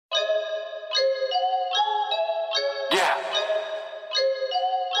Yeah.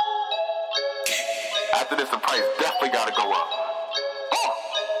 After this, the price definitely gotta go up.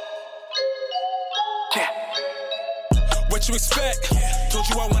 Yeah. What you expect? Told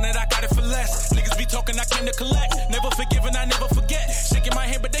you I wanted, I got it for less. Niggas be talking, I came to collect. Never forgiven, I never forget. Shaking my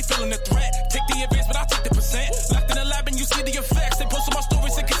hand, but they feeling the threat. Take the advance, but I'll take the percent. Locked in the lab and you see the effects. They posted my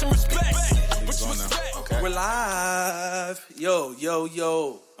stories and get some respect. What you expect? Okay. We're live.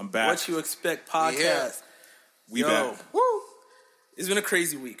 Yo. I'm back. What you expect podcast. We back. Woo. It's been a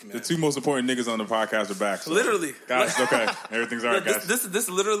crazy week, man. The two most important niggas on the podcast are back. So. Literally. Guys, okay. Everything's all right, guys. This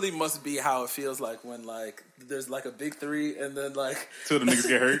literally must be how it feels like when like there's like a big three and then like Two of them niggas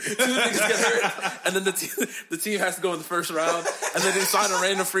get hurt. and then the team has to go in the first round and then they sign a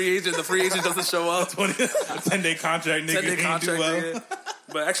random free agent. The free agent doesn't show up. 10-day contract nigga. 10-day contract nigga.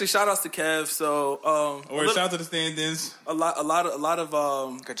 But actually, shout outs to Kev. So, shout out to the stand-ins. A lot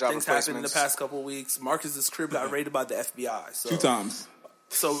of Good job things happened in the replacements. past couple of weeks. Marcus's crib got raided by the FBI. So, 2 times.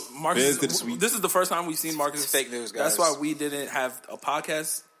 So Marcus, Fez did the sweep. this is the first time we've seen Marcus. It's fake news, guys. That's why we didn't have a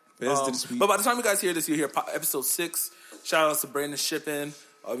podcast. Fez did the sweep. But by the time you guys hear this, you hear episode 6. Shout outs to Brandon Shippen.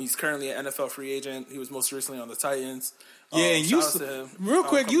 He's currently an NFL free agent. He was most recently on the Titans. Yeah, and you shout outs to him. real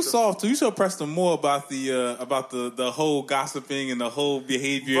quick, you soft too. You should press them more about the whole gossiping and the whole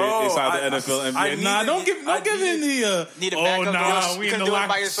behavior Bro, inside the NFL, NBA. Don't give him the Need a backup? we You in the couldn't do it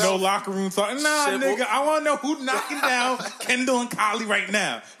by yourself? locker room talk. Nah, Shit, nigga, well- I want to know who's knocking down Kendall and Kylie right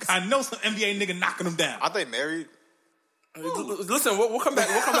now. I know some NBA nigga knocking them down. Aren't they married? Listen, we'll come back.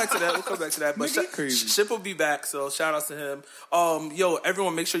 We'll come back to that. But Nigga, crazy. Ship will be back, so shout outs to him.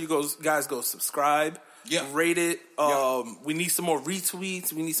 Everyone, make sure you guys go subscribe, rate it. We need some more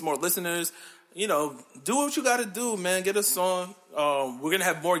retweets. We need some more listeners. You know, do what you got to do, man. Get us on. We're gonna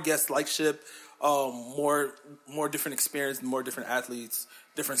have more guests like Ship, more different experience, more different athletes,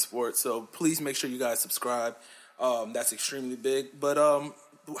 different sports. So please make sure you guys subscribe. That's extremely big. But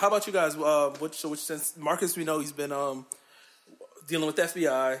how about you guys? Since Marcus, we know he's been dealing with the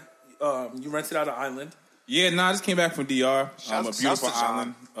FBI. You rented out an island. Yeah, I just came back from DR. A Shouts beautiful to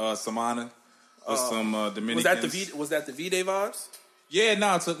John. island, Samana, with some Dominicans. Was that the V-Day vibes? Yeah,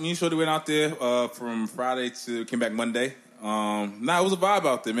 it took me and Shorty went out there from Friday came back Monday. It was a vibe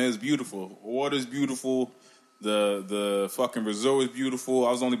out there, man. It was beautiful. The water's beautiful. The fucking resort was beautiful.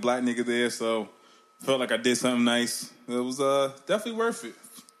 I was the only black nigga there, so felt like I did something nice. It was definitely worth it.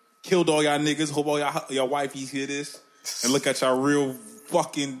 Killed all y'all niggas. Hope all y'all wifeys hear this and look at y'all real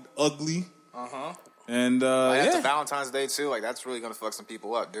fucking ugly. And After Valentine's Day too, like that's really gonna fuck some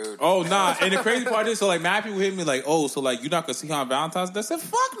people up, dude. Oh nah, and the crazy part is, so like mad people hit me like, oh, so like you're not gonna see her on Valentine's Day? I said,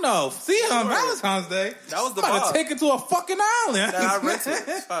 fuck no, see her on Valentine's Day. That was the I'm about vibe. to take her to a fucking island. That I rented.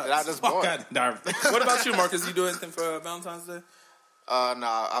 It's fine. Did I just Fuck bought? out. What about you, Marcus? You do anything for Valentine's Day?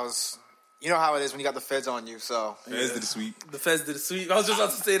 I was. You know how it is when you got the feds on you, so Fez did the sweep. The Feds did a sweep. I was just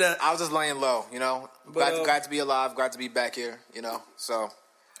about to say that. I was just laying low. You know, But, glad to be alive, glad to be back here. You know, so.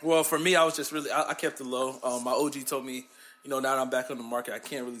 Well, for me, I was just really, I kept it low. My OG told me, now that I'm back on the market, I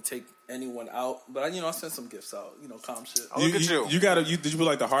can't really take anyone out. But, I sent some gifts out, calm shit. Oh, look at you. Did you put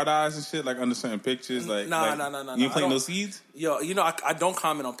like the hard eyes and shit, like under certain pictures? Like, Nah. You I ain't playing don't- no seeds? Yo, I don't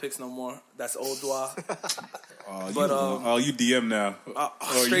comment on pics no more. That's old Dwa. You DM now.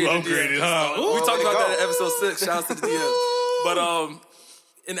 Straight you in the upgraded, DMs. huh? We talked there you about go. that in episode 6. Shout out to the DM. But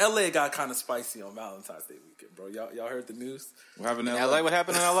in LA, it got kind of spicy on Valentine's Day weekend, bro. Y'all heard the news? What happened in LA, what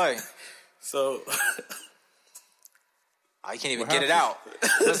happened in LA? So I can't even get it out.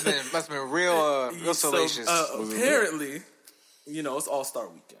 Must have been real salacious. apparently, it's All-Star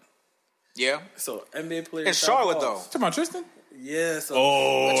weekend. Yeah. So NBA players In Charlotte, got though. balls. Talking about Tristan? Yeah. So,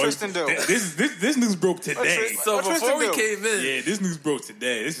 What Tristan do? This news broke today. so What before Tristan we do? came in, Yeah, this news broke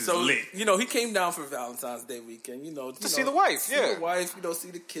today. This is so lit. he came down for Valentine's Day weekend. To see the wife, see yeah. the wife.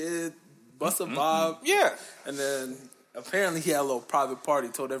 See the kid, bust a bob. Yeah. And then apparently he had a little private party.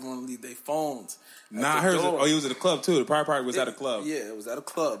 Told everyone to leave their phones. Nah, I heard. He was at a club too. The private party was at a club. Yeah, it was at a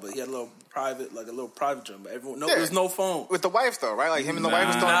club, but he had a little private joint. But everyone, Yeah. there was no phone. With the wife though, right? Like him and the wife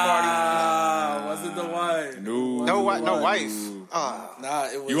was throwing a party. Wasn't the wife? No wife. Nah,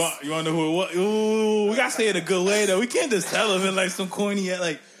 it was. You want to know who it was? Ooh, we gotta say it a good way though. We can't just tell him in like some corny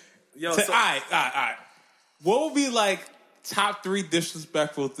like. Yo, All right. What would be like top 3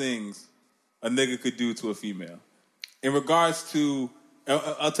 disrespectful things a nigga could do to a female in regards to?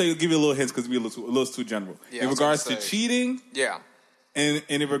 I'll give you a little hints because we're a little too general. Yeah, in I was regards gonna to say. cheating, Yeah. and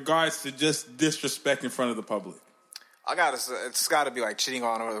in regards to just disrespect in front of the public. It's gotta be like cheating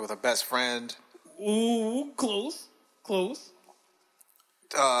on her with a best friend. Ooh, close. What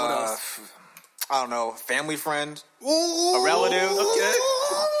else? I don't know, family friend, a relative. Okay.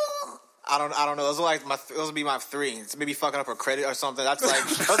 I don't know. Those are like those would be my 3. It's maybe fucking up a credit or something. That's like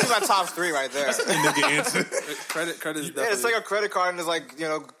those are my top 3 right there. That's a nigga answer. Credit is definitely. Yeah, it's like a credit card and it's like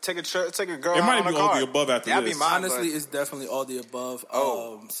take a girl. It might on be a all card. the above after That'd this. be mine, Honestly, it's definitely all the above.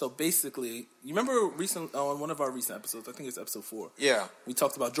 Oh. So basically, you remember on one of our recent episodes, I think it's episode 4. Yeah. We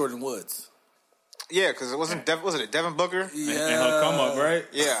talked about Jordan Woods. Yeah, because it wasn't was it Devin Booker? Yeah. And her come up, right?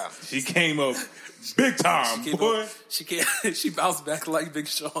 Yeah. She came up big time, boy. She bounced back like Big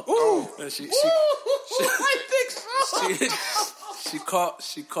Sean. Ooh. And she like Big Sean.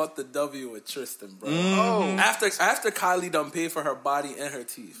 she caught the W with Tristan, bro. Oh. After Kylie done paid for her body and her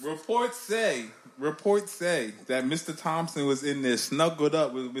teeth. Reports say that Mr. Thompson was in there snuggled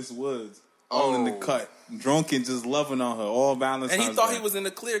up with Miss Woods, all in the cut, drunk and just loving on her all Valentine's And he thought Day. he was in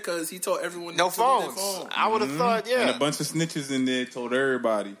the clear because he told everyone No to leave phones. their phone. I would have thought, yeah. And a bunch of snitches in there told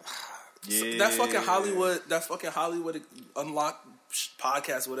everybody. So that fucking Hollywood Unlocked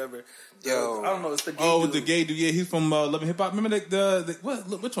podcast, whatever. Yo. I don't know. It's the gay dude. The gay dude. Yeah, he's from Love and Hip Hop. Remember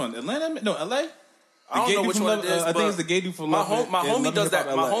which one? Atlanta? No, LA. I don't know which one it is. I think it's the gay dude from my Love. my homie does that.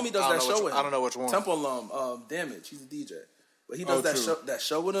 My homie does I don't that know show which- with him. I don't know which one. Temple alum, Damage. He's a DJ, but he does that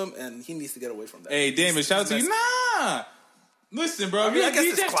show with him, and he needs to get away from that. Hey, Damage, shout out to you. Nah, listen, bro. I mean, I guess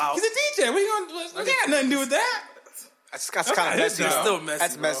he's it's clout. He's a DJ. What you gonna? We got nothing to do with that. That's kind of messy. It's though. still messy,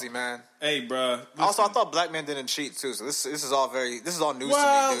 That's bro. messy, man. Hey, bro. Also, I thought black men didn't cheat too. So this is all news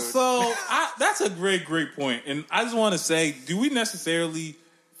Well, to me, dude. so that's a great point, and I just want to say, do we necessarily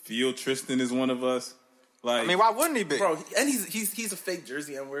feel Tristan is one of us? Like, I mean, why wouldn't he be? Bro, and he's a fake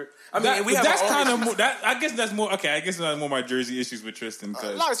Jersey N-word. I mean, we have that's our own kind of issues. more. That I guess that's more. Okay, I guess that's more my Jersey issues with Tristan.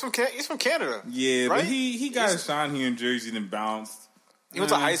 Cause, No, he's from Canada. yeah, right? but he got a shine here in Jersey and then bounced. He went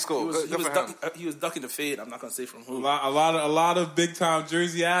to high school. He was ducking the fade. I'm not gonna say from who. A lot of big time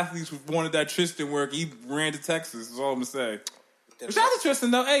Jersey athletes who wanted that Tristan work. He ran to Texas. That's all I'm gonna say. But shout out to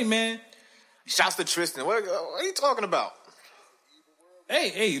Tristan though. Hey man. Shouts to Tristan. What are you talking about?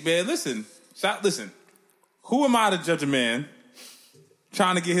 Hey man. Listen. Who am I to judge a man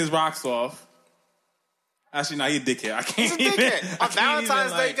trying to get his rocks off? Actually, no, he a dickhead. I can't. He's a even. dickhead. On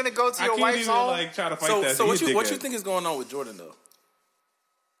Valentine's Day, gonna go to your wife's home? Try to fight that. So what He a you dickhead. think is going on with Jordan though?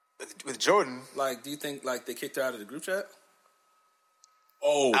 With Jordan? Like, do you think like they kicked her out of the group chat?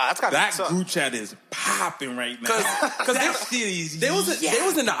 Oh, that's gotta that suck. group chat is popping right now. Because that shit is. they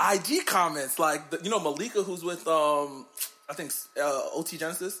was in the IG comments like Malika, who's with I think OT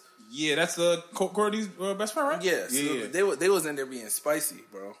Genesis. Yeah, that's Courtney's best friend, right? Yeah, so they was in there being spicy,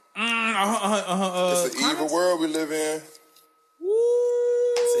 bro. It's an evil world we live in.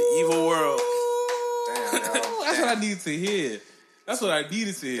 It's an evil world. Damn, yo. That's what I needed to hear. That's what I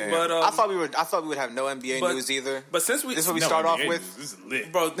needed to hear. But I thought we would have no NBA news either. But since This is what we start off with. This is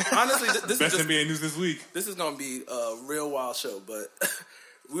lit. bro, honestly, this Best is just, NBA news this week. this is gonna be a real wild show. But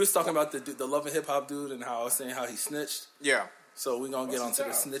we was talking about the Love and Hip Hop dude and how I was saying how he snitched. Yeah. So we're gonna get onto the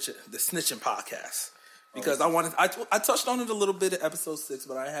snitching podcast because I touched on it a little bit in episode 6,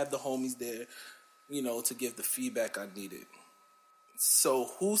 but I had the homies there, to give the feedback I needed. So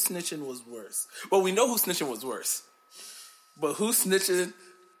who snitching was worse? Well, we know who snitching was worse, but who snitching?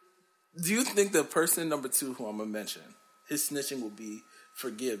 Do you think the person number 2 who I'm gonna mention, his snitching will be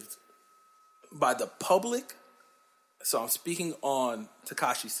forgiven by the public? So I'm speaking on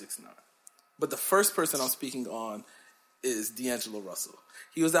Tekashi 6ix9ine, but the first person I'm speaking on is D'Angelo Russell.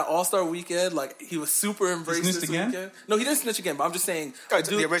 He was at All-Star Weekend, like he was super embraced this weekend. No, he didn't snitch again, but I'm just saying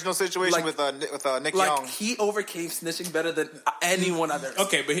The original situation with Nick Young. He overcame snitching better than anyone I've ever seen.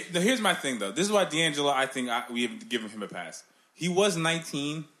 Okay, but here's my thing though. This is why D'Angelo, I think we have given him a pass. He was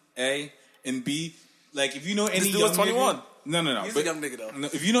 19, A, and B. Like if you know any This dude young was 21. nigga, no. He's a young nigga though. No,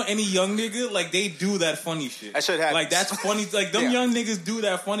 if you know any young nigga, like they do that funny shit. That shit happens. Like that's funny. Like them Yeah. young niggas do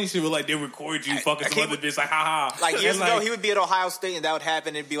that funny shit. Where like they record you fucking some other bitch. Like haha. Like years And, ago, he would be at Ohio State and that would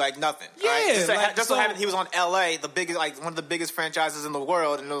happen. It'd be like nothing. Yeah, right? Just like, so so- happened he was on LA, the biggest, like one of the biggest franchises in the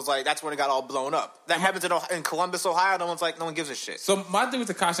world, and it was like that's when it got all blown up. That happens in Columbus, Ohio. No one gives a shit. So my thing with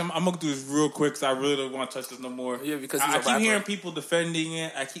Tekashi, I'm gonna do this real quick because I really don't want to touch this no more. Yeah, because I he's a keep rapper. hearing people defending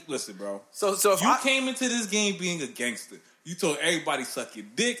it. Listen, bro. So if You came into this game being a gangster. You told everybody suck your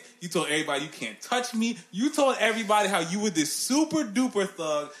dick. You told everybody you can't touch me. You told everybody how you were this super duper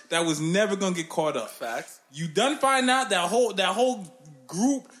thug that was never gonna get caught up. facts. You done find out that whole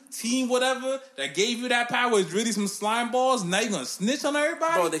group, team, whatever, that gave you that power is really some slime balls. Now you gonna snitch on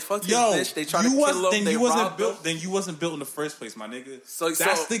everybody? Bro, they fucked his bitch. They tried to kill him. Then They you wasn't robbed built. him. Then you wasn't built in the first place, my nigga. So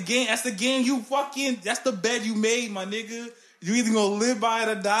that's the game. That's the game you fucking. That's the bed you made, my nigga. You either gonna live by it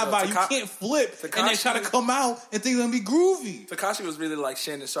or die by it. You can't flip and then try to come out and think it's gonna be groovy. Tekashi was really like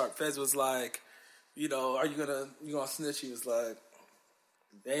Shannon Sharp. Fez was like, are you gonna snitch? He was like,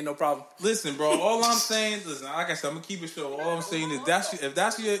 There ain't no problem. Listen, bro. All I'm saying, like I said, I'm gonna keep it short. All I'm saying is if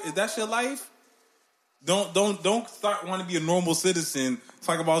that's your life, don't start wanting to be a normal citizen.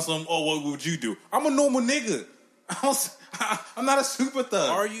 Talk about what would you do? I'm a normal nigga. I'm not a super thug.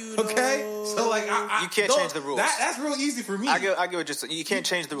 Are you? Okay, so like you can't change the rules. That's real easy for me. I get what you're saying. You can't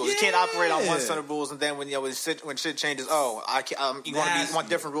change the rules. You can't operate on one set of rules, and then when shit changes, you want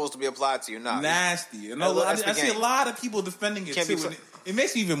different rules to be applied to you. Nah, nasty. I see a lot of people defending it too. It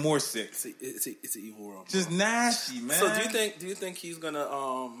makes me even more sick. It's an evil world. Just bro. Nasty, man. So do you think he's gonna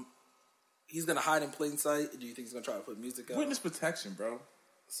hide in plain sight? Do you think he's gonna try to put music out? Witness protection, bro.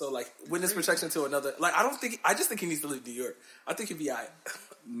 So like witness protection to another. Like I just think he needs to leave New York. I think he'd be alright.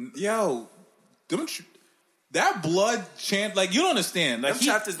 Yo, that blood chant, like you don't understand. Like he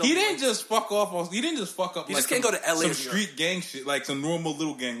didn't just fuck off. He didn't just fuck up. You just can't go to LA. Some street gang shit, like some normal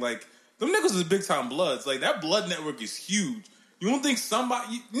little gang. Like them niggas is big time bloods. Like that blood network is huge. You don't think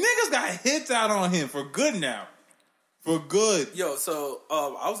niggas got hits out on him for good now? For good. Yo, so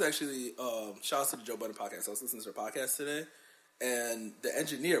I was actually shout out to the Joe Budden podcast. I was listening to their podcast today, and the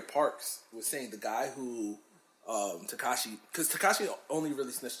engineer Parks was saying the guy who Tekashi, because Tekashi only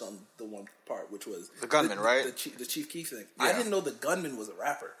really snitched on the one part, which was the gunman, right? The Chief Keef thing. Yeah. I didn't know the gunman was a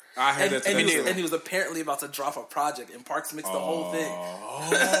rapper. I heard that too. And he was apparently about to drop a project, and Parks mixed the whole thing.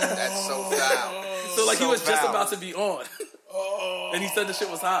 That's so foul. So like he was just about to be on. And he said the shit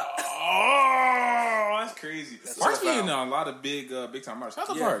was hot. Oh, that's crazy. Parks be in a lot of big time marches. How's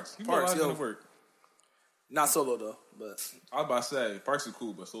the Parks? He Parks, a lot of work. Not solo though, but I was about to say Parks is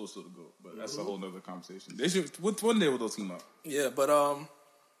cool, but solo's still the GOAT. But that's a whole nother conversation. They should one day they'll team up. Yeah, but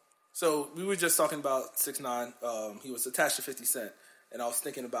so we were just talking about 6ix9ine. He was attached to 50 Cent, and I was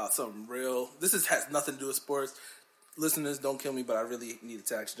thinking about something real. This has nothing to do with sports. Listeners, don't kill me, but I really need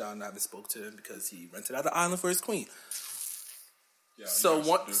to text John. I haven't spoke to him because he rented out the island for his queen. Yeah, so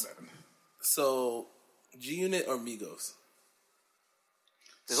G-Unit or Migos?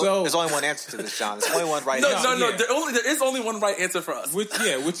 There's only one answer to this, John. There's only one right answer. No. There is only one right answer for us. Which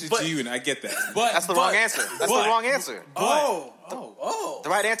is G-Unit. I get that. But that's the wrong answer. That's the wrong answer. The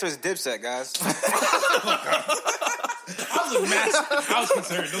right answer is Dipset, guys. I was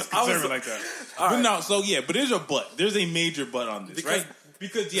concerned. I was like that. But right. No, so yeah, but there's a but. There's a major but on this, right?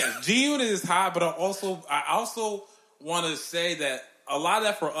 Because yeah, G-Unit is hot, but I also want to say that a lot of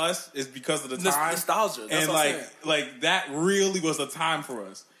that for us is because of the time, nostalgia, and like that really was a time for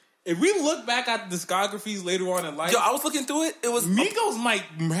us. If we look back at the discographies later on in life, I was looking through it. It was Migos might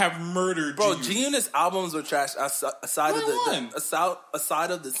have murdered. Bro, G-Unit's albums were trash aside of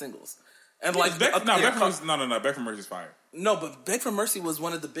the singles. And like Beg for Mercy's fire. No, but Beg for Mercy was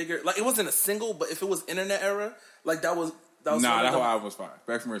one of the bigger. Like it wasn't a single, but if it was internet era, like that was. Nah, that whole album was fire.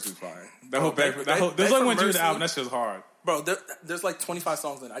 Beg for Mercy was fire. There's only one G-Unit album. That shit's hard. Bro, there's like 25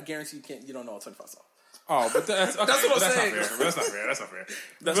 songs in it. I guarantee you don't know all 25 songs. Oh, but that's okay. That's what I'm saying. That's not fair.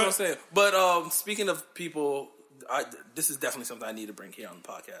 That's what I'm saying. But speaking of people, this is definitely something I need to bring here on the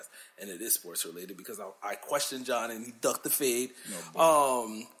podcast, and it is sports related because I questioned John and he ducked the fade.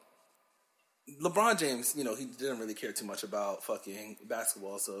 LeBron James, he didn't really care too much about fucking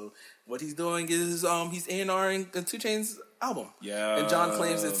basketball. So what he's doing is he's A&Ring 2 Chainz album. Yeah. And John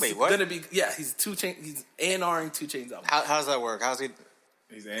claims it's gonna be he's 2 Chainz. He's A&Ring 2 Chainz album. How does that work? How's he?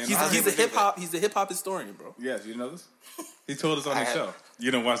 He's a hip hop. He's a hip hop historian, bro. Yes, you know this. He told us on his show.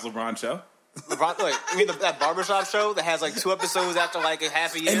 You don't watch LeBron's show? You mean that barbershop show that has like 2 episodes after like a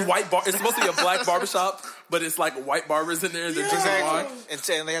half a year? And it's supposed to be a black barbershop, but it's like white barbers in there. They're drinking wine. And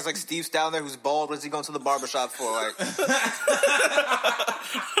he has like Steve down there who's bald. What is he going to the barbershop for? Like,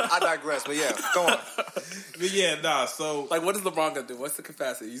 I digress, but yeah, go on. But yeah, so like, what is LeBron gonna do? What's the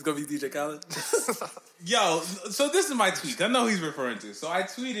capacity? He's gonna be DJ Khaled? Yo, so this is my tweet. I know he's referring to. So I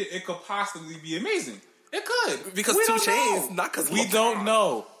tweeted it could possibly be amazing. It could. Because 2 Chainz, not because we don't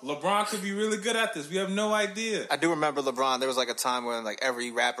know. LeBron could be really good at this. We have no idea. I do remember LeBron. There was like a time when like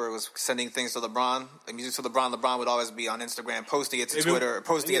every rapper was sending things to LeBron, like music to LeBron. LeBron would always be on Instagram, posting it to Twitter,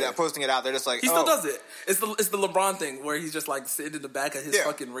 posting it out. They're just like, he still does it. It's the LeBron thing where he's just like sitting in the back of his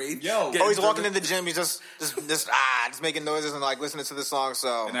fucking rage. He's walking in the gym. He's just making noises and like listening to the song.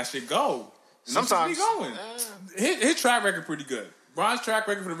 So and that shit go. Sometimes be going. His track record pretty good. Bron's track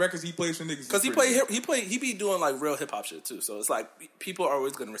record for the records he plays for niggas because he be doing like real hip hop shit too. So it's like people are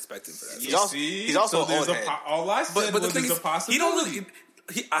always gonna respect him for that. He's also all I said was there's a possibility. He don't really.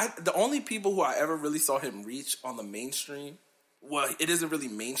 The only people who I ever really saw him reach on the mainstream, well, it isn't really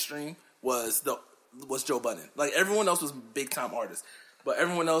mainstream, was Joe Budden. Like everyone else was big time artists. But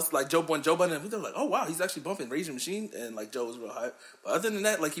everyone else, like Joe Budden, they're like, oh wow, he's actually bumping Rage the Machine, and like Joe was real hype. But other than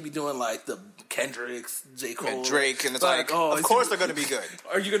that, like he be doing like the Kendricks, J. Cole, and Drake, and it's like oh, of course they're gonna be good.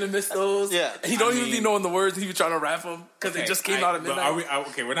 Are you gonna miss those? Yeah, and he don't even be knowing the words. He be trying to rap them because they just came out of midnight.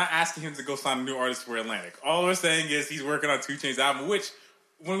 Okay, we're not asking him to go sign a new artist for Atlantic. All we're saying is he's working on 2 Chainz album, which.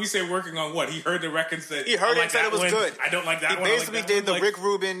 When we say working on what, he heard the record and said, he heard it and said it was good. I don't like that one. He basically did the Rick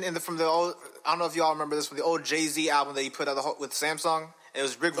Rubin from the old, I don't know if y'all remember this, from the old Jay-Z album that he put out with Samsung. It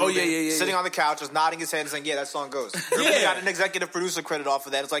was Rick Rubin sitting on the couch, just nodding his head and saying, yeah, that song goes. He got an executive producer credit off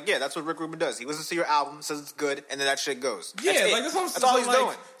of that. It's like, yeah, that's what Rick Rubin does. He listens to your album, says it's good, and then that shit goes. Yeah, that's all he's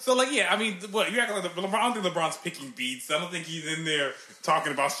doing. So, I mean, what, you act like LeBron, I don't think LeBron's picking beats. I don't think he's in there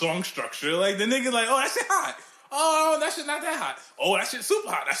talking about song structure. Like, the nigga like, oh, that shit hot. Oh, that shit not that hot. Oh, that shit super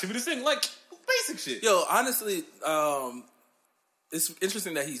hot. That should be the thing. Like, basic shit. Yo, honestly, it's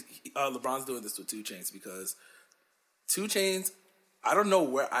interesting that LeBron's doing this with 2 Chainz because 2 Chainz, I don't know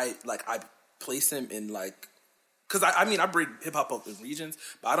where I place him in like, because I break hip hop up in regions,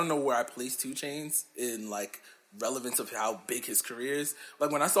 but I don't know where I place 2 Chainz in like relevance of how big his career is.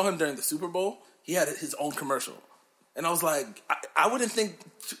 Like when I saw him during the Super Bowl, he had his own commercial. And I was like, I wouldn't think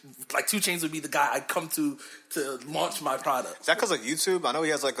like 2 Chainz would be the guy I'd come to launch my product. Is that because of YouTube? I know he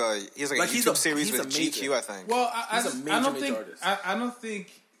has like a YouTube series with GQ. I think. Well, I don't think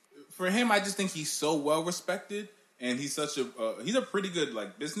for him. I just think he's so well respected, and he's such he's a pretty good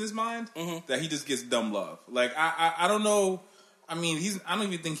like business mind that he just gets dumb love. Like I don't know. I mean, I don't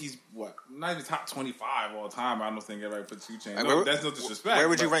even think he's not even top 25 all the time. I don't think everybody put 2 Chainz. No, that's no disrespect. Where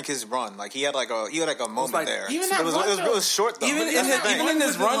would you rank his run? Like he had like a moment there. Even that it was short though. Even in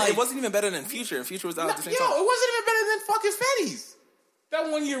his run, it wasn't even better than Future. And Future was out at the same time. It wasn't even better than fucking Fetty's.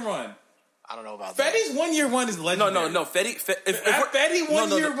 That 1 year run. I don't know about Fetty's 1 year run is legendary. No. Fetty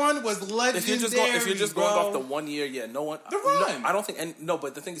 1 year run was legendary. If you're just going off the 1 year, no one. The run. No, I don't think.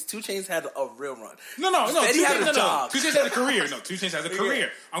 But the thing is, 2 Chainz had a real run. No. Fetty had a job. 2 Chainz had a career. No, 2 Chainz has a career.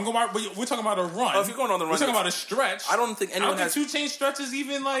 We're talking about a run. Oh, if you're going on the run, we're talking about a stretch. I don't think anyone has 2 Chainz stretches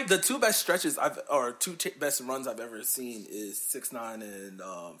even like the 2 best stretches best runs I've ever seen is 6ix9ine and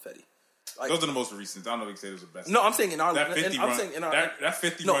Fetty. Like, those are the most recent. I don't know if you can say those are the best. No, I'm saying in our that 50 run. That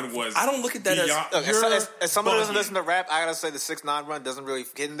 50 run was. I don't look at that as someone who doesn't listen to rap. I gotta say the 6ix9ine run doesn't really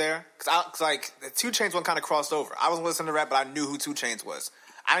get in there because like the 2 Chainz one kind of crossed over. I wasn't listening to rap, but I knew who 2 Chainz was.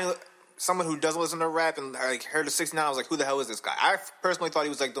 Someone who doesn't listen to rap and like heard the 6ix9ine, I was like, who the hell is this guy? I personally thought he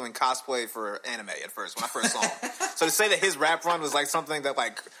was like doing cosplay for anime at first when I first saw him. So to say that his rap run was like something that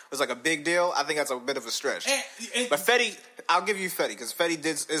like was like a big deal, I think that's a bit of a stretch. But Fetty, I'll give you Fetty because Fetty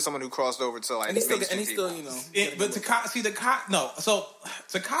is someone who crossed over to like and he's still you know. But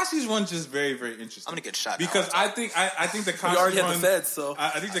Tekashi's run just very very interesting. I'm gonna get shot because now, I think Tekashi already had the feds, so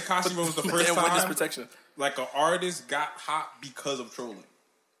I think Tekashi run was the first time witness protection. Like an artist got hot because of trolling.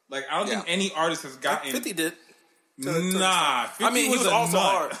 Like, I don't think any artist has gotten... 50 did. Nah. 50 I mean, he was also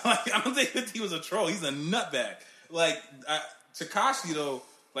hard. Like, I don't think 50 was a troll. He's a nutbag. Like, Tekashi, though,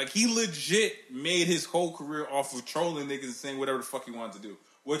 like, he legit made his whole career off of trolling niggas and saying whatever the fuck he wanted to do.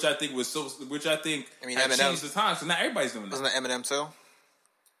 Which I think had changed the time. So now everybody's doing that. Wasn't that Eminem, too?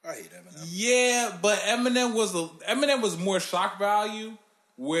 I hate Eminem. Yeah, but Eminem was more shock value,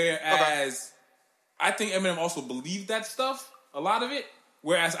 whereas I think Eminem also believed that stuff, a lot of it.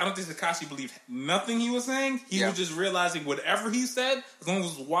 Whereas I don't think Tekashi believed nothing he was saying. He was just realizing whatever he said, as long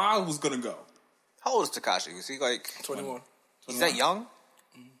as it was wild, was going to go. How old is Tekashi? Was he like... 21. He's that young?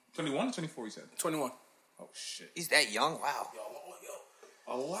 21 or 24, he said? 21. Oh, shit. He's that young? Wow.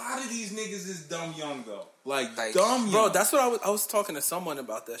 Yo. A lot of these niggas is dumb young, though. Like dumb young. Bro, that's what I was talking to someone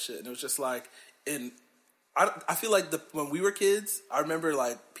about that shit. And it was just like... I feel like when we were kids, I remember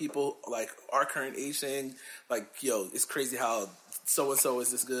like people like our current age saying like, yo, it's crazy how so-and-so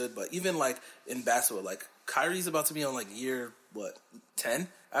is this good. But even like in basketball, like Kyrie's about to be on like year, 10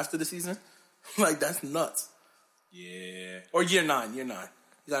 after the season? Like that's nuts. Yeah. Or year 9. He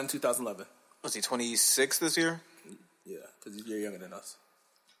got in 2011. Was he 26 this year? Yeah, because he's a year younger than us.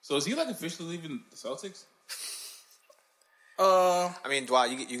 So is he like officially leaving the Celtics? I mean,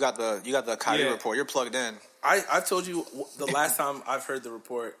 Dwight, you got the Kyrie report. You're plugged in. I told you the last time I've heard the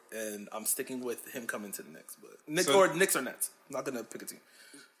report, and I'm sticking with him coming to the Knicks. But Knicks or Nets. I'm not gonna pick a team.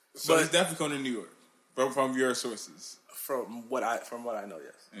 So he's definitely going to New York, from your sources. From what I know,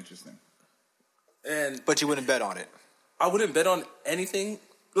 yes. Interesting. But you wouldn't bet on it. I wouldn't bet on anything.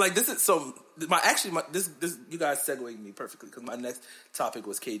 Like this is so. This you guys segued me perfectly because my next topic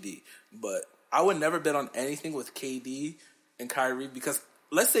was KD, but I would never bet on anything with KD and Kyrie because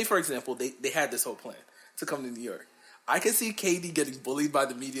let's say, for example, they had this whole plan to come to New York. I can see KD getting bullied by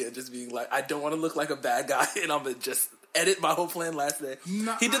the media and just being like, I don't want to look like a bad guy and I'm going to just edit my whole plan last day.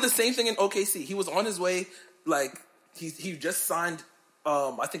 Nah. He did the same thing in OKC. He was on his way, like he just signed.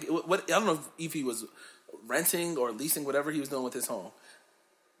 I think I don't know if he was renting or leasing, whatever he was doing with his home.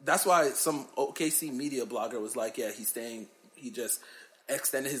 That's why some OKC media blogger was like, yeah, he's staying. He just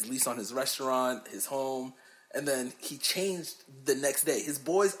extended his lease on his restaurant, his home, and then he changed the next day. His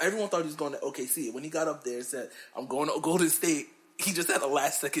boys, everyone thought he was going to OKC. When he got up there and said, I'm going to Golden State, he just had a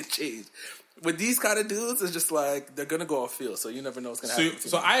last second change. With these kind of dudes, it's just like, they're going to go off field, so you never know what's going to happen.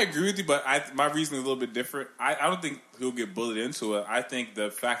 So I agree with you, but my reasoning is a little bit different. I don't think he'll get bullied into it. I think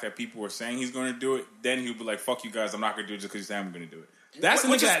the fact that people were saying he's going to do it, then he'll be like, fuck you guys, I'm not going to do it just because you say I'm going to do it. That's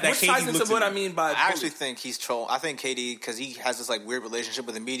which ties into what I mean by. I actually think he's trolling. I think KD, because he has this like weird relationship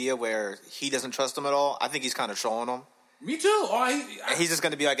with the media where he doesn't trust them at all. I think he's kind of trolling them. Me too. He's just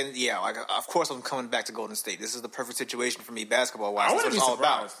going to be like, of course I'm coming back to Golden State. This is the perfect situation for me basketball wise. That's what it's all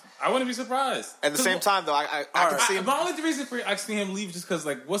about. I wouldn't be surprised. At the same time, though, I can see him. The only reason for I see him leave just because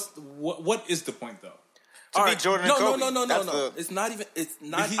like what is the point though? To be Jordan and Kobe. No. It's not even. It's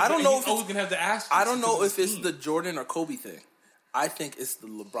not. I don't know if always gonna have the asterisk. I don't know if it's the Jordan or Kobe thing. I think it's the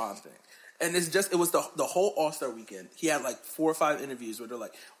LeBron thing. And it was the whole All-Star weekend. He had like 4 or 5 interviews where they're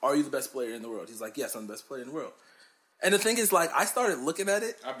like, are you the best player in the world? He's like, yes, I'm the best player in the world. And the thing is, like, I started looking at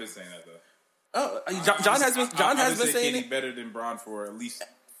it. I've been saying that, though. Oh, John has been saying it. Better than Bron for at least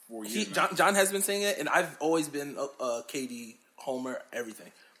 4 years John has been saying it, and I've always been a KD homer,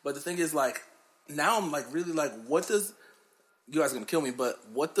 everything. But the thing is, like, now I'm like really like, what does... You guys are going to kill me, but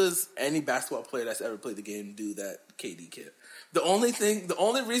what does any basketball player that's ever played the game do that KD can't? The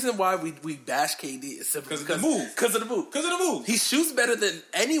only reason why we bash KD is simply because of the move. Because of the move. He shoots better than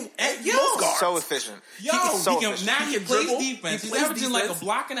most guards. So efficient. Now he plays defense. He's averaging like a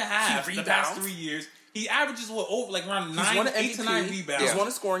block and a half the past 3 years. He averages around 8 to 9 rebounds. He's won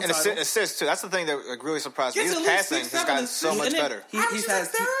a scoring and title. assists too. That's the thing that really surprised me. His passing has gotten so much better. He's had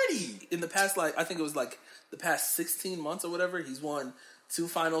 30 in the past. Like I think it was like the past 16 months or whatever. He's won 2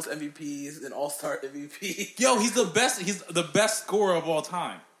 Finals MVPs, an All-Star MVP. Yo, he's the best. He's the best scorer of all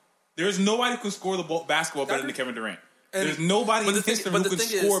time. There's nobody who can score the basketball better than Kevin Durant. There's nobody in history who can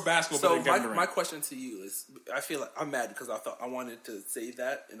score basketball better than Kevin Durant. My question to you is, I feel like I'm mad because I wanted to say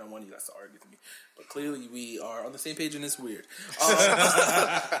that and I wanted you guys to argue with me, but clearly we are on the same page and it's weird.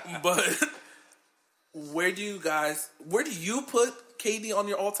 But where do you put KD on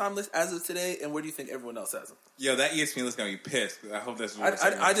your all-time list as of today, and where do you think everyone else has him? Yo, that ESPN list gonna be pissed. I hope that's what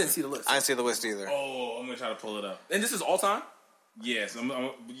I didn't see the list. I didn't see the list either. Oh, I'm gonna try to pull it up. And this is all-time? Yes.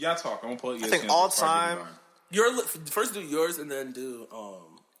 Y'all talk. I'm gonna pull it. I think all-time. First do yours, and then do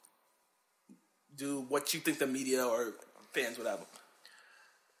what you think the media or fans would have him.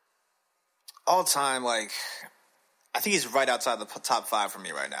 All-time, like, I think he's right outside the top 5 for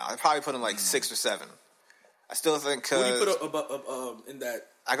me right now. I'd probably put him like 6 or 7. I still think... Who do you put above in that?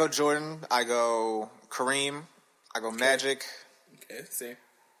 I go Jordan. I go Kareem. I go Magic. Okay, same.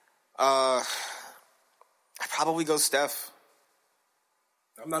 I probably go Steph.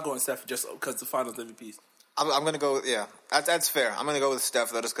 I'm not going Steph just because the Finals MVPs. I'm going to go... Yeah, that's fair. I'm going to go with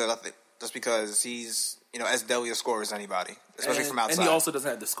Steph, though, just because he's, as deadly a scorer as anybody, especially from outside. And he also doesn't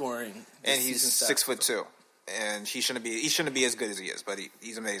have the scoring. And he's 6'2", and he shouldn't be as good as he is, but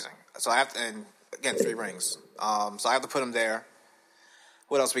he's amazing. So I have to... And, again, 3 rings. So I have to put him there.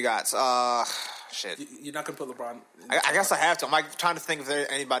 What else we got? Shit. You're not going to put LeBron... I guess I have to. I'm like trying to think if there's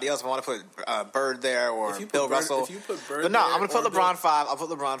anybody else. If I want to put Bird there or Bill Russell. If you put Bird but no, I'm going to put LeBron 5. I'll put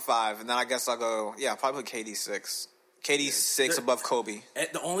LeBron 5. And then I guess I'll go... Yeah, I'll probably put KD 6. KD 6 above Kobe. And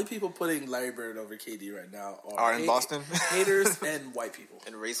the only people putting Larry Bird over KD right now are in Boston? Haters and white people.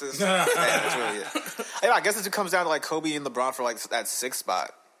 And racists? Yeah, that's really it. Yeah, I guess it comes down to like Kobe and LeBron for like that 6th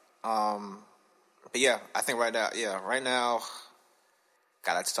spot. But yeah, I think right now,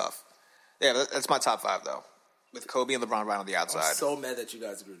 God, that's tough. Yeah, that's my top 5 though, with Kobe and LeBron right on the outside. I'm so mad that you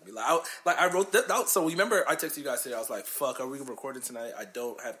guys agreed with me. I wrote that out. So remember, I texted you guys today. I was like, "Fuck, are we recording tonight? I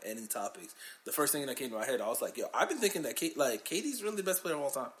don't have any topics." The first thing that came to my head, I was like, "Yo, I've been thinking that KD's really the best player of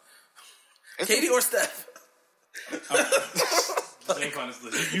all time. KD or Steph."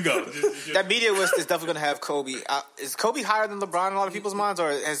 You go. That media list is definitely going to have Kobe. Is Kobe higher than LeBron in a lot of people's minds,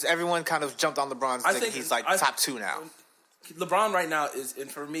 or has everyone kind of jumped on LeBron's thing? He's like top 2 now. LeBron right now is,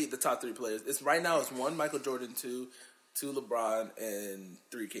 and for me, the top 3 players. It's right now is 1 Michael Jordan, 2 LeBron, and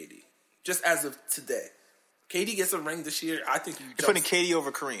 3 KD. Just as of today, KD gets a ring this year. I think you're putting KD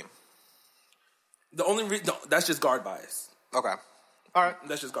over Kareem. The only that's just guard bias. Okay. All right,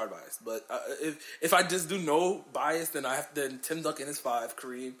 that's just guard bias. But if I just do no bias, then Tim Duncan is 5,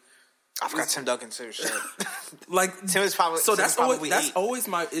 Kareem. I forgot Tim Duncan too. Shit. Like Tim is probably so. That's probably always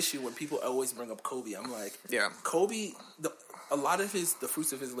my issue when people always bring up Kobe. I'm like, Kobe. A lot of the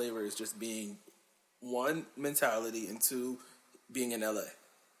fruits of his labor is just being one, mentality, and two, being in LA.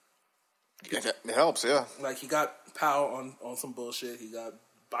 It helps, yeah. Like he got Powell on some bullshit. He got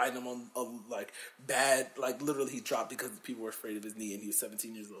Bynum on like bad, like literally he dropped because people were afraid of his knee, and he was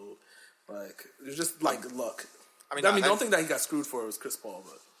 17 years old. Like it was just like luck. I mean, the only thing that he got screwed for was Chris Paul,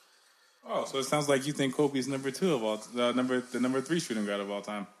 but. Oh, so it sounds like you think Kobe's number 2 of all, the number 3 shooting guard of all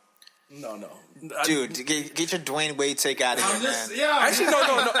time. No. Dude, get your Dwayne Wade take out of here, man. Yeah. Actually,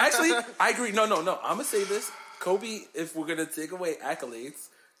 no. Actually, I agree. No. I'm gonna say this: Kobe. If we're gonna take away accolades,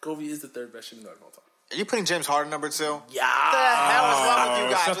 Kobe is the 3rd best shooting guard of all time. Are you putting James Harden number 2? Yeah. What the hell is wrong with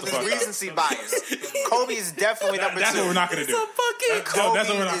you guys with this recency bias? Kobe is definitely number 2. That's what we're not gonna do. Kobe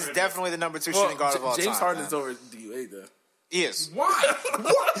is definitely the number 2 shooting guard of all time. James Harden is over DUA though. He is. Why?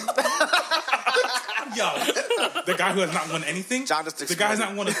 Yo, the guy who has not won anything. The guy has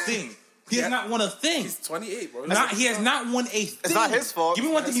not won a thing. He has not won a thing. He's 28, bro. He has not won a thing. It's not his fault. Give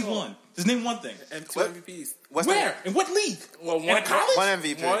me one thing he won. Just name one thing. And 2 MVPs. Where? In what league? Well, in a college? One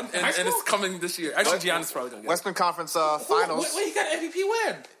MVP. And it's coming this year. Actually, Giannis probably going to get it. Western Conference Finals. Wait, he got MVP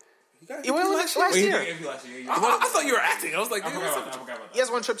when? He won last year. I thought you were acting. I was like, I forgot about that. He has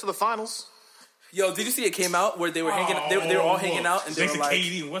one trip to the finals. Yo, did you see it came out where they were hanging? They were all hanging out, and they were like,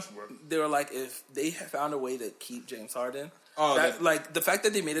 KD and Westbrook. They were like, if they had found a way to keep James Harden, like the fact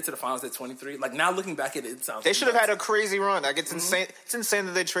that they made it to the finals at 23, like now looking back at it, it sounds. They should have had a crazy run. Like it's insane. It's insane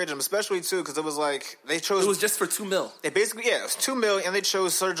that they traded him, especially too because it was like they chose. It was just for $2 million. They basically it was $2 million, and they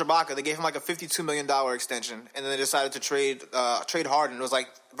chose Serge Ibaka. They gave him like a $52 million extension, and then they decided to trade Harden. It was like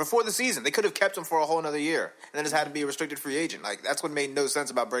before the season. They could have kept him for a whole another year, and then just had to be a restricted free agent. Like that's what made no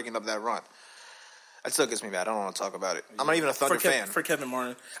sense about breaking up that run. That still gets me mad. I don't want to talk about it. I'm not even a Thunder fan. For Kevin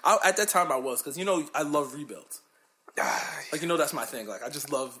Martin. At that time I was, because, I love rebuilds. Like, that's my thing. Like, I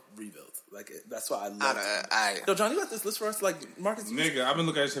just love rebuilds. Like, that's why I love it. Yo, John, you got this list for us? Like, Marcus? Nigga, I've been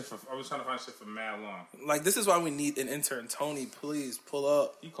looking at shit I was trying to find shit for mad long. Like, this is why we need an intern. Tony, please, pull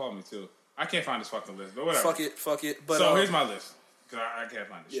up. He called me, too. I can't find this fucking list, but whatever. Fuck it. But, so, here's my list. Because I can't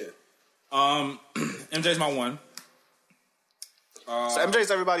find this shit. MJ's my 1. So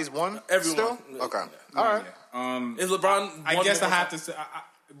MJ's everybody's 1? Everyone. Still? Okay. All right. Yeah. Is LeBron? I guess I have to say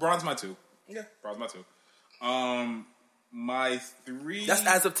LeBron's my 2. Yeah. LeBron's my 2. My 3. That's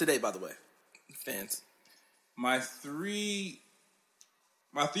as of today, by the way, fans. My 3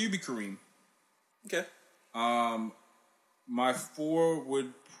 would be Kareem. Okay. My 4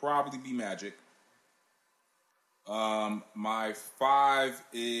 would probably be Magic. My 5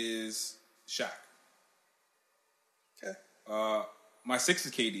 is Shaq. Okay. My 6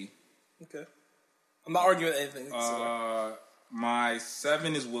 is KD. Okay. I'm not arguing with anything. My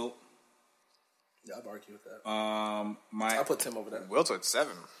 7 is Wilt. Yeah, I'd argue with that. I'll put Tim over there. Wilt's at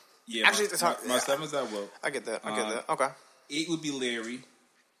 7. Yeah, actually, my 7 is that Wilt. I get that. Okay. 8 would be Larry.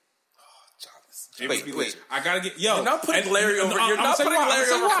 Wait. I gotta get You're not putting Larry over. You're not putting Larry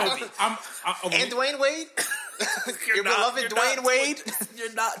over Kobe. And Dwayne Wade. Your beloved Dwayne Wade.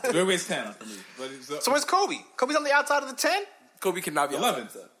 You're not. Dwayne Wade's 10 for me. So where's Kobe? Kobe's on the outside of the 10. Kobe cannot be 11.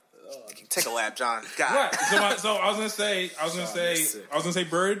 Take a lap, John. God. Right. So I was gonna say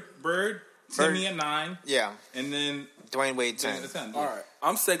Bird. Timmy at 9. Yeah. And then Dwayne Wade 10. All right.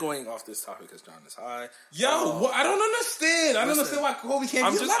 I'm segueing off this topic because John is high. Yo, I don't understand. I don't understand why Kobe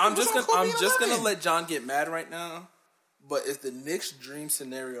can't be 11. I'm just gonna let John get mad right now. But if the Knicks' dream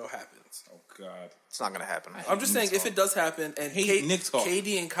scenario happens, oh God, it's not gonna happen. I'm just saying if it does happen, and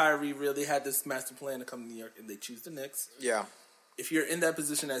KD and Kyrie really had this master plan to come to New York, and they choose the Knicks. Yeah. If you're in that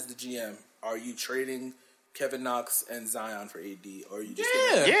position as the GM, are you trading Kevin Knox and Zion for AD, or are you just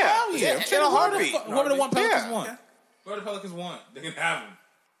in a heartbeat? Whoever the Pelicans want. Whoever the Pelicans want, they can have him.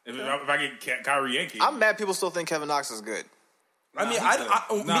 If I get Kyrie and KD. I'm mad people still think Kevin Knox is good. I mean,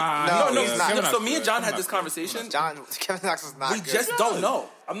 he's not. So me and John had this conversation. Kevin Knox is not good. We just don't know.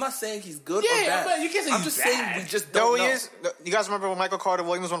 I'm not saying he's good or bad. But you can't say I'm just saying we just don't know. He is. You guys remember when Michael Carter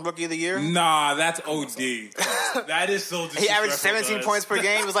Williams won Rookie of the Year? Nah, that's OD. That is so disrespectful. He averaged 17 points per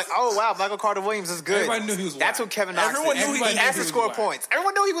game. It was like, oh wow, Michael Carter Williams is good. Everybody knew he was. That's what Kevin Knox. Everyone knew he has to score points.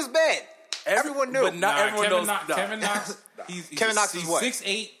 Everyone knew he was bad. Everyone knew, but not everyone knows. Kevin Knox. Kevin Knox is what?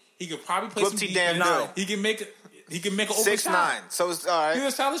 6'8". He could probably play some defense. He can make it. He can make an open 6'9". So it's all right. He's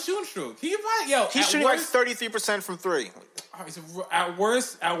a solid shooting stroke. He can probably he's shooting like 33% from 3. At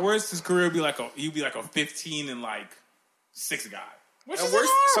worst, his career would be like he'd be like a 15 and like 6 guy. Which is horrible.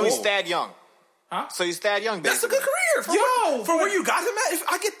 So he's Thad Young. Huh? So he's Thad Young. Basically. That's a good career. For where you got him at. If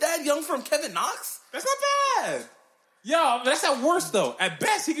I get Thad Young from Kevin Knox, that's not bad. Yo, that's at worst though. At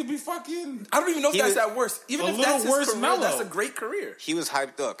best, he could be fucking. I don't even know if that's at worst. Even if that's his career, Melo. That's a great career. He was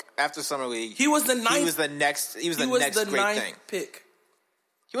hyped. Look, after Summer League, he was the ninth. He was the next. He was the next great thing. Pick.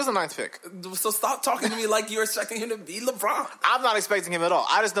 He was the 9th pick. So stop talking to me like you're expecting him to be LeBron. I'm not expecting him at all.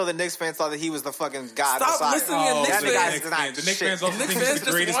 I just know the Knicks fans thought that he was the fucking god. Stop listening to Knicks fans. The Knicks fans also think he's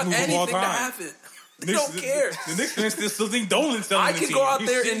the greatest move of all time. They don't care. The Knicks fans still think Dolan's selling the team. I can go out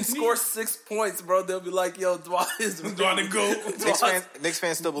there and score 6 points, bro. They'll be like, yo, Dwight is Dwight to go. Knicks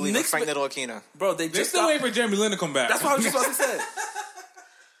fans still believe in Frank Ntilikina. Bro, they still waiting for Jeremy Lin to come back. That's what I was just about to say.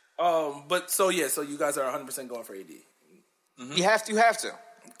 But so you guys are 100% going for AD. Mm-hmm. You have to.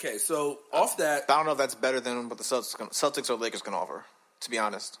 Okay, so off that, I don't know if that's better than what the Celtics or Lakers can offer. To be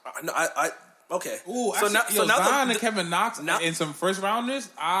honest, no, okay. Ooh, so now Zion and Kevin Knox and some first rounders.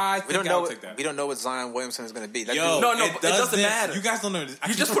 I think I'll take that. We don't know what Zion Williamson is going to be. No, it doesn't matter. You guys don't know this.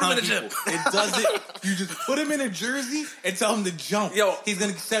 You just put him in a gym. It doesn't. You just put him in a jersey and tell him to jump. Yo, he's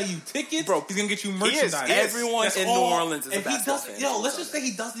going to sell you tickets, bro. He's going to get you merchandise. Everyone in New Orleans is a basketball fan. Yo, let's just say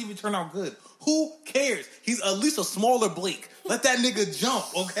he doesn't even turn out good. Who cares? He's at least a smaller Blake. Let that nigga jump,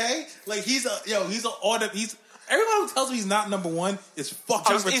 okay? Like he's everyone who tells me he's not number one is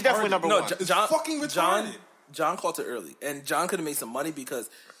fucking retarded. He's definitely number one. John, fucking retarded. John called it early, and John could have made some money because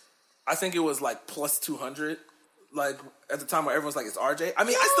I think it was like plus 200. Like at the time where everyone's like, it's RJ. I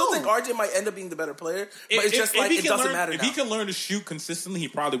mean, I still think RJ might end up being the better player, but it's just like it doesn't matter. If he can learn to shoot consistently, he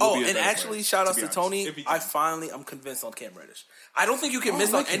probably will be. And actually, shout out to Tony. I'm convinced on Cam Reddish. I don't think you can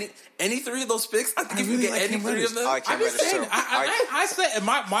miss on any three of those picks. I think if you get any three of them, I said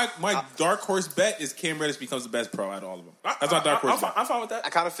my dark horse bet is Cam Reddish becomes the best pro out of all of them. That's my dark horse bet. I'm fine with that. I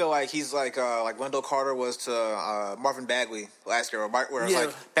kind of feel like he's like Wendell Carter was to Marvin Bagley last year, where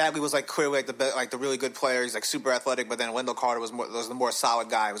like Bagley was like clearly like the really good player. He's like super athletic, but then Wendell Carter was the more solid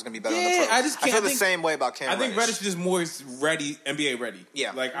guy. Was going to be better on the pro. I feel the same way about Cam Reddish. I think Reddish is more ready, NBA ready.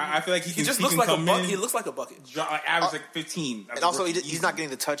 Yeah, like I feel like he just looks like a bucket. He looks like a bucket. Average like 15. And also, he's not getting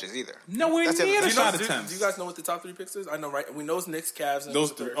the touches either. Nowhere near the shot attempts. Do you guys know what the top three picks is? I know, right? We know it's Knicks, Cavs, and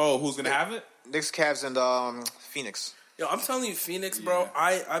those three. Oh, who's going to have it? Knicks, Cavs, and Phoenix. Yo, I'm telling you, Phoenix, bro.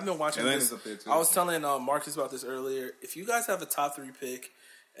 I've been watching Atlanta's this. Up there too. I was telling Marcus about this earlier. If you guys have a top three pick,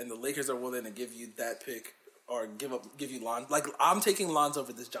 and the Lakers are willing to give you that pick or give you Lonzo, like I'm taking Lonzo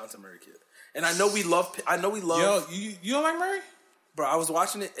over this Johnson Murray kid. And I know we love. Yo, you don't like Murray, bro? I was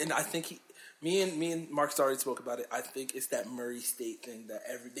watching it, and I think Me and Marcus already spoke about it. I think it's that Murray State thing that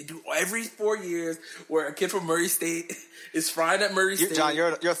they do every 4 years, where a kid from Murray State is frying at Murray State. John, you're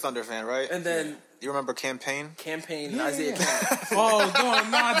a Thunder fan, right? And then you remember Campaign and Isaiah Campaign.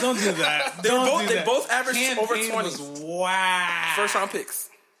 Don't do that. They both averaged over 20. Wow, first round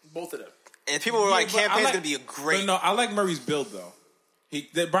picks, both of them. And people were like, Campaign's going to be a great. No, I like Murray's build though. They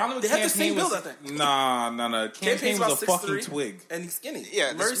had the same build, I think. Nah. Campaign was a fucking twig. And he's skinny.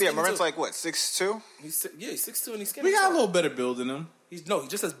 Yeah, Morant's like, what, 6'2"? He's 6'2", and he's skinny. We got a little better build than him. He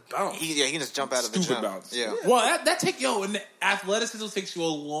just has bounce. He can just jump out of the gym. Stupid bounce. Yeah. Well, that and the athleticism takes you a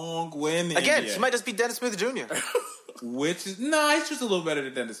long way in the Again, NBA. she might just be Dennis Smith Jr. Which is, he's just a little better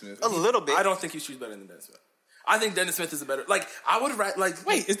than Dennis Smith. A little bit. I don't think he shoots better than Dennis Smith. I think Dennis Smith is a better, I would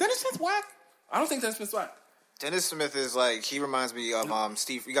wait, is Dennis Smith whack? I don't think Dennis Smith's whack. Dennis Smith is he reminds me of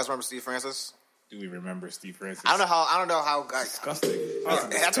Steve. You guys remember Steve Francis? Do we remember Steve Francis? I don't know how. Disgusting.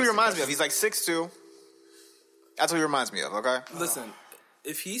 That's who he reminds me of. He's like 6'2". That's who he reminds me of. Okay. Listen,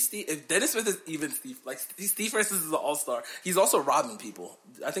 if Dennis Smith is even Steve Francis is an all-star. He's also robbing people.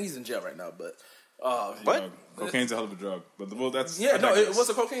 I think he's in jail right now, but. What? Cocaine's a hell of a drug, but that's it was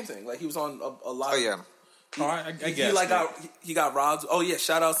a cocaine thing. He was on a lot. Oh yeah. I guess he got robbed. Oh yeah,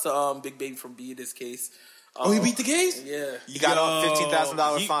 shout outs to Big Baby from Beat His Case. He beat the case? Yeah. He got a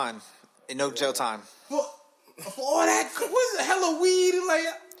 $15,000 fine and no jail time. For all that, what's the hell of weed?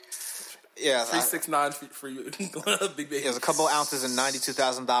 Yeah. 369 for you, Big Baby. There's a couple of ounces and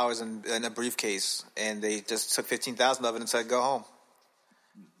 $92,000 in a briefcase, and they just took 15,000 of it and said, "Go home."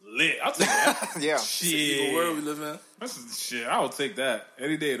 Lit. I'll take that. Yeah. Shit. Where we live in? That's shit. I will take that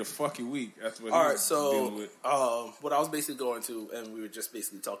any day of the fucking week. That's what. All right. So, what I was basically going to, and we were just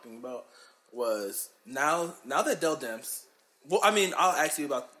basically talking about, was now that Dell Demps. Well, I mean, I'll ask you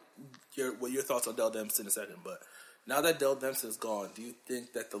about your thoughts on Dell Demps in a second, but now that Dell Demps is gone, do you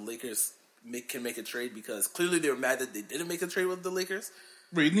think that the Lakers can make a trade? Because clearly they were mad that they didn't make a trade with the Lakers.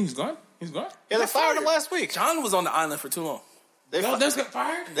 Wait, you think he's gone? He's gone? Yeah, they fired him last week. John was on the island for too long. Demps got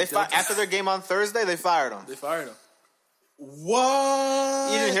fired? After their game on Thursday, they fired him. They fired him.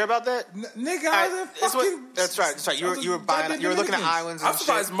 What? You didn't hear about that, nigga? That's right. You were looking at islands. I'm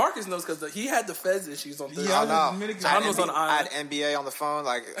surprised Marcus knows because he had the Fez issues on Thursday. I know. John was on the island. I had NBA on the phone.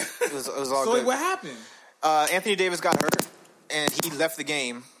 It was all good. So what happened? Anthony Davis got hurt, and he left the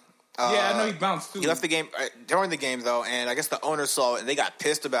game. I know he bounced, too. He left the game during the game, though, and I guess the owners saw it, and they got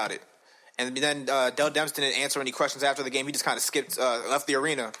pissed about it. And then Dell Demps didn't answer any questions after the game. He just kind of left the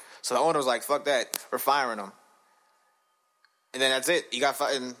arena. So the owner was like, fuck that. We're firing him. And then that's it. He got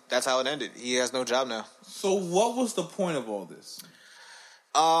fired, and that's how it ended. He has no job now. So what was the point of all this?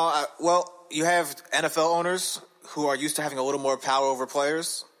 Well, you have NFL owners who are used to having a little more power over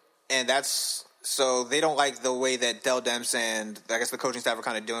players, and so they don't like the way that Dell Demps and I guess the coaching staff are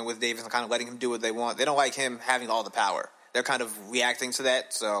kind of doing with Davis and kind of letting him do what they want. They don't like him having all the power. They're kind of reacting to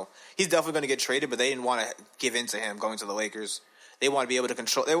that. So he's definitely going to get traded, but they didn't want to give in to him going to the Lakers. They want to be able to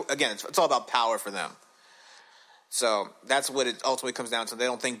control. Again, it's all about power for them. So that's what it ultimately comes down to. They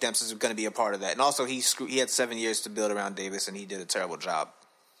don't think Demps is going to be a part of that. And also, he had 7 years to build around Davis, and he did a terrible job.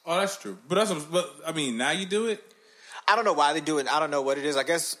 Oh, that's true. But I mean, now you do it? I don't know why they do it. I don't know what it is. I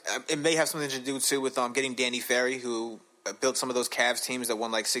guess it may have something to do, too, with getting Danny Ferry, who built some of those Cavs teams that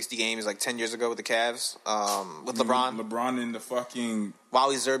won like 60 games like 10 years ago with the Cavs, with LeBron. LeBron and the fucking...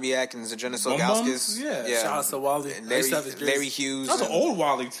 Wally Zerbiak and Zydrunas Ilgauskas. Yeah. Shout out to Wally. And Larry Hughes. That was an old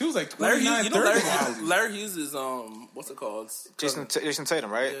Wally, too. It was like 29, Larry Hughes is, what's it called? Jason Tatum,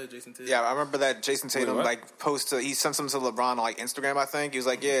 right? Yeah, Jason Tatum. Yeah, I remember that Jason Tatum he sent something to LeBron on like Instagram, I think. He was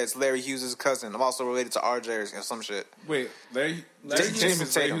like, yeah, it's Larry Hughes' cousin. I'm also related to RJ or some shit. Wait, Jason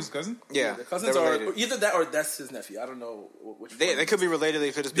Tatum's cousin? Yeah. The cousins are either that or that's his nephew. I don't know which one. They could be related.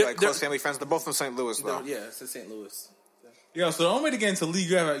 They could just be like close family friends. They're both from St. Louis, though. Yeah, it's in St. Louis. Yeah, so the only way to get into the league,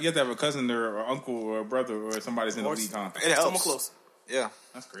 you have to have a cousin or uncle or a brother or somebody's in the league, huh? It helps. Someone close. Yeah.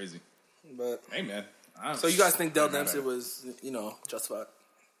 That's crazy. But hey, man. So you guys think Dell Demps was, justified?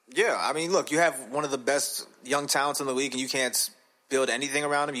 Yeah, I mean, look, you have one of the best young talents in the league, and you can't build anything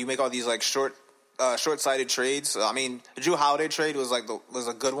around him. You make all these like short-sighted trades. I mean, the Jrue Holiday trade was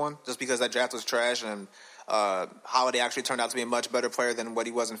a good one, just because that draft was trash, and Holiday actually turned out to be a much better player than what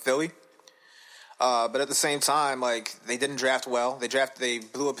he was in Philly. But at the same time, like, they didn't draft well. They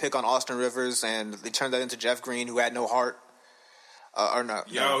blew a pick on Austin Rivers, and they turned that into Jeff Green, who had no heart. Or no.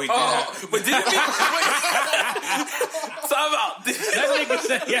 He did. But did he? Time out. That nigga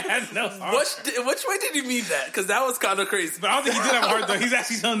said he had no heart. Which way did he mean that? Because that was kind of crazy. But I don't think he did have heart, though. He's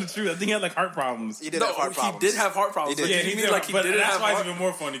actually telling the truth. I think he had, like, heart problems. He did have heart problems. He did have heart problems. He did. Yeah, he did. Like, that's why it's even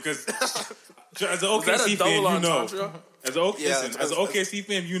more funny, because as an OKC fan, you know. As an OKC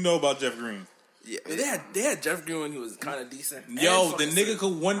fan, you know about Jeff Green. Yeah, they had Jeff Green when he was kind of decent. Yo, the nigga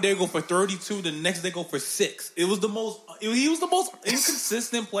could one day go for 32, the next day go for 6. He was the most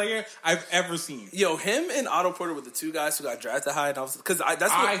inconsistent player I've ever seen. Yo, him and Otto Porter were the two guys who got drafted high, and I fuck with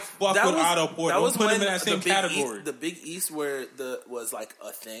Otto Porter. That was put him in that same category. The Big East was like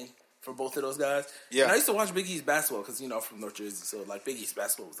a thing for both of those guys. Yeah, and I used to watch Big East basketball because from North Jersey, so like Big East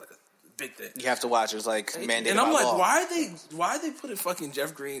basketball was like a big thing. You have to watch. It was like mandated. And I'm by like, law. why are they putting fucking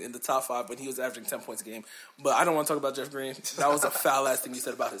Jeff Green in the top 5 when he was averaging 10 points a game? But I don't want to talk about Jeff Green. That was a foul ass thing you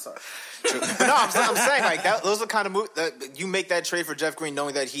said about his heart. True. No, I'm saying like that. Those are the kind of moves that you make that trade for Jeff Green,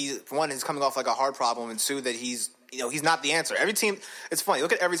 knowing that one is coming off like a heart problem, and 2 that he's not the answer. Every team, it's funny.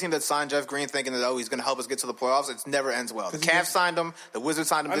 Look at every team that signed Jeff Green thinking that he's going to help us get to the playoffs. It never ends well. The Cavs signed him. The Wizards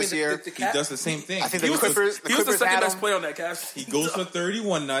signed him this year. He does the same thing. I think the Clippers. He was the second best player on that Cavs. He goes for 30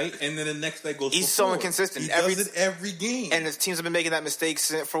 one night, and then the next night goes. He's for so 4. inconsistent. He does it every game, and his teams have been making that mistake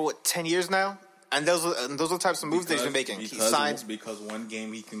for 10 years now. And those are the types of moves that he's been making. Because one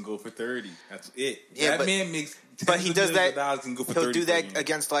game he can go for 30. That's it. Yeah, that man makes. But he does that. He'll do that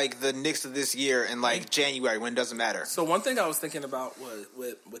against like the Knicks of this year in like January when it doesn't matter. So one thing I was thinking about was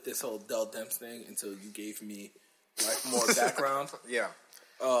with this whole Dell Demps thing until you gave me like more background. Yeah.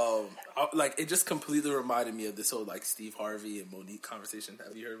 Like it just completely reminded me of this whole like Steve Harvey and Monique conversation.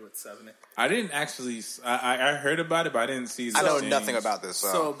 Have you heard what's happening? I didn't actually. I heard about it, but I didn't see. I know nothing about this.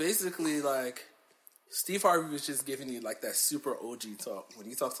 So basically, like. Steve Harvey was just giving you like that super OG talk when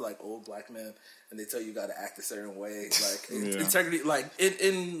you talk to like old black men and they tell you got to act a certain way, like integrity, like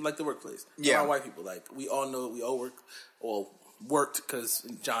in like the workplace. Around white people, like we all know we all worked because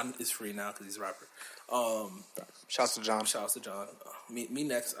John is free now because he's a rapper. Shouts to John. Me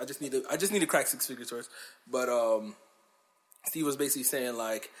next. I just need to crack 6-figure tours, but Steve was basically saying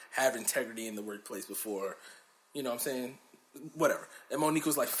like have integrity in the workplace before, you know what I'm saying, whatever. And Monique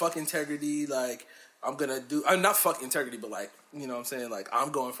was like fuck integrity, like. I'm not fuck integrity, but like, you know what I'm saying? Like,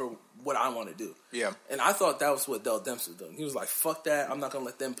 I'm going for what I want to do. Yeah. And I thought that was what Dell Demps was doing. He was like, fuck that. I'm not going to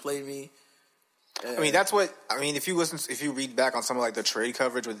let them play me. And if you read back on some of like the trade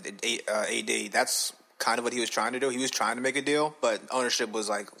coverage with AD, that's kind of what he was trying to do. He was trying to make a deal, but ownership was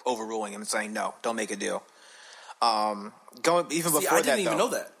like overruling him and saying, no, don't make a deal. I didn't even know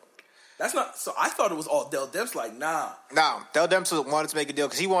that. That's not. So I thought it was all Dell Demps. Like, nah. No, Dell Demps wanted to make a deal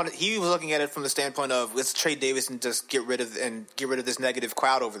because he was looking at it from the standpoint of let's trade Davis and just get rid of this negative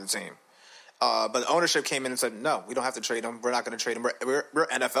crowd over the team. But the ownership came in and said, no, we don't have to trade him. We're not going to trade him. We're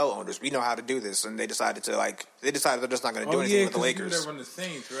NFL owners. We know how to do this. And they decided they're just not going to do anything with the Lakers. They run the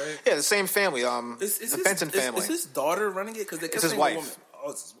Saints, right? Yeah, the same family. The Benson family. Is his daughter running it? Because it's his wife.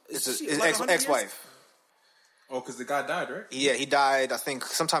 It's his ex-wife. Oh, because the guy died, right? Yeah, he died, I think,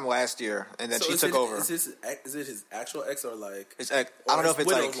 sometime last year, and then she took over. Is it his actual ex or like his ex? I don't know if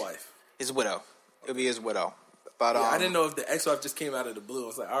it's like wife. His widow. It'll be his widow. But I didn't know if the ex-wife just came out of the blue. I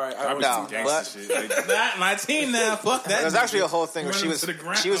was like, all right, shit. Like, not my team now. Fuck that. There's actually a whole thing where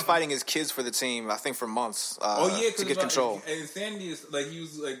she was fighting his kids for the team. I think for months. To get control. And Sandy is like he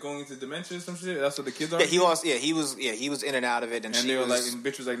was like going into dementia or some shit. That's what the kids are. Yeah, he lost. Yeah, he was in and out of it, and they were like, and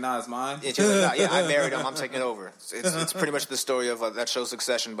bitch was like, nah, it's mine. Yeah, she was like, nah, I married him. I'm taking it over. It's pretty much the story of that show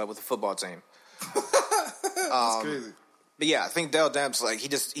Succession, but with a football team. That's crazy. But yeah, I think Dell Demps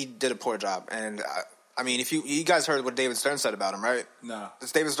he did a poor job, and. I mean, if you guys heard what David Stern said about him, right? Nah.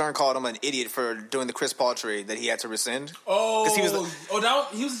 David Stern called him an idiot for doing the Chris Paul trade that he had to rescind. Oh, he was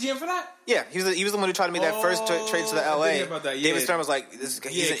the GM for that? Yeah, he was the one who tried to make that first trade to the LA. Yeah. David Stern was like,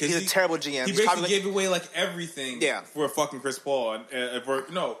 he's a terrible GM. He basically gave away like everything for fucking Chris Paul. It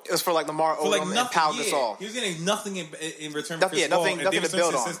was for like Lamar Odom and Pau Gasol. He was getting nothing in return for Chris Paul. Nothing to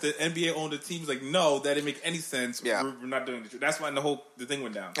build on. Since the NBA owned the team, was like, no, that didn't make any sense. Yeah. We're not doing it. That's why the thing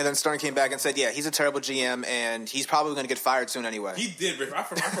went down. And then Stern came back and said, yeah, he's a terrible GM and he's probably going to get fired soon anyway. He did. I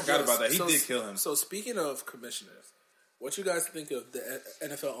forgot about that. He did kill him. So speaking of commissioners, what you guys think of the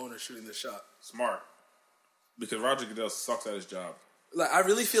NFL owner shooting the shot? Smart. Because Roger Goodell sucks at his job. Like, I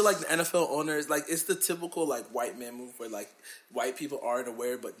really feel like the NFL owners, like, it's the typical, like, white man move where, like, white people aren't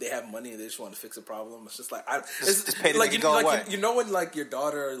aware, but they have money and they just want to fix a problem. It's just like, it's pay to like, go away. You know when, like, your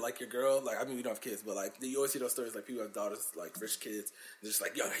daughter or, like, your girl, like, I mean, we don't have kids, but, like, you always see those stories, like, people have daughters, like, rich kids, they're just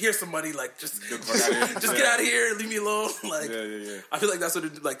like, yo, here's some money, like, just get out of here, leave me alone. Like, I feel like that's what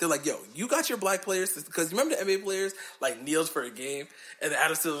they're like, yo, you got your black players, because you remember the NBA players, like, kneeled for a game, and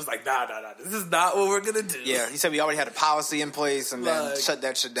Adam Silver was like, nah, this is not what we're going to do. Yeah, he said we already had a policy in place, and then shut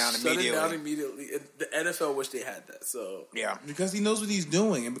that shit down immediately. Shut it down immediately. The NFL wish they had that. So yeah, because he knows what he's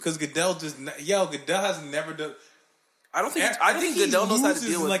doing, and because Goodell Goodell has never done. I think Goodell knows how to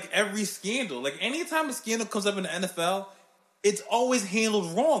deal with like every scandal. Like anytime a scandal comes up in the NFL, it's always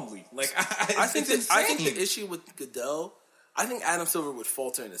handled wrongly. Like I think the issue with Goodell, I think Adam Silver would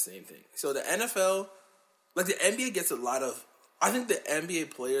falter in the same thing. So the NFL, like the NBA, gets a lot of. I think the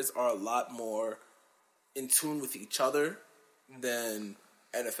NBA players are a lot more in tune with each other than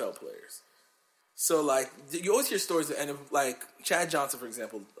NFL players. So, like, you always hear stories of, like, Chad Johnson, for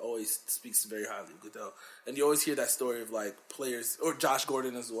example, always speaks very highly of Goodell. And you always hear that story of, like, players, or Josh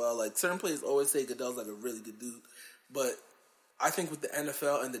Gordon as well. Like, certain players always say Goodell's, like, a really good dude. But I think with the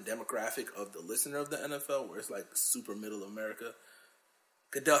NFL and the demographic of the listener of the NFL, where it's, like, super middle America,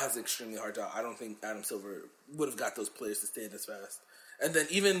 Goodell has an extremely hard job. I don't think Adam Silver would have got those players to stand as fast. And then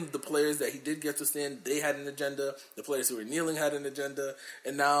even the players that he did get to stand, they had an agenda. The players who were kneeling had an agenda.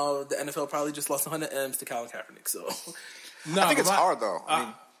 And now the NFL probably just lost 100 M's to Colin Kaepernick. So I think it's hard, though.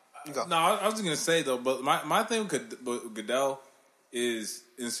 I was just going to say, though, but my thing with Goodell is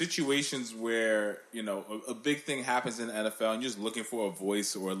in situations where, you know, a big thing happens in the NFL and you're just looking for a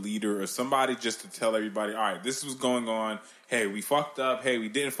voice or a leader or somebody just to tell everybody, all right, this was going on. Hey, we fucked up. Hey, we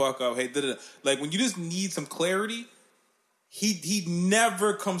didn't fuck up. Hey, da-da-da. Like when you just need some clarity, He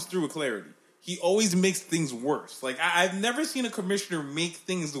never comes through with clarity. He always makes things worse. Like, I've never seen a commissioner make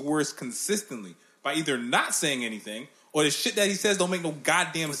things worse consistently by either not saying anything or the shit that he says don't make no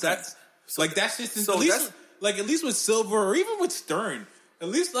goddamn sense. That's just at least with Silver or even with Stern. At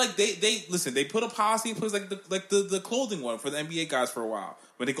least like they put a policy in place like the clothing one for the NBA guys for a while,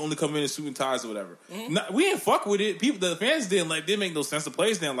 but they can only come in suit and ties or whatever. Mm-hmm. We didn't fuck with it. The fans didn't make no sense. The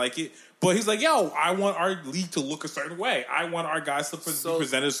players didn't like it. But he's like, yo, I want our league to look a certain way. I want our guys to be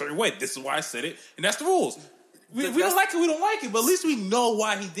presented a certain way. This is why I said it, and that's the rules. We don't like it. We don't like it. But at least we know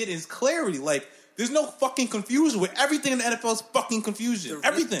why he did it. It's clarity. Like there's no fucking confusion with everything in the NFL is fucking confusion.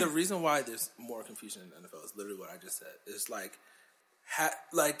 Everything. The reason why there's more confusion in the NFL is literally what I just said. It's like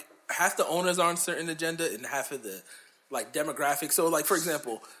half the owners are on a certain agenda and half of the like demographics. So like for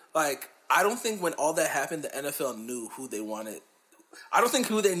example, like I don't think when all that happened, the NFL knew who they wanted. I don't think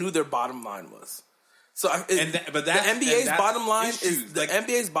who they knew their bottom line was. So the NBA's bottom line is the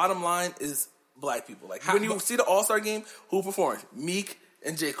NBA's bottom line is black people. Like when you see the All-Star game, who performed? Meek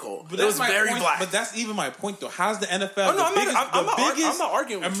and J. Cole. But it was very black. But that's even my point, though. How's the NFL, I'm not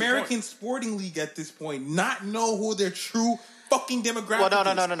arguing with American sporting league at this point, not know who their true fucking demographic.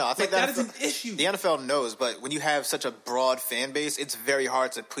 Well, no. I think that is an issue. The NFL knows, but when you have such a broad fan base, it's very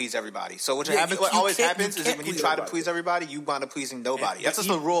hard to please everybody. So what always happens is that when you try to please everybody, you wind up pleasing nobody. That's just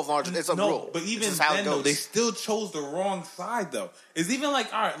a rule of large. It's a rule. But even then, though, they still chose the wrong side. Though it's even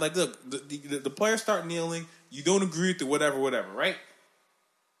like, all right, like look, the players start kneeling. You don't agree with it, whatever, right?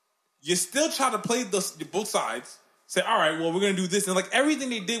 You still try to play both sides. Say, all right, well, we're gonna do this, and like everything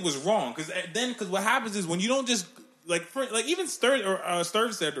they did was wrong. Because what happens is when you don't just like even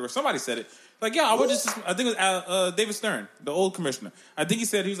Stern said it, or somebody said it. Like, yeah, I would just. I think it was David Stern, the old commissioner. I think he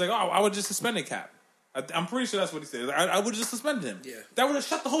said he was like, oh, I would just suspend a Cap. I'm pretty sure that's what he said. I would just suspend him. Yeah, that would have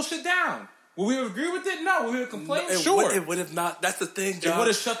shut the whole shit down. Will we agree with it? No. Will we complain? Sure. It would have not. That's the thing, John. It would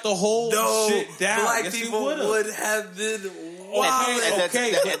have shut the whole shit down. Black people would have been wild. At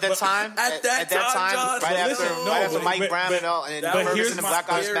that time, right after Mike Brown and Ferguson and Black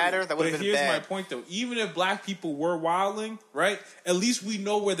Lives Matter, that would have been bad. Here's my point, though. Even if black people were wilding, right, at least we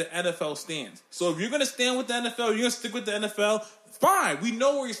know where the NFL stands. So if you're going to stand with the NFL, you're going to stick with the NFL, fine. We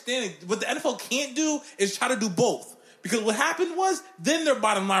know where you're standing. What the NFL can't do is try to do both. Because what happened was, then their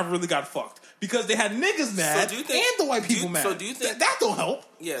bottom line really got fucked. Because they had niggas mad and the white people mad. So do you think that don't help?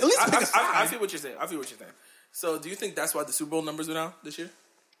 Yeah, at least I feel what you're saying. So do you think that's why the Super Bowl numbers are down this year?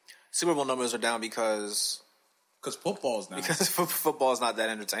 Super Bowl numbers are down because football's down. Because football is not that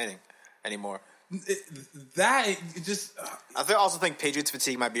entertaining anymore. I also think Patriots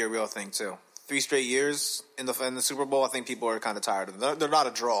fatigue might be a real thing too. 3 straight years in the Super Bowl, I think people are kind of tired of them. They're not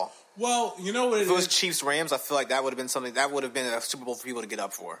a draw. Well, you know what it is? If it was Chiefs Rams, I feel like that would have been something that would have been a Super Bowl for people to get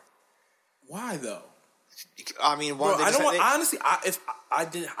up for. Why though? I mean, I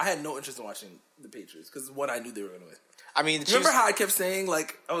had no interest in watching the Patriots because I knew they were going to win. I mean, remember how I kept saying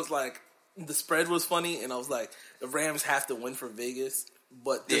I was like the spread was funny, and I was like the Rams have to win for Vegas,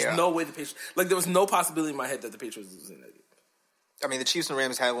 but there's no way the Patriots there was no possibility in my head that the Patriots was in that game. I mean, the Chiefs and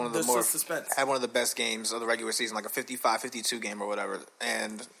Rams had one of the best games of the regular season, like a 55-52 game or whatever.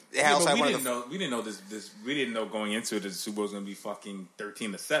 And we didn't know this. We didn't know going into it that the Super Bowl was going to be fucking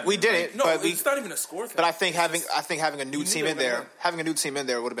 13-7. We didn't. No, it's not even a score thing. But I think having a new team in there,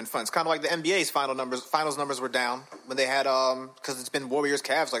 would have been fun. It's kind of like the NBA's finals numbers were down when they had because it's been Warriors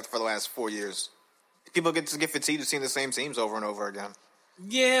Cavs for the last 4 years. People get fatigued of seeing the same teams over and over again.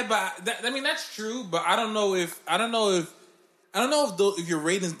 Yeah, but that's true. But I don't know if your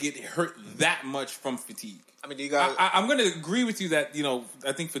ratings get hurt that much from fatigue. I mean, do you guys? I'm going to agree with you that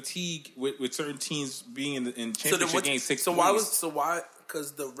I think fatigue with certain teams being in championship games takes. So why?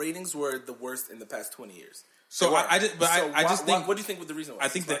 Because the ratings were the worst in the past 20 years. What do you think? What the reason was? I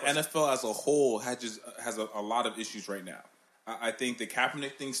think the NFL as a whole has a lot of issues right now. I think the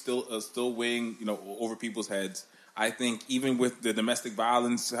Kaepernick thing still weighing over people's heads. I think even with the domestic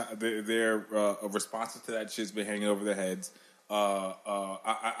violence, their responses to that shit's been hanging over their heads.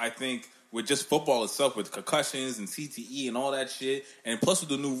 I think with just football itself, with concussions and CTE and all that shit, and plus with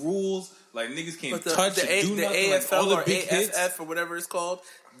the new rules, like niggas can't touch do nothing. The AFL all the or big AFF or whatever it's called,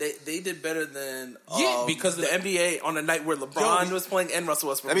 they did better than because the NBA on a night where LeBron was playing and Russell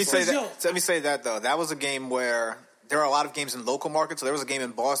Westbrook. Let me say that though. That was a game where there are a lot of games in local markets. So there was a game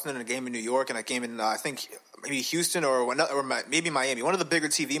in Boston and a game in New York and a game in I think maybe Houston or maybe Miami, one of the bigger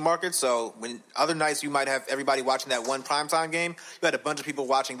TV markets. So when other nights you might have everybody watching that one primetime game, you had a bunch of people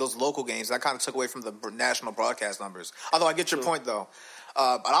watching those local games. That kind of took away from the national broadcast numbers. Although I get your point though.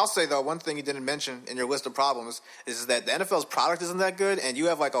 But I'll say though, one thing you didn't mention in your list of problems is that the NFL's product isn't that good, and you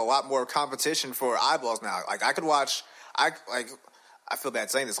have a lot more competition for eyeballs now. I could watch. I feel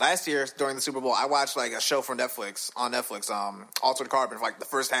bad saying this. Last year during the Super Bowl, I watched a show for Netflix, Altered Carbon, for the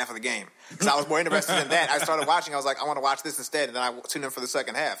first half of the game. Because I was more interested in that. I started watching. I was like, I want to watch this instead, and then I tuned in for the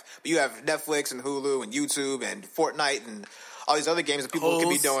second half. But you have Netflix and Hulu and YouTube and Fortnite and all these other games that people could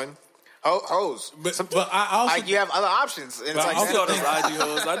be doing. Hose. But I also you have other options. And I know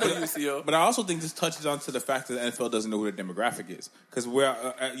UCO. But I also think this touches on to the fact that the NFL doesn't know who their demographic is. Because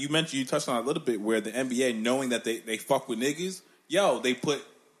you touched on it a little bit where the NBA, knowing that they fuck with niggas, they put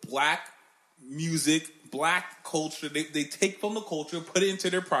black music, black culture. They take from the culture, put it into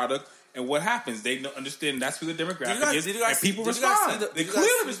their product, and what happens? They understand that's who the demographic is, and people respond. They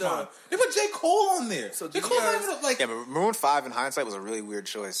clearly respond. They put J. Cole on there. So J. Cole but Maroon 5 in hindsight was a really weird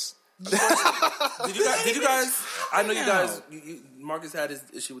choice. Did you guys? I know you guys. Marcus had his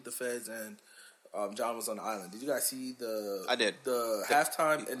issue with the feds, and John was on the island. Did you guys see the? I did the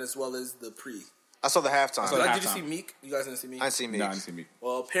halftime and as well as the pre. I saw the halftime. Did you see Meek? You guys didn't see Meek? I didn't see Meek. No, I didn't see Meek.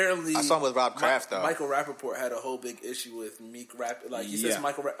 Well, apparently I saw him with Rob Kraft though. Michael Rappaport had a whole big issue with Meek rap. He says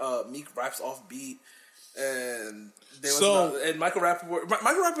Meek raps off beat, and Michael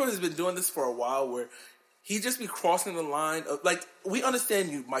Rappaport has been doing this for a while where he just be crossing the line of, like, we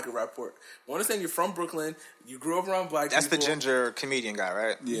understand you, Michael Rappaport. We understand you're from Brooklyn. You grew up around black That's people. the ginger comedian guy,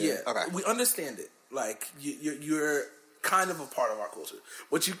 right? Yeah. Okay. We understand it. Like, you're kind of a part of our culture.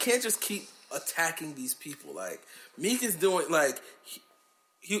 But you can't just keep attacking these people. Like, Meek is doing, like,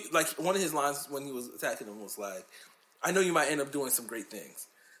 he like, one of his lines when he was attacking him was like, I know you might end up doing some great things.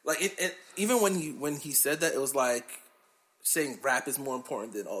 Like, it even when he said that, it was like saying rap is more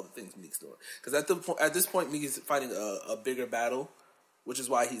important than all the things Meek's doing. Because at this point, Meek is fighting a bigger battle, which is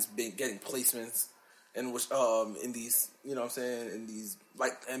why he's been getting placements and which in these, you know what I'm saying, in these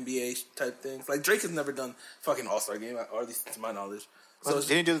like NBA type things. Like Drake has never done fucking All-Star Game, or at least to my knowledge. So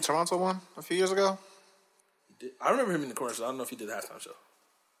didn't he do the Toronto one a few years ago? I remember him in the corner show. I don't know if he did the halftime show.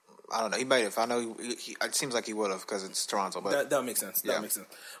 I don't know. He might have. I know. It seems like he would have because it's Toronto. But that makes sense. That makes sense.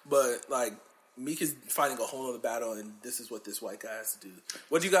 But like Meek is fighting a whole other battle, and this is what this white guy has to do.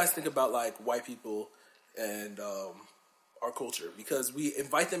 What do you guys think about like white people and our culture? Because we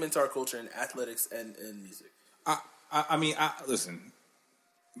invite them into our culture in athletics and music. I mean, listen.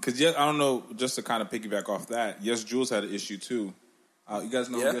 Because I don't know. Just to kind of piggyback off that, Yes Jules had an issue too. You guys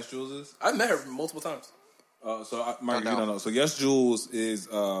know who Yes Jules is? I've met her multiple times. Mark, you don't know. So Yes Jules is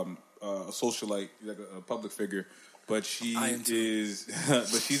a socialite, like a public figure, but she is, but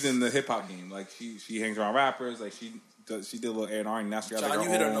she's in the hip hop game. Like she hangs around rappers. Like she did a little A&R, and now she got like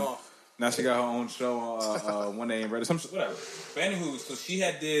her own. Now she got her own show on 1AM Reddit, some whatever. But anywho, so she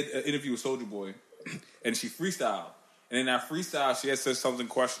did an interview with Soulja Boy, and she freestyled. And in that freestyle, she had said something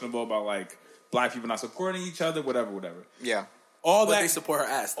questionable about like black people not supporting each other, whatever. Yeah. But they support her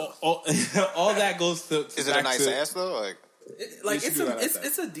ass though. All that goes to is it a nice ass though? It's not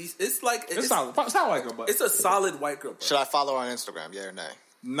white girl, but it's a solid white girl butt. Should I follow her on Instagram? Yeah or nay?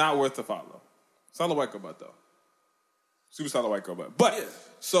 Not worth the follow. Solid white girl butt though. Super solid white girl butt. But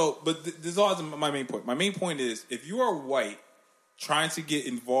this is all my main point. My main point is if you are white trying to get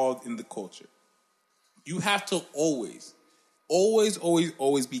involved in the culture, you have to always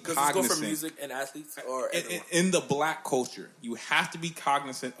be cognizant. Does this go for music and athletes or in the black culture? You have to be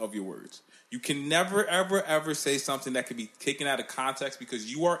cognizant of your words. You can never, ever say something that can be taken out of context because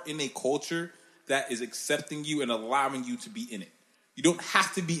you are in a culture that is accepting you and allowing you to be in it. You don't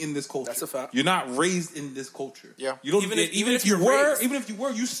have to be in this culture. That's a fact. You're not raised in this culture. Yeah. You don't. Even if you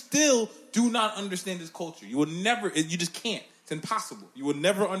were, you still do not understand this culture. You will never. You just can't. It's impossible. You will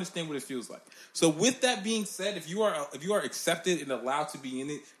never understand what it feels like. So, with that being said, if you are accepted and allowed to be in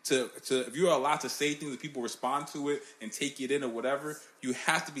it, if you are allowed to say things that people respond to it and take it in or whatever, you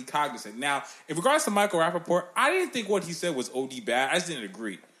have to be cognizant. Now, in regards to Michael Rappaport, I didn't think what he said was OD bad. I just didn't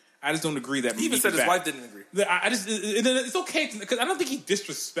agree. I just don't agree that he even said his wife didn't agree. It's okay because I don't think he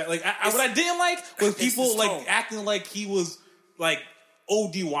disrespect. Like what I didn't like was people like acting like he was like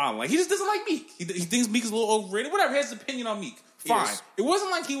OD wild. Like he just doesn't like Meek. He thinks Meek is a little overrated. Whatever. He has an opinion on Meek. Fine. Yes. It wasn't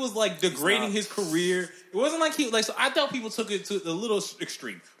like he was like degrading his career. It wasn't like he like. So I thought people took it to a little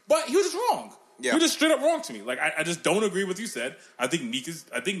extreme, but he was just wrong. Yeah. He was just straight up wrong to me. Like I just don't agree with what you said. I think Meek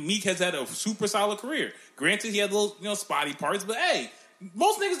has had a super solid career. Granted, he had little spotty parts, but hey.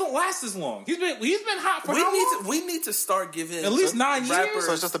 Most niggas don't last this long. He's been hot for how long? We need to start giving at least 9 years.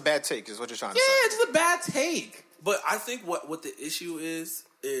 So it's just a bad take, is what you're trying to say. Yeah, it's just a bad take. But I think what the issue is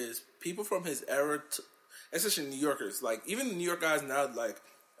people from his era, especially New Yorkers, like even the New York guys now, like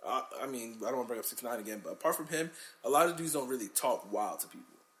I mean, I don't want to bring up 6ix9ine again, but apart from him, a lot of dudes don't really talk wild to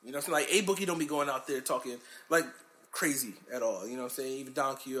people. You know what I'm saying? Like A-Boogie don't be going out there talking like crazy at all. You know what I'm saying? Even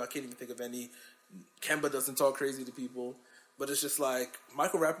Don Q, I can't even think of any. Kemba doesn't talk crazy to people. But it's just like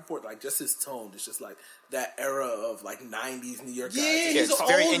Michael Rappaport, like just his tone. It's just like that era of like 90s New York guys. Yeah, it's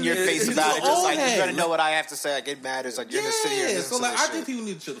very in your face about it. Just like you gotta know what I have to say. I get mad. It's like you're gonna sit here and listen to this I think people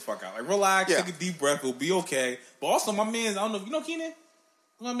need to chill the fuck out. Like relax, take a deep breath. It'll be okay. But also, my man, I don't know, you know Keenan?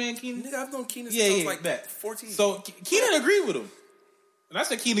 My man Keenan. Nigga, I've known Keenan since I was like 14. So Keenan agreed with him, and I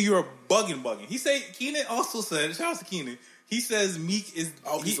said, Keenan, you're bugging. He said Keenan also said, shout out to Keenan. He says Meek is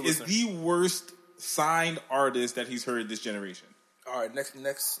the worst signed artist that he's heard this generation. All right, next.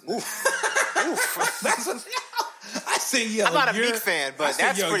 Oof. I say, yo, I'm not a Meek fan, but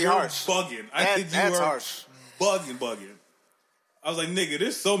that's pretty harsh. Bugging. That's harsh. Bugging. I was like, nigga,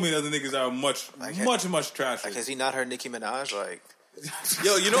 there's so many other niggas that are much trashier. Like, has he not heard Nicki Minaj? Like,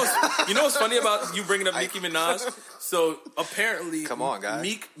 yo, you know what's funny about you bringing up Nicki Minaj? So apparently, come on, guys.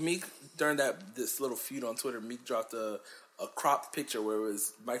 Meek during this little feud on Twitter, Meek dropped a cropped picture where it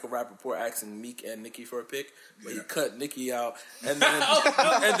was Michael Rappaport asking Meek and Nicki for a pic, but he cut Nicki out, and then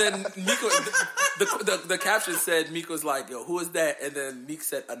Meek the caption said Meek was like, "Yo, who is that?" And then Meek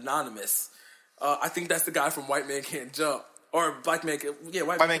said, "Anonymous." I think that's the guy from White Man Can't Jump. Or Black Man,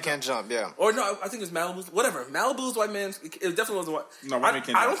 White Man Can't Jump, yeah. Or no, I think it was Malibu's, whatever. Malibu's White Man, it definitely wasn't White. No, White Man Can't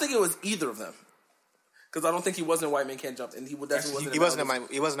Jump. I don't think it was either of them. Because I don't think he wasn't White Man Can't Jump, and he definitely wasn't.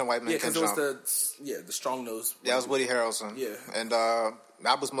 He wasn't a White Man Can't Jump. Yeah, because it was the strong nose. Yeah, it was Woody Harrelson. Yeah, and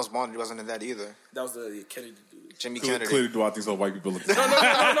Malibu's Most Wanted wasn't in that either. That was the Kennedy dude. Jimmy Kennedy. Clearly, do I think so? White people look.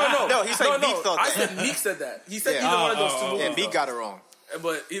 No. No, he said Meek thought that. I said Meek said that. He said either one of those two. Yeah, Meek got it wrong.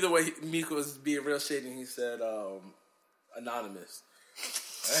 But either way, Meek was being real shady, and he said anonymous.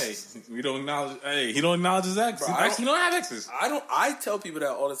 Hey, we don't acknowledge. Hey, he don't acknowledge his ex. He don't have exes. I tell people that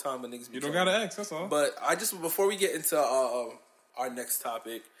all the time when niggas. You don't got an ex. That's all. But before we get into our next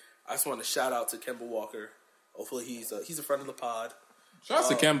topic, I just want to shout out to Kemba Walker. Hopefully, he's a friend of the pod. Shout out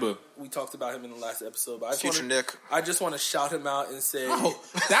to Kemba. We talked about him in the last episode, but I just want to shout him out and say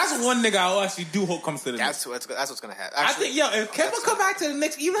that's one nigga I actually do hope comes to the Knicks. That's what's gonna happen. Actually, I think if Kemba come back to the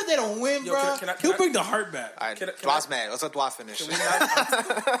Knicks, even if they don't win, bro, he'll bring the heart back. All right, Dwat's mad. Let's let Dwat finish.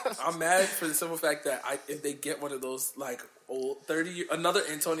 I'm mad for the simple fact that if they get one of those like old 30 another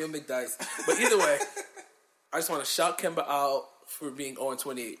Antonio McDyess, but either way, I just want to shout Kemba out for being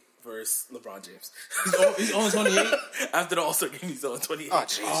 0-28. Versus LeBron James. He's 0-28? After the All-Star game, he's 0-28. Oh,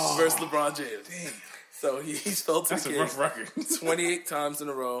 jeez. Versus LeBron James. Damn. So he's fell to the kid. That's a rough record. 28 times in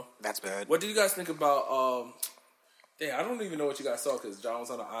a row. That's bad. What did you guys think about... I don't even know what you guys saw because John was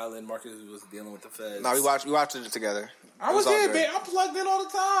on the island. Marcus was dealing with the feds. No, we watched it together. I was there, babe. I plugged in all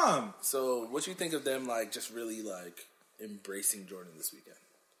the time. So what you think of them like just really like embracing Jordan this weekend?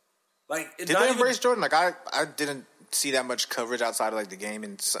 Like, did they embrace Jordan? Like I didn't see that much coverage outside of like the game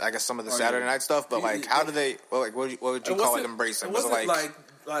and I guess some of the Saturday night stuff. But like, how do they? Well, like, what would you call it embracing? Was it like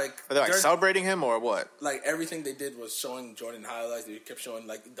are they like celebrating him or what? Like everything they did was showing Jordan highlights. They kept showing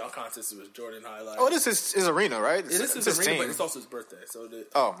like dunk contests. It was Jordan highlights. Oh, this is his arena, right? It is his arena, but it's also his birthday. So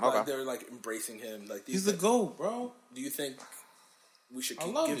okay. They're like embracing him. Like he's the GOAT, bro. Do you think we should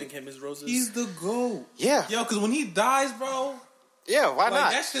keep giving him his roses? He's the GOAT. Yeah, yo, because when he dies, bro. Yeah, why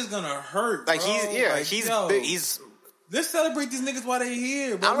not? That shit's gonna hurt. Like bro. He's big. Let's celebrate these niggas while they're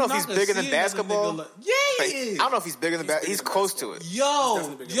here. Bro. I don't know if he's bigger than basketball. Yeah, he is. I don't know if he's bigger than basketball. He's close to it.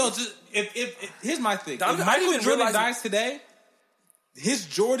 Yo, just if here's my thing. If Michael Jordan dies today, his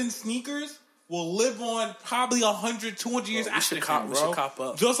Jordan sneakers will live on probably 100, 200 years after him, bro. We should cop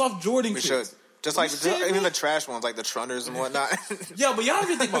up. Just off Jordan. We should. Just like even the trash ones, like the Trunners and whatnot. Yeah, but y'all don't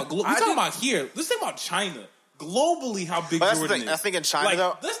even think about. We're talking about here. Let's think about China. Globally, how big Jordan is. I think in China,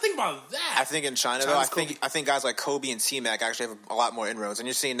 though. Let's think about that. I think in China, though, I think guys like Kobe and T-Mac actually have a lot more inroads, and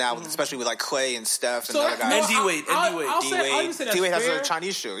you're seeing now, especially with like Clay and Steph and other guys. And D-Wade. D-Wade has a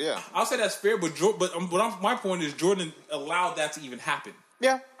Chinese shoe. Yeah, I'll say that's fair, but my point is Jordan allowed that to even happen.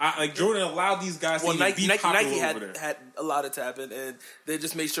 Yeah, Jordan allowed these guys to be popular over there. had allowed it to happen, and they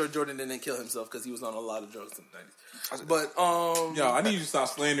just made sure Jordan didn't kill himself because he was on a lot of drugs in the 90s. But yo, I need you to stop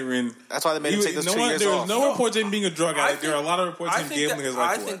slandering. That's why they made him take those 2 years off. There was no reports of him being a drug addict. There are a lot of reports of him gambling his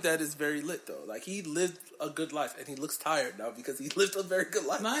life away. I think that is very lit though. Like he lived a good life, and he looks tired now because he lived a very good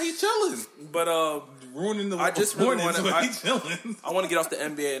life. Nah, he's chilling. But ruining the. I just really want to. He's chilling. I want to get off the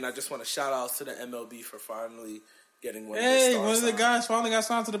NBA, and I just want to shout out to the MLB for finally getting one. Hey, one of the guys finally got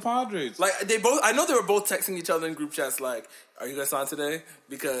signed to the Padres. Like they both, I know they were both texting each other in group chats. Like, "Are you guys signed today?"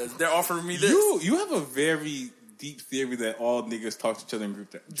 Because they're offering me this. You have a very deep theory that all niggas talk to each other in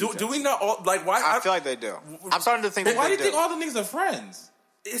group chats. Do we not all like? Why? I feel like they do. I'm starting to think. But why do you think all the niggas are friends?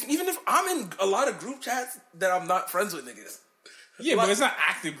 Even if I'm in a lot of group chats that I'm not friends with niggas. Yeah, but it's not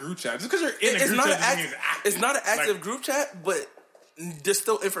active group chat. Just because you're in a group chat, it's not an active group chat. But there's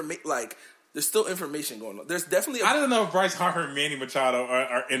still information. Like there's still information going on. There's definitely. I don't know if Bryce Harper and Manny Machado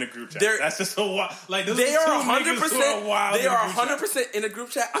are in a group chat. That's just so wild. Like they are 100%. They are 100% in a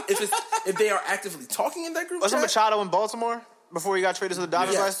group chat. If they are actively talking in that group chat. Wasn't Machado in Baltimore before he got traded to the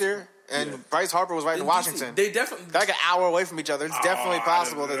Dodgers last year? And Bryce Harper was right in Washington. They definitely they're like an hour away from each other. It's definitely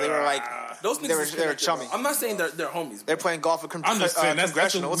possible that they were like those niggas. They were chummy. I'm not saying they're homies. Bro. They're playing golf with I'm just saying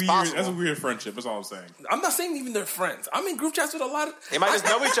that's a weird friendship. That's all I'm saying. I'm not saying even they're friends. I'm in group chats with a lot of. They might just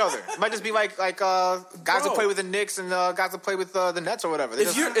know each other. It might just be like guys that play with the Knicks and guys that play with the Nets or whatever.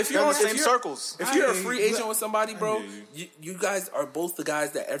 If you're in the same circles. If you're a free agent with somebody, bro, you guys are both the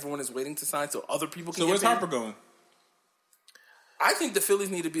guys that everyone is waiting to sign, so other people can. So where's Harper going? I think the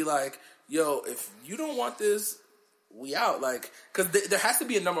Phillies need to be like, yo, if you don't want this, we out. Like, because there has to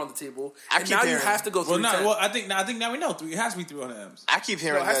be a number on the table. And now you have to go 310. Well, I think now we know. It has to be 300 M's. I keep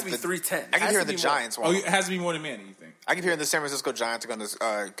hearing it has to be 310. I keep hearing the Giants. It has to be more than Manny, you think? I keep hearing the San Francisco Giants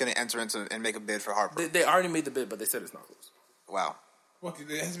are going to enter into and make a bid for Harper. They already made the bid, but they said it's not close. Wow. Well,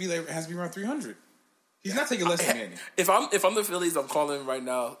 it has to be around 300. He's not taking less than Manny. If I'm the Phillies, I'm calling right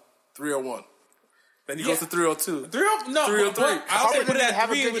now 301. Then he goes to 302. 303. No, 303. Harper didn't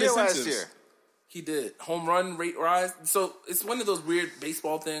have a good year last year. He did. Home run rate rise. So it's one of those weird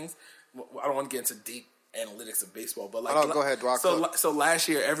baseball things. I don't want to get into deep analytics of baseball, but like, go ahead, Rock. So last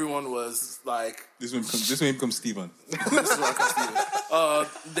year, everyone was like, this may become Steven.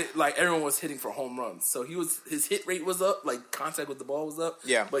 Like everyone was hitting for home runs. So his hit rate was up, like contact with the ball was up.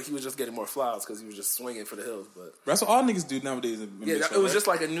 Yeah, but he was just getting more fouls because he was just swinging for the hills. But that's what all niggas do nowadays. It was just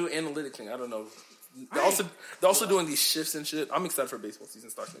like a new analytic thing. I don't know. They're also doing these shifts and shit. I'm excited for baseball season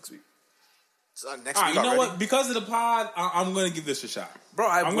starts next week. Next week you know what? Because of the pod, I'm going to give this a shot. Bro,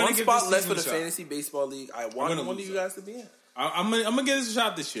 I have one spot left for the fantasy baseball league. I want one of you guys to be in. I'm gonna give this a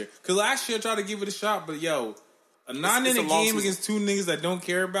shot this year. Because last year I tried to give it a shot, but yo, a 9-inning game against two niggas that don't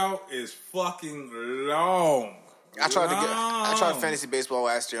care about is fucking long. I tried fantasy baseball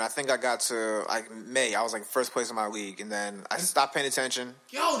last year, and I think I got to like May. I was like first place in my league, and then I stopped paying attention.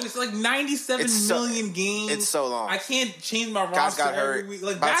 Yo, there's like 97 million games. It's so long. I can't change my roster. Guys got hurt. Every week.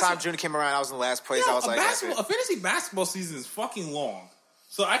 Like, by the time June came around, I was in last place. I was like, a fantasy basketball season is fucking long.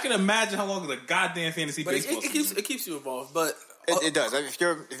 So I can imagine how long the goddamn fantasy baseball season. It keeps you involved, but it does. If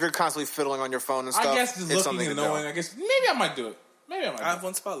you're constantly fiddling on your phone and stuff, I guess just looking and knowing. I guess maybe I might do it. I have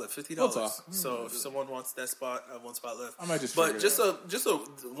one spot left, $50. So if someone wants that spot, I have one spot left. I might just. But just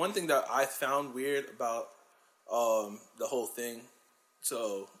one thing that I found weird about the whole thing.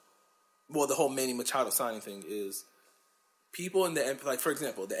 So, the whole Manny Machado signing thing is people in the like, for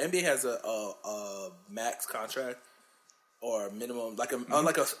example, the NBA has a max contract or a minimum, like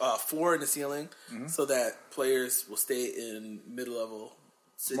a floor in the ceiling, so that players will stay in mid-level.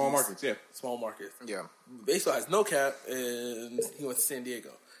 Cities, small markets, yeah. Small markets. Yeah. Baseball has no cap, and he went to San Diego.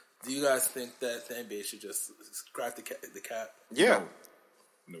 Do you guys think that the NBA should just scrap the cap? Yeah.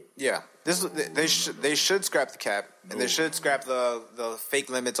 No. Yeah. They should scrap the cap, and they should scrap the fake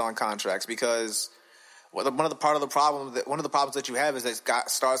limits on contracts, because one of the problems that you have is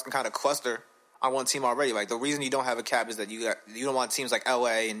that stars can kind of cluster on one team already. Like, the reason you don't have a cap is that you don't want teams like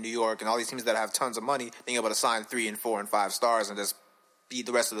LA and New York and all these teams that have tons of money being able to sign 3 and 4 and 5 stars and just beat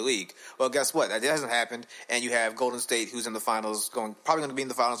the rest of the league. Well, guess what? That hasn't happened, and you have Golden State, who's in the finals, probably going to be in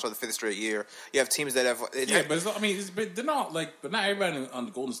the finals for the 5th straight year. You have teams that have... but they're not like... But not everybody on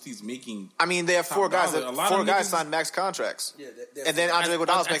the Golden State's making... I mean, they have 4 guys. Four guys signed max contracts. Yeah, and then Andre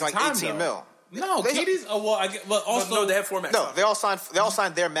Iguodala's making like 18 mil. No, KD's... No, they have 4 max contracts. They all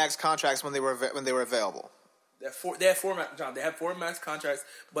signed their max contracts when they were available. They have 4 max contracts,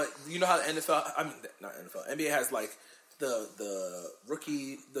 but you know how the NBA has like the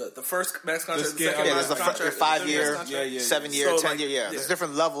rookie, the first max contract, the second max contract, 5-year, 7-year, 10-year. Yeah, there's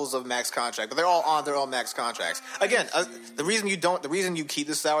different levels of max contract, but they're all on their own max contracts. Again, the reason you keep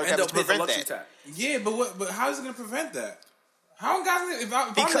the salary cap is to prevent that. Yeah, but how is it going to prevent that? How guys? If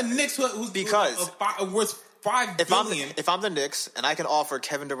I'm the Knicks, who's worth $5 billion? If I'm the Knicks and I can offer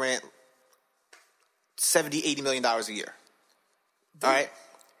Kevin Durant $70-80 million a year, all right.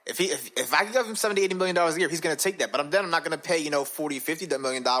 If I can give him $70-80 million a year, he's going to take that. But I'm not going to pay $40-50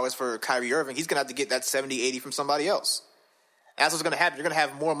 million for Kyrie Irving. He's going to have to get that 70-80 from somebody else. And that's what's going to happen. You're going to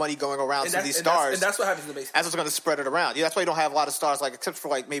have more money going around to these stars. And that's what happens in baseball. That's what's going to spread it around. Yeah, that's why you don't have a lot of stars, like except for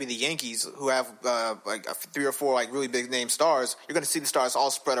like maybe the Yankees, who have like 3 or 4 like really big name stars. You're going to see the stars all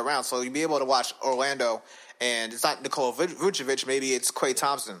spread around. So you'll be able to watch Orlando, and it's not Nikola Vucevic. Maybe it's Klay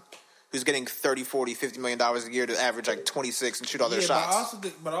Thompson, who's getting $30, $40, $50 million a year to average like 26 and shoot all their shots.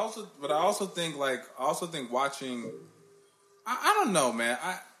 But I also think watching. I don't know, man.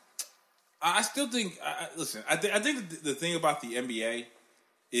 I still think. Listen, I think the thing about the NBA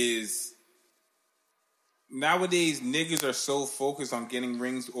is nowadays niggas are so focused on getting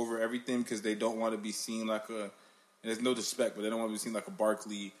rings over everything because they don't want to be seen like a. And there's no disrespect, but they don't want to be seen like a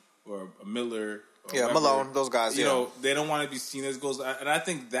Barkley or a Miller. Malone, those guys. You know, they don't want to be seen as goals, and I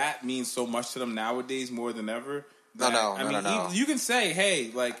think that means so much to them nowadays more than ever. No. You can say,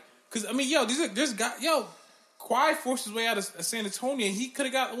 hey, like, because there's guys. Kawhi forced his way out of San Antonio. He could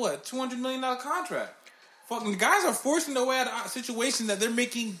have got $200 million contract. Fucking guys are forcing their way out of situations that they're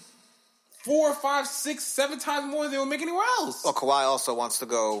making 4, 5, 6, 7 times more than they would make anywhere else. Well, Kawhi also wants to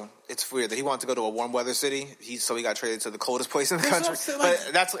go. It's weird that he wanted to go to a warm weather city. So he got traded to the coldest place in the country. But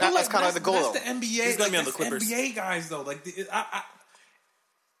that's kind of like the goal. That's the NBA. He's gonna be on the Clippers. NBA guys though,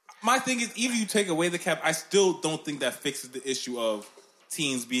 my thing is, even if you take away the cap, I still don't think that fixes the issue of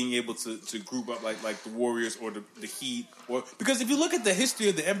teams being able to group up like the Warriors or the Heat, because if you look at the history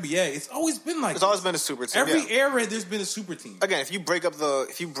of the NBA, it's always been like it's always been a super team. Every era, there's been a super team. Again, if you break up the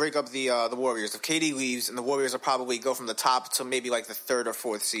Warriors, if KD leaves and the Warriors will probably go from the top to maybe like the 3rd or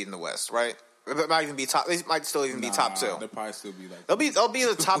 4th seed in the West, right? It might even be top. They might still even be top 2. They'll probably still be like. They'll be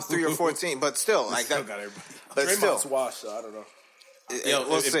the top 3 or 4 team, but still like that. But Draymond's washed, so I don't know.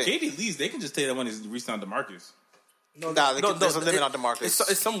 If KD leaves, they can just take that money and re-sign DeMarcus. There's a limit on DeMarcus.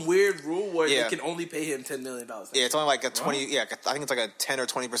 It's some weird rule where they can only pay him $10 million. Yeah, it's only like a 20. Yeah, I think it's like a 10 or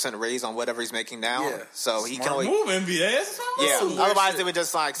 20% raise on whatever he's making now. Yeah. So he can only move NBA. That's otherwise they would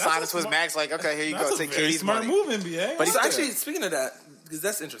just like sign it to his max. Like, okay, here you go, take KD's money. Smart move, NBA. But he's actually speaking of that because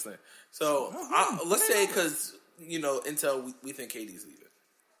that's interesting. So let's say because until we think KD's leaving,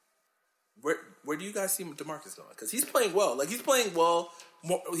 where do you guys see DeMarcus going? Because he's playing well. Like he's playing well.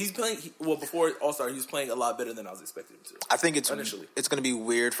 Before All-Star, he was playing a lot better than I was expecting him to. I think it's going to be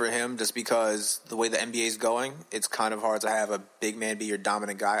weird for him just because the way the NBA is going, it's kind of hard to have a big man be your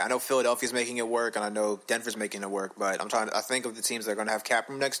dominant guy. I know Philadelphia's making it work, and I know Denver's making it work, but I think of the teams that are going to have cap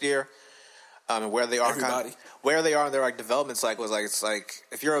room next year, and where they are, where they are in their like development cycle is like it's like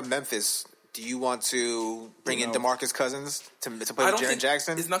if you're a Memphis. Do you want to bring in DeMarcus Cousins to play with Jaren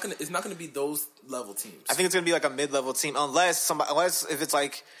Jackson? It's not gonna be those level teams. I think it's gonna be like a mid-level team, unless if it's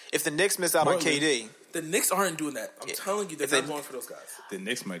like if the Knicks miss out on KD. The Knicks aren't doing that. I'm telling you, they're not going for those guys. The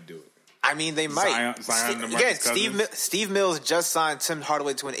Knicks might do it. I mean, they might. Again, Steve Mills just signed Tim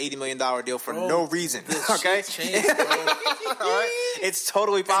Hardaway to an $80 million deal for no reason. Okay, changed, bro. All right? It's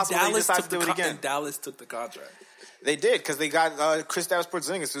totally possible he decides to do it again. And Dallas took the contract. They did because they got Kristaps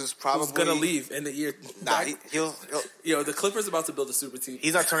Porzingis, who's probably going to leave in the year. Nah, he'll. The Clippers about to build a super team.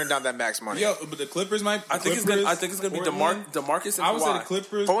 He's not turning down that max money. But the Clippers might. I think it's going to be DeMarcus and I would say the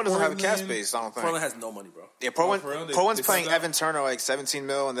Clippers. Portland doesn't have a cap space. I don't think. Portland has no money, bro. Yeah, Portland's paying Evan Turner like $17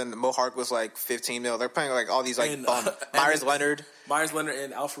 million, and then Mo Harkless like $15 million. They're paying like all these like Myers Leonard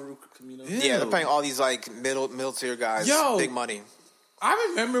and Al Farouk Camino. Yeah, they're paying all these like middle tier guys big money. I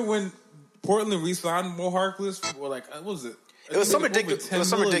remember when Portland re-signed Mo Harkless for like what was it? It was some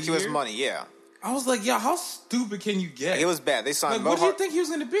ridiculous money, yeah. I was like, how stupid can you get? It was bad. They signed Mo What do you think he was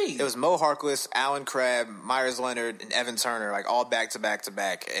going to be? It was Mo Harkless, Alan Crabb, Myers Leonard, and Evan Turner, like all back to back to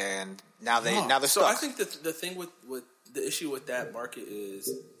back, and now they're stuck. So I think that the thing with the issue with that market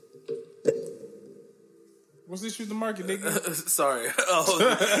is. What's the issue with the market, nigga? Sorry.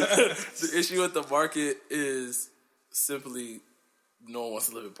 The issue with the market is simply. No one wants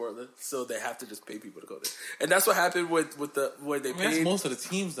to live in Portland, so they have to just pay people to go there, and that's what happened with the way they paid. That's most of the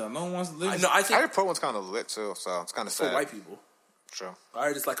teams, though. No one wants to live. I heard Portland's kind of lit too, so it's kind of sad for white people. Sure. I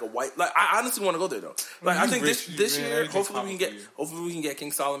heard it's like a white. Like I honestly want to go there though. Like I think this year, hopefully we can get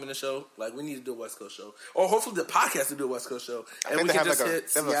King Solomon the show. Like we need to do a West Coast show, or hopefully the podcast to do a West Coast show, and we can just hit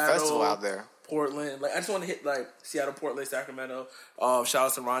Seattle, festival out there. Portland. Like I just want to hit like Seattle, Portland, Sacramento. Shout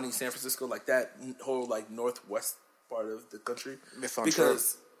out to Ronnie, San Francisco, like that whole like northwest part of the country,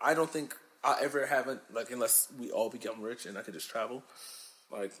 because I don't think I ever haven't like unless we all become rich and I can just travel.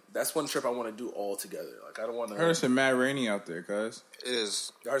 Like that's one trip I want to do all together. Like I don't want to. Heard some mad rainy out there, cuz it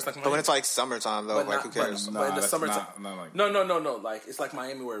is. But when it's like summertime though, like who cares? But in the summertime, no. Like it's like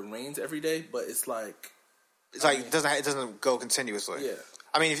Miami where it rains every day, but it's like it doesn't go continuously. Yeah.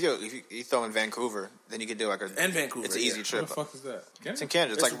 I mean, if you throw in Vancouver, then you can do like Vancouver. It's an easy trip. Where the fuck is that? It's in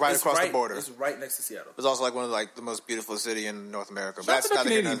Canada. It's like right across the border. It's right next to Seattle. It's also like one of like the most beautiful city in North America. But that's not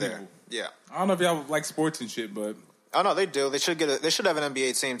there. Yeah. I don't know if y'all like sports and shit, but no, they do. They should have an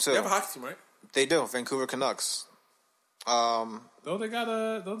NBA team too. They have a hockey team, right? They do. Vancouver Canucks. Don't they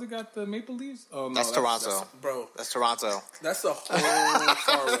got the Maple Leafs? Oh no, that's Toronto, bro. That's Toronto. That's a whole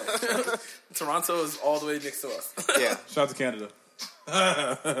far away. Toronto is all the way next to us. Yeah. Shout out to Canada.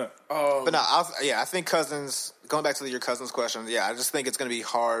 But no, I think Cousins. Going back to your Cousins question, I just think it's going to be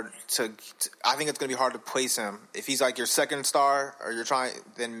hard to place him if he's like your second star or you're trying.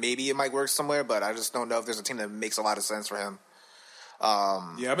 Then maybe it might work somewhere, but I just don't know if there's a team that makes a lot of sense for him.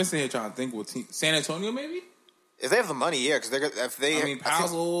 I've been sitting here trying to think. What team? San Antonio, maybe. If they have the money, because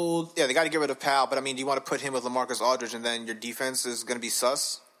Powell's old. Yeah, they got to get rid of Powell. But I mean, do you want to put him with LaMarcus Aldridge and then your defense is going to be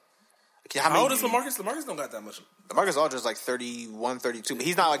sus? How old is LaMarcus? LaMarcus don't got that much. LaMarcus Aldridge is like 31, 32, but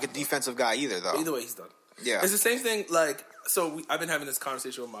he's not like a defensive guy either, though. Either way, he's done. Yeah. It's the same thing, like, I've been having this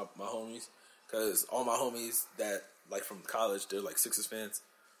conversation with my homies, because all my homies that, like, from college, they're, like, Sixers fans.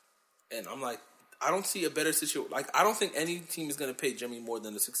 And I'm like, I don't see a better situation. Like, I don't think any team is going to pay Jimmy more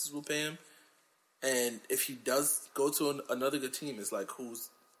than the Sixers will pay him. And if he does go to another good team, it's like,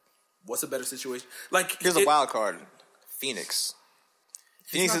 what's a better situation? Like, here's a wild card. Phoenix.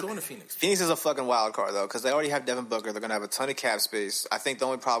 He's not going to Phoenix. Phoenix is a fucking wild card, though, because they already have Devin Booker. They're going to have a ton of cap space. I think the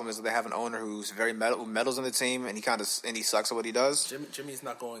only problem is that they have an owner who's very who meddles in the team, and he sucks at what he does. Jimmy's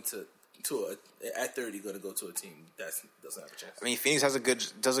not going at 30 going to go to a team that doesn't have a chance. I mean, Phoenix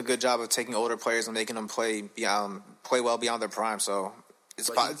does a good job of taking older players and making them play well beyond their prime. So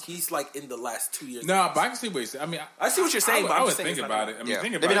he's like in the last 2 years. No, but I can see what you're saying. I mean, I see what you're saying, but I I'm would just saying think about it. I mean,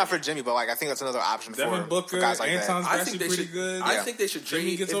 think about maybe it. not for Jimmy, but like I think that's another option Devin for Booker, guys like Anton's that. actually pretty good. I think they should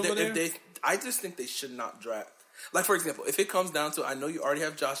Jimmy trade gets over there. I just think they should not draft. Like, for example, if it comes down to, I know you already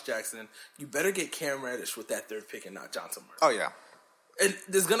have Josh Jackson, you better get Cam Reddish with that third pick and not Johnson Martin. Oh, yeah. And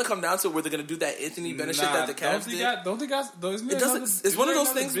there's going to come down to where they're going to do that Anthony Bennett shit that the Cavs did. Don't they got... It doesn't... It's one of those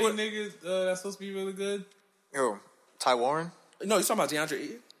things big where... niggas that's supposed to be really good. Who? Ty Warren? No, you're talking about DeAndre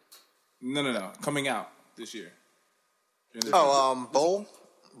Ayton? No. Coming out this year. Bull?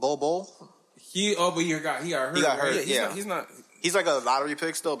 But he got hurt. He got hurt. Yeah, he's not... He's like a lottery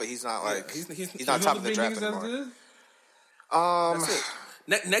pick still, but he's not like... He's not top of the draft anymore. That's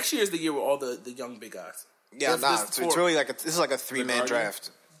it. Next year is the year with all the young big guys. Yeah, it's really like this is like a 3-man draft.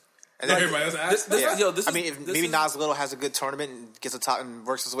 And then everybody else maybe Nas Little has a good tournament and gets a top and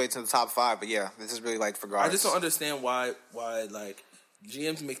works his way to the top 5, but yeah, this is really like for guards. I just don't understand why like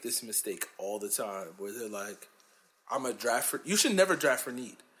GMs make this mistake all the time where they're like, I'm a draft for... You should never draft for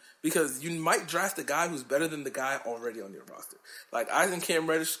need. Because you might draft a guy who's better than the guy already on your roster. Like, I think Cam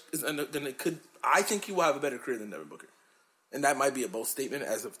Reddish I think he will have a better career than Devin Booker. And that might be a bold statement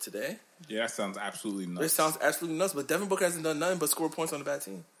as of today. Yeah, that sounds absolutely nuts. It sounds absolutely nuts, but Devin Booker hasn't done nothing but score points on a bad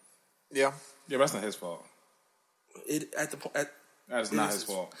team. Yeah. Yeah, but that's not his fault. That is not his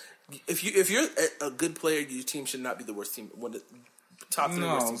fault. If you're a good player, your team should not be the worst team. One of the top 3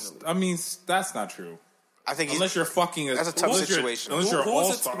 worst teams. I mean, that's not true. I think unless you're fucking... That's a tough situation. Unless you're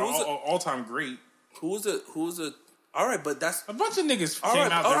all-time great. Who's a... All right, but that's... A bunch of niggas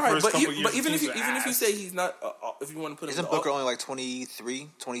came out their first couple years. But even if you say he's not... if you want to put him... Isn't Booker only like 23,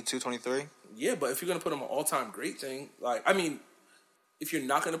 22, 23? Yeah, but if you're going to put him an all-time great thing... Like, I mean, if you're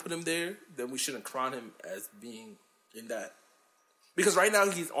not going to put him there, then we shouldn't crown him as being in that. Because right now,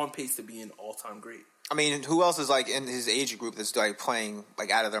 he's on pace to be an all-time great. I mean, who else is like in his age group that's like playing like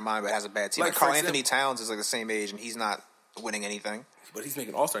out of their mind but has a bad team? Like Karl Anthony Towns is like the same age and he's not winning anything. But he's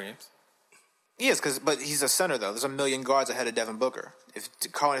making all-star games. He is, but he's a center though. There's a million guards ahead of Devin Booker. If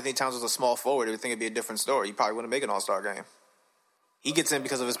Karl Anthony Towns was a small forward, I would think it'd be a different story. He probably wouldn't make an all-star game. He gets in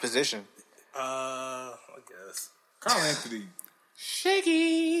because of his position. I guess Karl Anthony.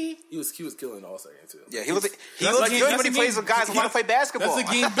 Shaky. He was killing all-star game too. Yeah, he looks good when he plays with guys who want to play basketball. That's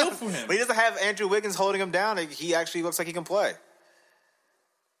a game built for him. But he doesn't have Andrew Wiggins holding him down. He actually looks like he can play.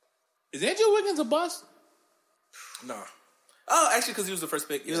 Is Andrew Wiggins a bust? No. Oh, actually, because he was the first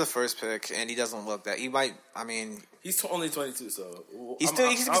pick. He was the first pick, and he doesn't look that. He might. I mean, he's only 22, so he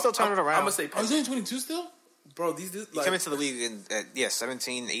can still turn it around. I'm gonna say, he's only 22 still. Bro, these dudes, he came into the league in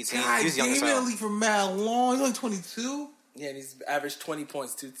 17, 18. God, he was young as hell. He's been in the league for mad long. He's only 22. Yeah, and he's averaged 20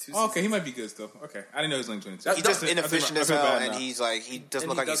 points. Two okay, he might be good still. Okay, I didn't know he was only 22. He's just inefficient as hell, and he's like he doesn't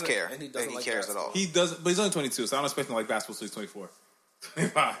look like he cares at all. He does, but he's only 22, so I don't expect him to like basketball till he's 24.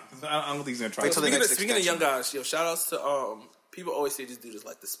 I don't think he's gonna try. Speaking of young guys, shout outs to people always say this dude is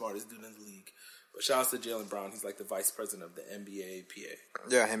like the smartest dude in the league. But shout outs to Jaylen Brown. He's like the vice president of the NBA PA.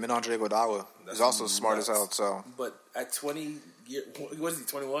 Yeah, him and Andre Iguodala. He's also smart as hell. So, but at 20 years, what is he?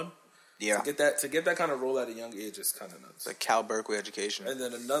 21. Yeah, to get that kind of role at a young age is kind of nuts. It's like Cal Berkeley education. And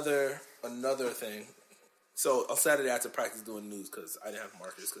then another thing. So on Saturday I had to practice doing news because I didn't have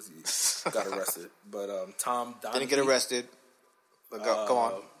Marcus because he got arrested. But Tom Donahue didn't get arrested. But go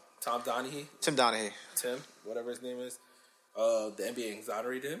on. Tom Donahue. Tim Donahue. Tim, whatever his name is. The NBA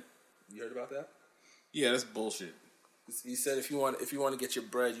exonerated him. You heard about that? Yeah, that's bullshit. He said if you want to get your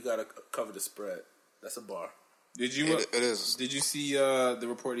bread, you got to cover the spread. That's a bar. Did you? It is. Did you see the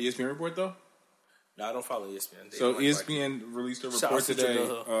report, the ESPN report though? No, I don't follow ESPN. So ESPN released a report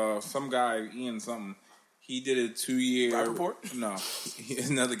today. Some guy, Ian something, he did a 2-year report. No,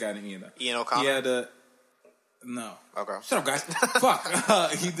 another guy named Ian. Ian O'Connor. He had no. Okay. Shut up, guys.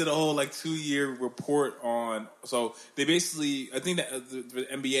 Fuck. He did a whole 2-year report on. So they basically, I think that the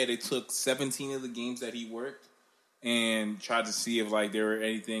NBA, they took 17 of the games that he worked and tried to see if there were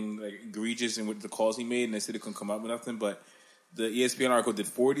anything egregious in what the calls he made, and they said it couldn't come up with nothing. But the ESPN article did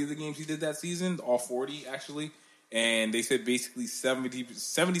 40 of the games he did that season, all 40 actually, and they said basically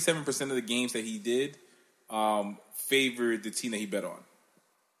 77% of the games that he did favored the team that he bet on.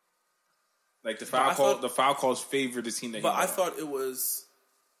 The foul calls favored the team that he bet on. But I thought it was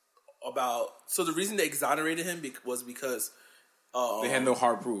about. So the reason they exonerated him was because they had no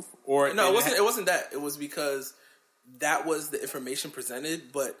hard proof. Or no, it wasn't that. It was because that was the information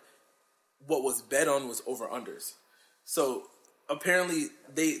presented, but what was bet on was over-unders. So apparently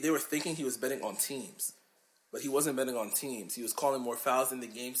they were thinking he was betting on teams, but he wasn't betting on teams. He was calling more fouls in the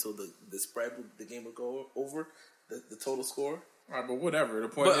game, so the spread, the game would go over the total score. All right, but whatever. The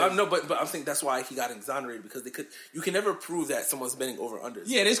point but I'm saying that's why he got exonerated because you can never prove that someone's betting over unders.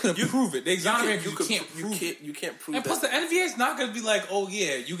 Yeah, they just couldn't prove it. They exonerated you can't prove prove. And plus, the NBA is not going to be like, oh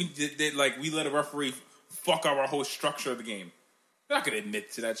yeah, you can. We let a referee fuck up our whole structure of the game. They're not going to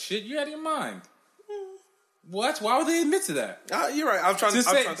admit to that shit. You're out of your mind. What? Why would they admit to that? You're right. I'm trying to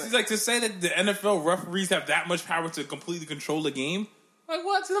say that the NFL referees have that much power to completely control the game. Like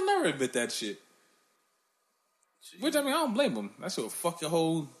what? They'll never admit that shit. Which, I mean, I don't blame them. That shit will fuck your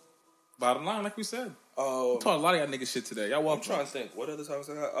whole bottom line, like we said. We taught a lot of y'all niggas shit today. Y'all welcome. I'm trying to think. What other times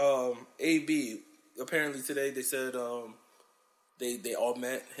I got? AB, apparently today they said they all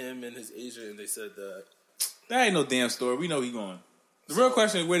met him and his agent and they said that... That ain't no damn story. We know he going. The real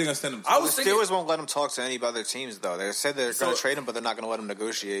question is where they going to send him to. The Steelers won't let him talk to any other teams, though. They said they're going to trade him, but they're not going to let him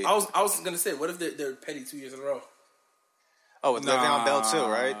negotiate. I was going to say, what if they're petty 2 years in a row? Oh, with Le'Veon Bell too,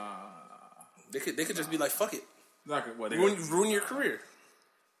 right? They could just be like, fuck it. What, ruin your career.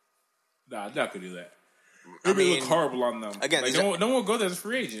 Nah, they're not gonna do that. It would look horrible on them. Again, like, no one will go there as a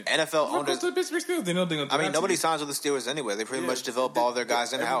free agent. NFL owners. To the Pittsburgh Steelers, they know they're gonna do that nobody signs with the Steelers anyway. They pretty much develop all their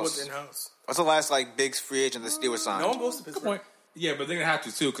guys in house. What's the last big free agent the Steelers signed? No one goes to Pittsburgh. Good point. Yeah, but they're gonna have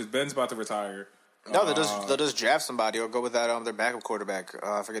to too because Ben's about to retire. No, they'll just draft somebody or go with that their backup quarterback.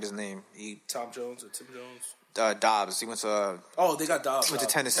 I forget his name. Tom Jones or Tim Jones. Dobbs. He went to. They got Dobbs. Went to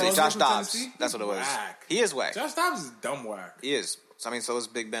Tennessee. Josh Dobbs. Tennessee? That's what it was. Whack. He is whack. Josh Dobbs is dumb whack. He is. So is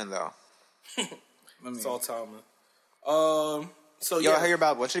Big Ben though. It's all Tomlin. I hear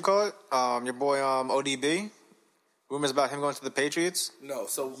about what you call it? Your boy ODB. Rumors about him going to the Patriots. No.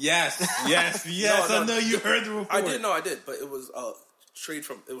 So yes. No, I know you heard the report. I did, but it was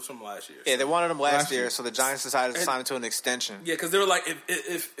It was from last year. Yeah, they wanted him last year, so the Giants decided to sign him to an extension. Yeah, because they were like,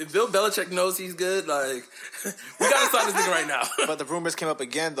 if Bill Belichick knows he's good, like, we got to sign this nigga right now. But the rumors came up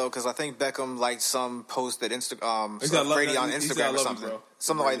again, though, because I think Beckham liked some post that Brady on Instagram or something.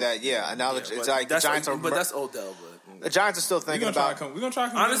 Something like that, yeah. And now it's like the Giants are... But that's Odell, but... The Giants are still thinking about... We're going to try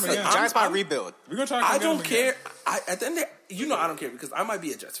to come honestly, again. The Giants might rebuild. We're going to try to come I don't care. At the end of the day, I don't care, because I might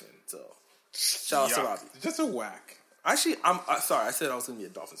be a Jets fan, so... Shout out to Robbie. Just a whack. Actually, I'm sorry. I said I was going to be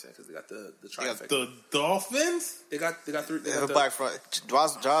a Dolphins fan because they got the trifecta. The Dolphins? They got three. They have a black front.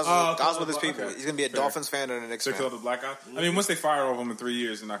 Jaws with his people. Okay. He's going to be a Dolphins fan and an Knicks fan. The black guy? I mean, once they fire all of them in 3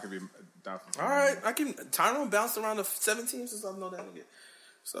 years, they're not going to be Dolphins. All right. Tyrone bounced around the 7 teams since I've known that nigga.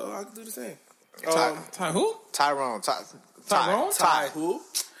 So I can do the same. Ty who? Tyrone. Tyrone? Ty who?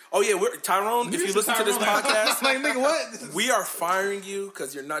 Oh, yeah. Tyrone, if you listen to this podcast, like, nigga, what? We are firing you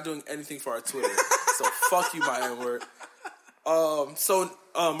because you're not doing anything for our Twitter. So fuck you, my N-word.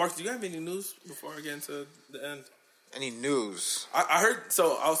 Mark, do you have any news before I get into the end? Any news? I heard.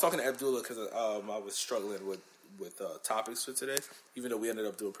 So I was talking to Abdullah because I was struggling with topics for today, even though we ended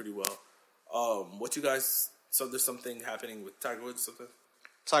up doing pretty well. What you guys? So there's something happening with Tiger Woods or something?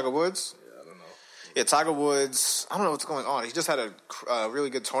 Tiger Woods? Yeah, I don't know. Yeah, Tiger Woods. I don't know what's going on. He just had a really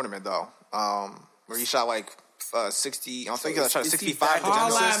good tournament though, where he shot 60. I think he shot 65.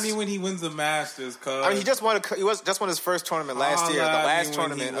 Holla at me when he wins the Masters, cuz. I mean, he just won his first tournament last year, the last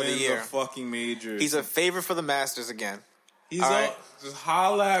tournament of the year. Fucking majors. He's a favorite for the Masters again. He's all right. Just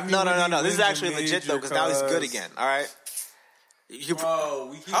holla at me. No. This is actually legit though, because now he's good again. All right.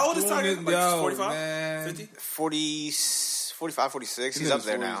 How old is Tiger? 45? 50? 45, 46. He's up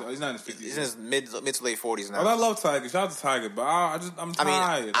there now. He's not in his 50s. He's in his mid to late 40s now. I love Tiger. Shout out to Tiger, but I'm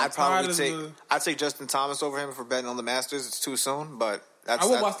tired. I'd take Justin Thomas over him for betting on the Masters. It's too soon, but I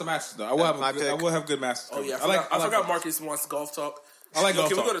will watch the Masters though. I will have good Masters. Oh yeah, I forgot Marcus wants golf talk. I like golf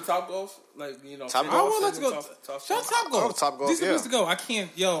talk. Can we go to Top Golf? Top Golf. Let's go. Shout out Top Golf. Top Golf. These are to go. I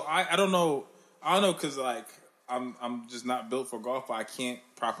can't. I don't know. I don't know because I'm just not built for golf, but I can't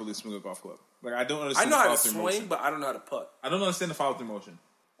properly swing a golf club. I don't understand. I know how to swing, but I don't know how to putt. I don't understand the follow-through motion.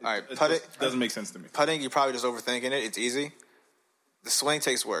 All right, it doesn't make sense to me. Putting, you're probably just overthinking it. It's easy. The swing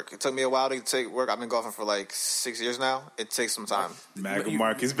takes work. It took me a while to take work. I've been golfing for 6 years now. It takes some time. MAGA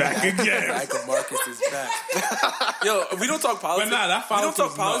Mark is back again. MAGA Marcus is back. Yo, we don't talk politics. But we don't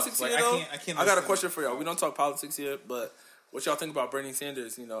talk politics here, though. I got a question for y'all. We don't talk politics here, but what y'all think about Bernie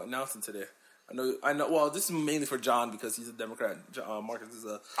Sanders? Announcing today. I know. Well, this is mainly for John because he's a Democrat. Marcus is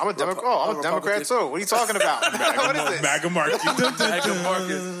a. I'm a Democrat. I'm a Democrat too. What are you talking about? What is this? MAGA Marcus. MAGA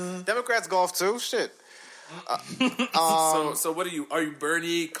Marcus. Democrats golf too. Shit. So what are you? Are you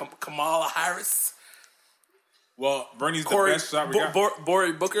Bernie, Kamala Harris? Well, Bernie's the best shot we got.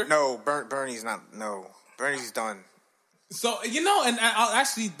 Bory Booker? No, Bernie's not. No, Bernie's done. So and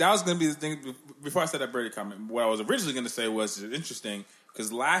actually that was going to be the thing before I said that Bernie comment. What I was originally going to say was interesting.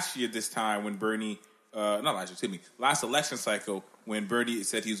 Because last year, this time, when Bernie last election cycle when Bernie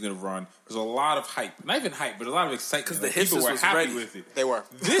said he was going to run, there was a lot of hype. Not even hype, but a lot of excitement. Because the people were happy ready. with it. They were.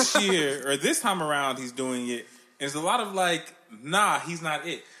 This year, or this time around, he's doing it. There's a lot of nah, he's not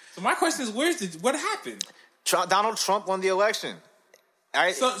it. So my question is, what happened? Donald Trump won the election. All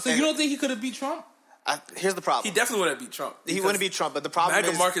right. So you don't think he could have beat Trump? Here's the problem. He definitely wouldn't beat Trump. He wouldn't beat Trump, but the problem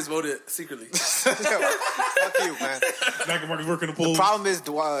is... Marcus voted secretly. Fuck you, man. MAGA Marcus working the polls. The problem is...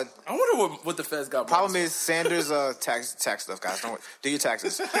 I wonder what the feds got. Problem is Sanders... tax stuff, guys. Don't worry. Do your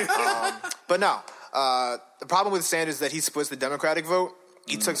taxes. But no. The problem with Sanders is that he splits the Democratic vote.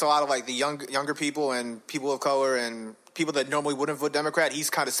 He took a lot of the younger people and people of color and people that normally wouldn't vote Democrat.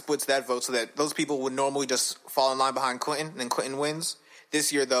 He's kind of splits that vote so that those people would normally just fall in line behind Clinton, and Clinton wins.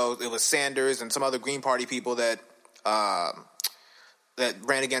 This year, though, it was Sanders and some other Green Party people that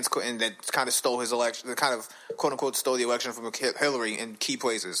ran against Clinton that kind of stole his election, that kind of, quote-unquote, stole the election from Hillary in key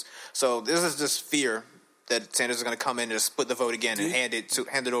places. So this is just fear that Sanders is going to come in and just split the vote again and hand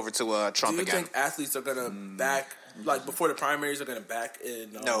it over to Trump again. Do you think athletes are going to back, before the primaries, are going to back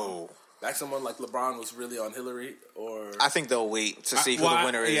in... No. Back someone like LeBron was really on Hillary, or I think they'll wait to see who the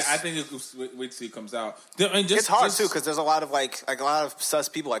winner is. Yeah, I think wait till it comes out. It's hard too because there's a lot of a lot of sus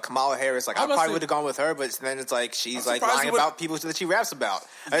people like Kamala Harris. I probably would have gone with her, but then it's she's lying about people that she raps about.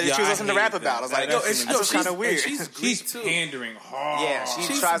 She was listening to rap about. I was like, that's kind of weird. She's pandering hard. Yeah,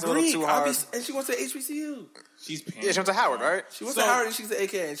 she tries a little too hard. And she went to HBCU. She's pandering. Yeah, she went to Howard, right? She went to Howard and she's an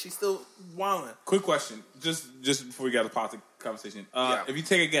AK and she's still wilding. Quick question, just before we got a politics conversation. If you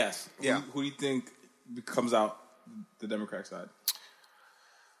take a guess, who do you think comes out the Democratic side?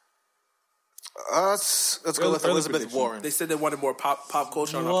 Let's go with Elizabeth Warren. They said they wanted more pop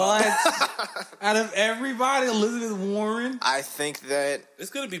culture on our podcast. Out of everybody, Elizabeth Warren? I think that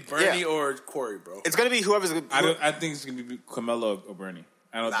it's going to be Bernie or Corey, bro. It's going to be whoever's... I think it's going to be Kamala or Bernie.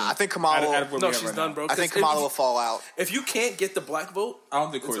 I think Kamala... No, she's done, bro. I think Kamala will fall out. If you can't get the black vote... I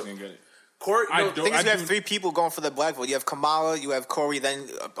don't think Corey's going to get it. Corey, the thing is, you have three people going for the black vote. You have Kamala, you have Corey. Then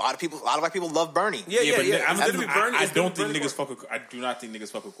a lot of black people love Bernie. I don't think niggas fuck with. I do not think niggas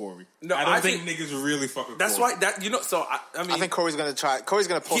fuck with Corey. No, I don't think niggas really fuck with. That's Corey. why So I mean, I think Corey's gonna try. Corey's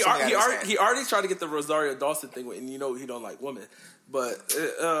gonna pull something out of his hand. He already tried to get the Rosario Dawson thing, and he don't like women. But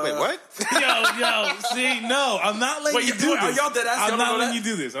wait, what? yo, see, no, I'm not letting you do this. Are y'all dead ass? I'm not letting you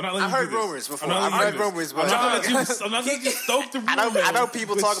do this. I'm not letting you do this. I've heard rumors before. I've heard rumors, but I'm not gonna let you stoke the rumors. I know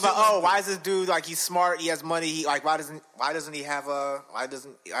people talk about, why is this dude he's smart, he has money, why doesn't he have why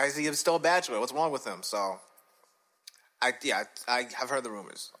is he still a bachelor? What's wrong with him? So I have heard the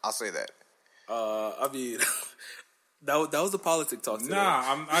rumors. I'll say that. I mean. That was the politic talk today.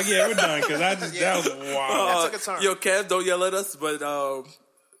 Nah, we're done because that was wild. That took a turn. Yo, Kev, don't yell at us, but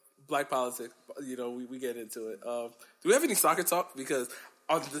black politics, we get into it. Do we have any soccer talk? Because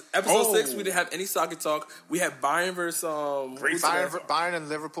on episode 6, we didn't have any soccer talk. We had Bayern versus Bayern and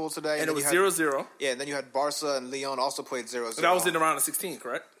Liverpool today, and it was 0-0. Yeah, and then you had Barca and Lyon also played 0-0. That was in the round of 16,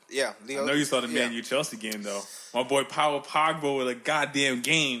 correct? Yeah, I know you saw the Man U Chelsea game though. My boy Paul Pogba with a goddamn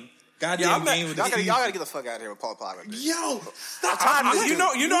game. Game with y'all gotta get the fuck out of here with Paul Pogba. Yo, stop! You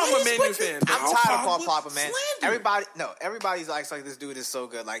know I'm a Man U fan. I'm tired of Paul Pogba, man. Everybody's like this dude is so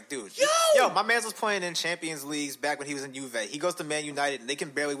good. Like, dude, yo, my man was playing in Champions Leagues back when he was in Juve. He goes to Man United and they can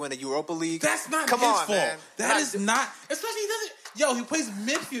barely win a Europa League. That's not his fault. Man. That is not. Especially he doesn't. Yo, he plays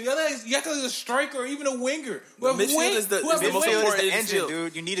midfield. You have to be a striker or even a winger. Midfield is the engine,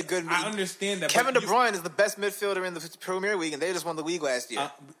 dude. You need a good. I understand that. Kevin De Bruyne is the best midfielder in the Premier League, and they just won the league last year.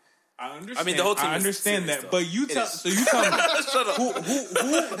 I understand. I mean, the whole team. I understand that, but you tell me. Shut up.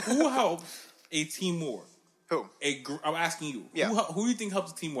 Who helps a team more? Who? I'm asking you. Yeah. Who do you think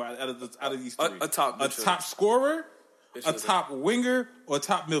helps the team more out of these three? A top scorer, a top winger, or a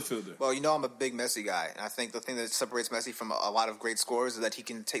top midfielder? Well, I'm a big Messi guy, and I think the thing that separates Messi from a lot of great scorers is that he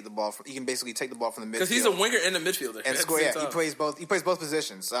can take the ball. He can basically take the ball from the midfield because he's a winger and a midfielder and score. Yeah, he plays both. He plays both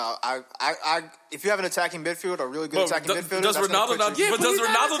positions. If you have an attacking midfield or really good attacking midfielder, does Ronaldo not? But does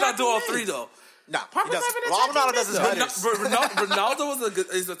Ronaldo not do all three though? No, Ronaldo does his headers.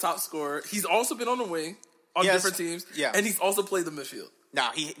 Ronaldo is a top scorer. He's also been on the wing on different teams. Yeah, and he's also played the midfield. No,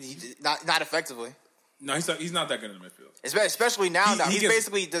 he not effectively. No, he's not that good in the midfield. Especially now. He's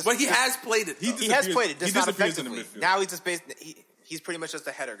basically just. But he has played it. He has played it. Just not effectively. Now he's just he's pretty much just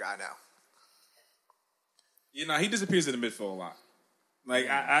a header guy now. He disappears in the midfield a lot. Like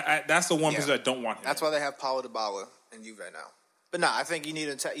I that's the one position I don't want him. That's why they have Paulo Dybala and Juve now. But no, I think you need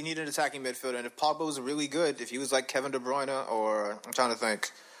an attacking midfielder. And if Pogba was really good, if he was like Kevin De Bruyne or I'm trying to think,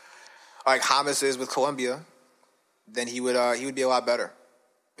 like James is with Colombia, then he would be a lot better.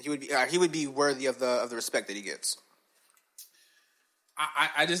 He would be worthy of the respect that he gets.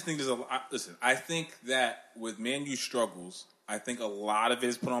 I just think there's a lot. Listen, I think that with Man U struggles, I think a lot of it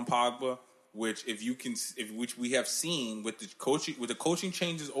is put on Pogba, which which we have seen with the coaching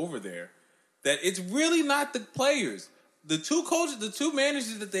changes over there, that it's really not the players. The two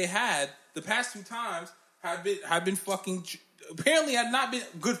managers that they had the past 2 times have been fucking apparently have not been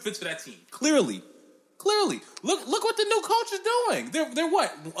good fits for that team. Clearly, look what the new coach is doing. They're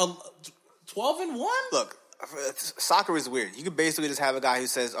what 12-1. Look. Soccer is weird. You could basically just have a guy who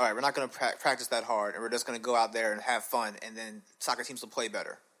says, all right, we're not going to practice that hard, and we're just going to go out there and have fun, and then soccer teams will play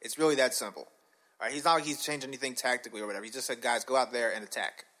better. It's really that simple. All right, he's not like he's changed anything tactically or whatever. He just said, guys, go out there and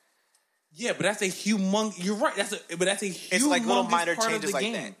attack. Yeah, but that's a humongous... You're right. That's a humongous it's like little minor part changes of the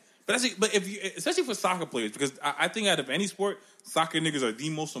like game. that. But if you, especially for soccer players, because I think out of any sport, soccer niggas are the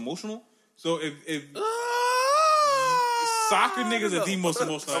most emotional. So if soccer niggas are the most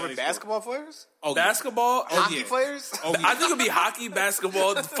emotional. Over basketball players? Oh, basketball? Hockey players? Oh, yeah. I think it'd be hockey,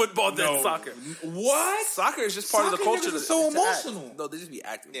 basketball, football, then soccer. What? Soccer is just part of the culture. Niggas are so emotional. No, they just be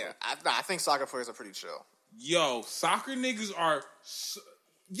acting. Yeah, I think soccer players are pretty chill. Yo, soccer niggas are...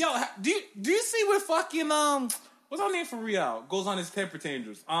 do you see what fucking... What's our name for Real? Goes on his temper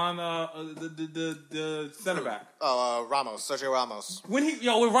tantrums on the center back. Ramos, Sergio Ramos. When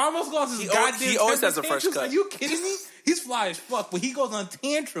Ramos goes his goddamn he always has temper a fresh tantrums, cut. Are you kidding me? He's fly as fuck, but he goes on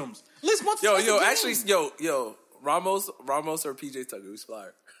tantrums. Listen, Ramos or PJ Tucker, who's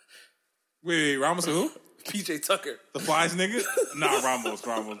flyer? Wait, Ramos or who? PJ Tucker. The flies nigga? Nah, Ramos.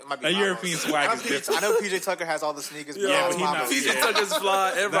 That European swag is different. I know PJ Tucker has all the sneakers. Yeah, but PJ Tucker's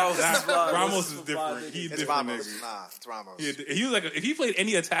fly and Ramos is fly. Ramos is different. He's different nigga. Nah, it's Ramos. He was like, if he played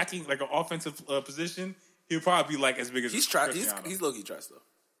any attacking, like an offensive position, he'd probably be like as big as he's trash. He's low-key trash, though.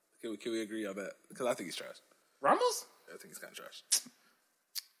 Can we agree on that? Because I think he's trash. Ramos? I think he's kind of trash.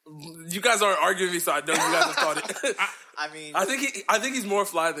 You guys aren't arguing me, so I know you guys have thought it. I think he's more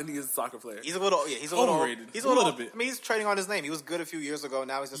fly than he is a soccer player. He's a little overrated. He's a little bit. I mean, he's trading on his name. He was good a few years ago.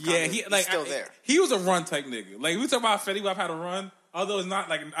 Now he's just he's still there. He was a run type nigga. Like we talk about Fetty Wap had a run, although it's not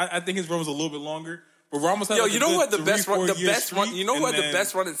like I think his run was a little bit longer. But Ramos had you know what the best run? The best run. You know what the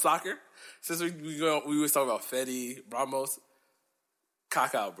best run in soccer? Since we was talking about Fetty, Ramos.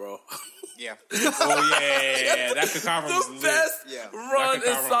 Kaká, bro. Yeah. That Kaká was the best run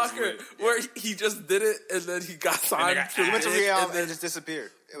in soccer where he just did it and then he got signed. He went to Real and then just disappeared.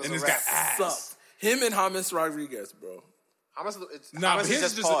 It was and a this got ass. Him and James Rodriguez, bro.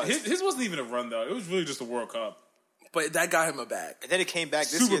 His wasn't even a run though. It was really just a World Cup. But that got him a bag. And then it came back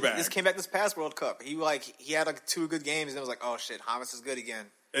this year. This came back this past World Cup. He had like 2 good games and it was like, oh shit, James is good again.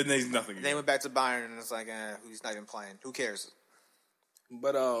 And then he's nothing. And then he went back to Bayern and it's like, he's not even playing. Who cares?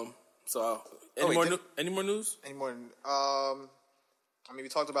 But any more news? Any more? We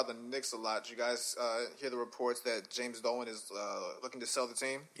talked about the Knicks a lot. Did you guys hear the reports that James Dolan is looking to sell the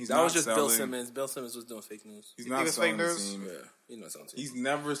team? That was just Bill Simmons. Bill Simmons was doing fake news. He's not selling the team. Yeah, he's not selling the team. He's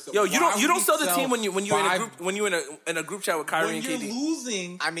never. Yo, you don't sell the team when you're in a group chat with Kyrie and KD. When you're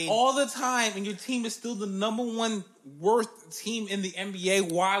losing, all the time, and your team is still the number 1 worth team in the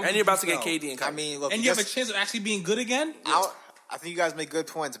NBA. Why? And you're about to get KD and Kyrie. Look, and you have a chance of actually being good again. I think you guys make good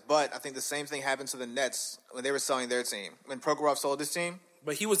points, but I think the same thing happened to the Nets when they were selling their team. When Prokhorov sold his team.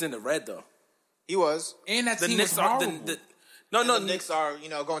 But he was in the red, though. He was. And that team Knicks was horrible. The Knicks are,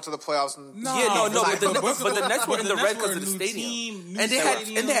 going to the playoffs. But the Nets were in the red because of the stadium. And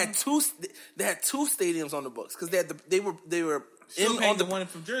they had two stadiums on the books because they were still in on the one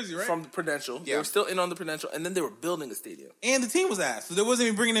from Jersey, right? From the Prudential. Yeah. They were still in on the Prudential, and then they were building a stadium. And the team was ass, so they wasn't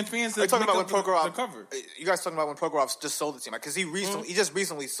even bringing in fans to talking about when Prokhorov cover. You guys talking about when Prokhorov just sold the team because he just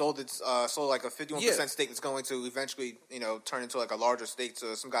recently sold like a 51% stake that's going to eventually turn into like a larger stake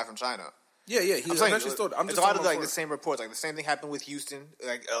to some guy from China. Yeah. He eventually sold. It's a lot of the same reports. Like the same thing happened with Houston.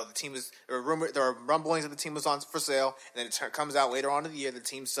 Like the team is there are rumblings that the team was on for sale, and then it comes out later on in the year the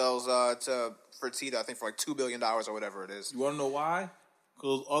team sells to Fertitta, I think for like $2 billion or whatever it is. You want to know why?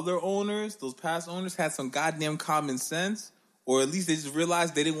 Those other owners, those past owners, had some goddamn common sense, or at least they just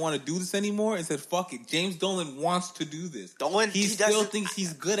realized they didn't want to do this anymore and said, "Fuck it." James Dolan wants to do this. He still thinks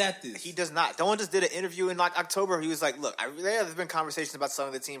he's good at this. He does not. Dolan just did an interview in like October. He was like, "Look, there's been conversations about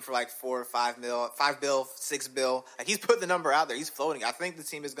selling the team for like $4 or $5 bill, $6 bill. Like he's put the number out there. He's floating. I think the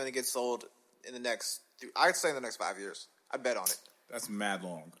team is going to get sold in the next. I'd say in the next 5 years. I bet on it. That's mad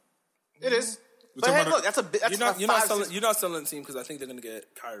long. It is. But hey, look, you're not selling the team because I think they're going to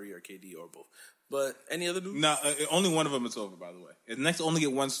get Kyrie or KD or both. But any other news? No, only one of them is over, by the way. If the Knicks only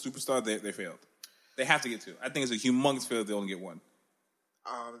get one superstar, they failed. They have to get 2. I think it's a humongous fail if they only get 1.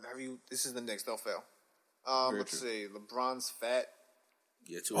 This is the Knicks. They'll fail. Let's see. LeBron's fat.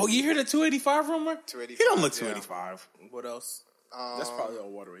 Yeah, you hear the 285 rumor? 285. He don't look 285. What else? That's probably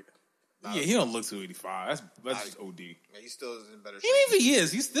on water weight. Yeah, he don't look 285. That's just OD. Yeah, he still is in better shape. Even if he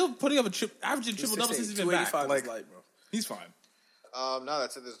is, he's still putting up averaging triple double since he's been back. Like, light, bro. He's fine. No,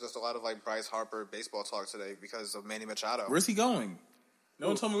 that's it. There's just a lot of like Bryce Harper baseball talk today because of Manny Machado. Where's he going? No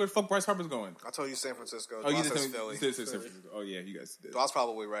one told me where the fuck Bryce Harper's going. I told you San Francisco. Oh, you did Philly. San Francisco. Oh, yeah, you guys did. I was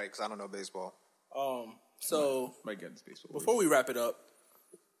probably right because I don't know baseball. So might get this baseball. Before we wrap it up,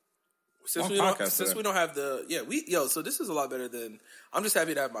 since we don't have so this is a lot better than. I'm just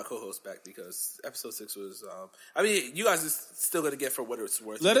happy to have my co-host back because episode 6 was. I mean, you guys are still gonna get for what it's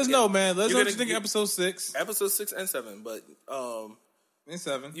worth. Let us know, man. Let us know what you think of episode 6, episode 6 and 7, but and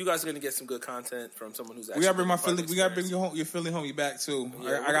 7. You guys are gonna get some good content from someone who's. Actually we gotta bring my Philly. We gotta bring your Philly homie back too.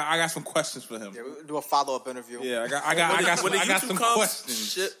 Yeah, I got some questions for him. Yeah, we'll do a follow-up interview. Yeah, I got some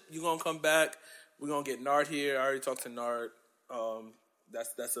questions. You gonna come back? We're gonna get Nard here. I already talked to Nard.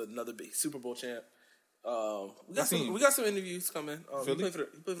 That's another big Super Bowl champ. We got some interviews coming. He played for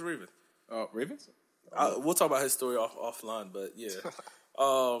the Ravens. Ravens? We'll talk about his story offline, but yeah.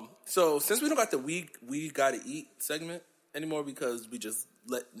 So since we don't got the we gotta eat segment anymore because we just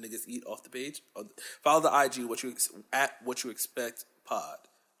let niggas eat off the page, follow the IG what you expect pod.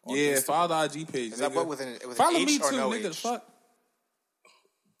 Yeah, follow the IG page. Is that what with an follow H me or too, no nigga. H? Fuck.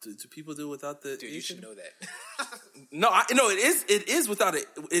 Do people do without the? Dude, H? You should know that. No, it is without it.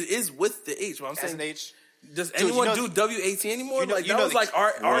 It is with the H. What I'm saying. As an H. Does anyone do WAT anymore? That was like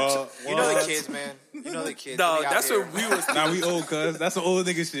our. You know the kids, man. You know the kids. No, that's what we was. Now we old, cuz that's some old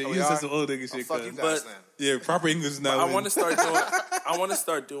nigga shit. You just some old nigga shit, fuck you cuz. guys, then. Yeah, proper English now. I want to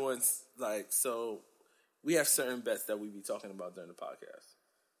start doing like so. We have certain bets that we be talking about during the podcast.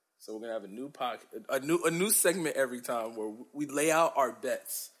 So we're gonna have a new segment every time where we lay out our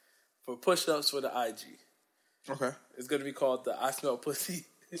bets for push-ups for the IG. Okay, it's gonna be called the I Smell Pussy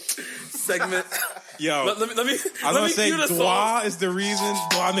segment. Yo, let me. I was gonna say Dwa is the reason.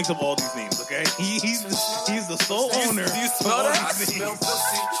 Dwa makes up all these names. Okay, he's the sole owner. Do you smell that? I smell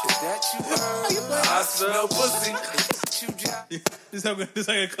pussy. That you heard? I smell pussy. This how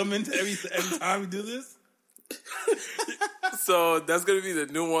gonna come into every time we do this. So that's gonna be the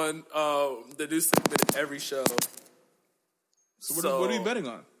new one, the new segment every show. So what are you betting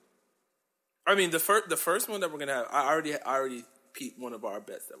on? I mean, the first one that we're gonna have, I already peeped one of our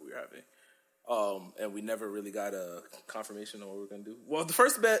bets that we were having, and we never really got a confirmation on what we're gonna do. Well, the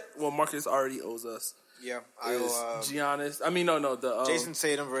first bet, Marcus already owes us. Yeah, is Giannis. I mean, no, the Jason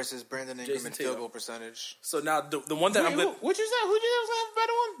Tatum versus Brandon Ingram in field goal percentage. So now the one that I'm gonna. What you say? Who did you have a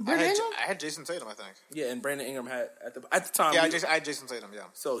better one? Brandon Ingram? I had Jason Tatum, I think. Yeah, and Brandon Ingram had at the time. Yeah, I had Jason Tatum. Yeah.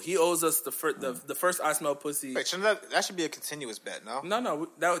 So he owes us the first I Smell Pussy. Wait, shouldn't that should be a continuous bet? No,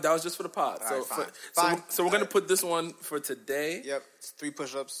 that was just for the pod. All so right, fine. So we're gonna put this one for today. Yep, it's 3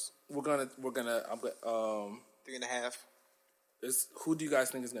 push-ups. We're gonna 3.5. Mm. Who do you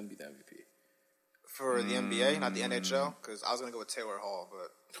guys think is gonna be the MVP? For the NBA, not the NHL, because I was gonna go with Taylor Hall,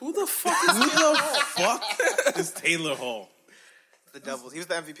 but who the fuck is Taylor Hall? The Devils. He was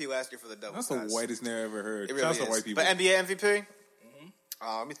the MVP last year for the Devils. That's the whitest name I ever heard. It really is. White people. But NBA MVP?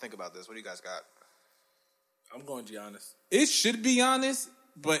 Mm-hmm. Let me think about this. What do you guys got? I'm going Giannis. It should be Giannis,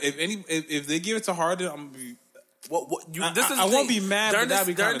 but if they give it to Harden, I'm gonna be. I won't be mad, but that'd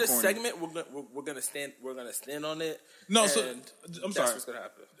be kind of corny. During this segment, we're gonna stand on it. No, so I'm sorry. That's what's gonna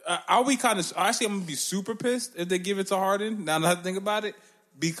happen. I'll be actually I'm gonna be super pissed if they give it to Harden. Now that I think about it,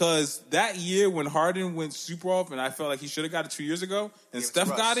 because that year when Harden went super off, and I felt like he should have got it 2 years ago, and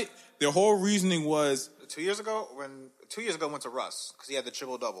Steph got it. Their whole reasoning was 2 years ago went to Russ because he had the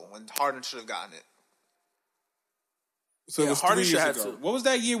triple double when Harden should have gotten it. So it was Harden 3 years ago. What was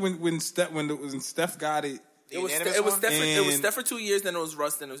that year when Steph got it? It was Steph for 2 years, then it was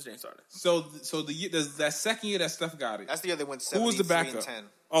Russ, then it was James Harden. So that second year that Steph got it. That's the year they went 73-10. Who was the backup?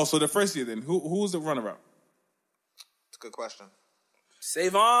 Oh, so the first year then. Who was the runner-up? It's a good question.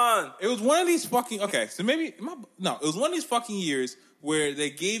 Save on. It was one of these fucking... Okay, so maybe... it was one of these fucking years where they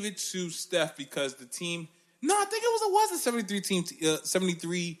gave it to Steph because the team... No, I think it was a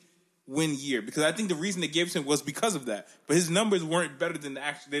 73 win year, because I think the reason they gave it to him was because of that. But his numbers weren't better than the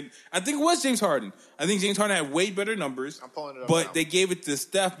actual... I think it was James Harden. I think James Harden had way better numbers. I'm pulling it up but now. They gave it to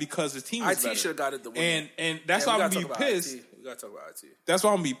Steph because the team was better. IT should have got it the win. And that's why I'm going to be pissed. We got to talk about IT. That's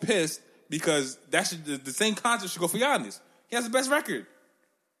why I'm going to be pissed, because the same concept should go for Giannis. He has the best record.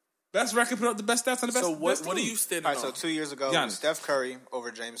 Best record, put up the best stats on the best. So what team. are you standing on? on? So 2 years ago, Giannis. Steph Curry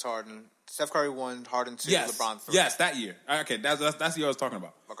over James Harden. Steph Curry won, Harden 2, LeBron 3. Yes, that year. Okay, that's the year I was talking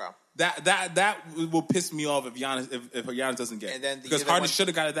about. Okay. That will piss me off if Giannis doesn't get it. And then because Harden should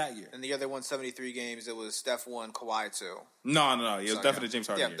have got it that year. And the year they won 73 games, it was Steph 1, Kawhi 2. No. It was definitely James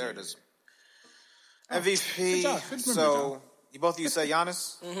Harden. Yeah, there it is. MVP. So You both of you said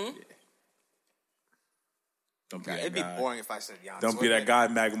Giannis? Mm-hmm. Yeah. Don't be that It'd guy. be boring if I said Giannis. Don't be that guy,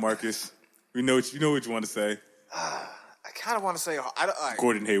 Mag Marcus. We know what you want to say. I kind of want to say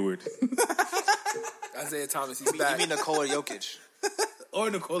Gordon Hayward. Isaiah Thomas, he's you back. mean Nikola Jokic? Or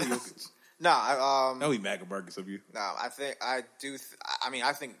Nikola Jokic. Nah, That'll be Mag Marcus of you. No, I think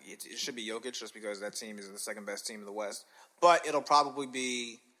it should be Jokic just because that team is the second best team in the West. But it'll probably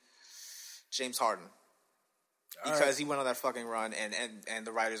be James Harden because he went on that fucking run, and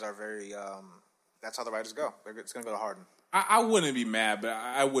the writers are very. That's how the writers go. It's gonna go to Harden. I wouldn't be mad, but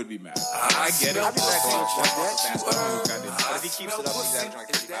I would be mad. I get it. I'd be back but if he keeps it up, he's averaging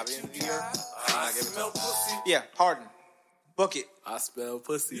like 50 by the end of the year. I give it to him. Yeah, Harden. Book it. I spell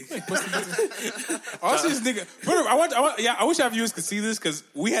pussy. Also, this nigga. I wish our viewers could see this because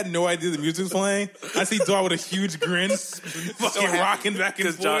we had no idea the music was playing. I see Dog with a huge grin, fucking rocking back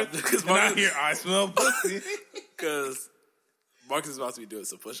and forth. Because I hear I smell pussy. Because Marcus is about to be doing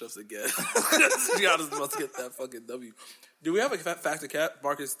some push-ups again. Giannis is about to get that fucking W. Do we have a factor cap,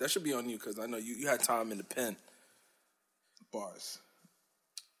 Marcus? That should be on you because I know you had time in the pen. Bars.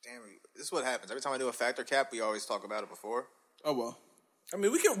 Damn, this is what happens every time I do a factor cap. We always talk about it before. Oh well. I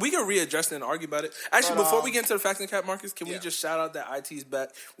mean, we can readjust it and argue about it. Actually, before we get into the factor cap, Marcus, can we just shout out that IT's back?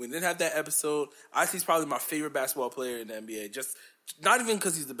 We didn't have that episode. IT's probably my favorite basketball player in the NBA. Just not even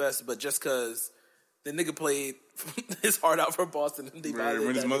because he's the best, but just because the nigga played his heart out for Boston. And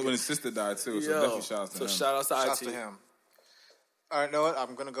when his sister died too, so definitely shout out to him. So shout out to Shouts IT. to him. All right, you know what?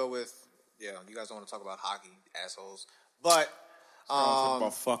 I'm gonna go with you guys don't want to talk about hockey, assholes, but talk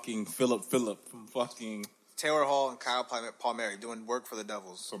about fucking Philip from fucking Taylor Hall and Kyle Palmieri doing work for the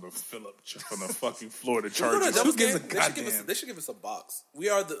Devils. from the fucking Florida Chargers. They should give us a box. We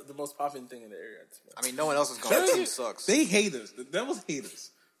are the most popular thing in the area. I mean, no one else is going. That team sucks. They hate us. The Devils hate us.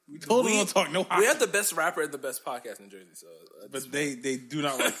 We totally don't talk no hockey. We have the best rapper and the best podcast in Jersey, so but they do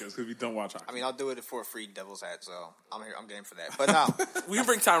not like us because we don't watch hockey. I mean, I'll do it for a free Devils hat, so I'm game for that. But no, we can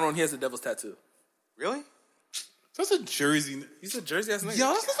bring Tyrone. He has a Devil's tattoo. Really? That's a Jersey. He's a Jersey ass nigga.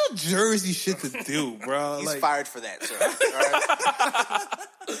 Yo, that's a Jersey shit to do, bro. He's fired for that, sir. All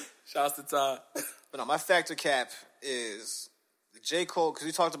right? Shouts to Ty. But no, my factor cap is the J. Cole, because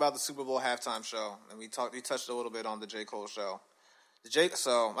we talked about the Super Bowl halftime show, and we touched a little bit on the J. Cole show.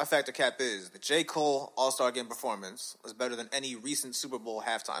 So my factor cap is the J. Cole All-Star Game performance was better than any recent Super Bowl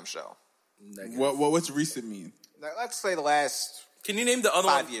halftime show. What's recent mean? Now, let's say the last. Can you name the other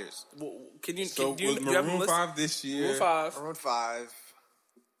 5 years? Can you? So do you was have a Maroon list? 5 this year? Maroon 5.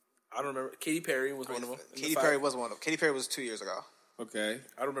 I don't remember. Katy Perry was one of them. Katy Perry was one of them. Katy Perry was 2 years ago. Okay.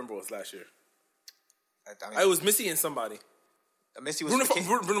 I don't remember what was last year. I mean, It was Missy and somebody. Missy was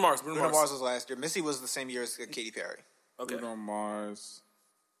Bruno Mars. Bruno Mars was last year. Missy was the same year as Katy Perry. Okay. Bruno Mars.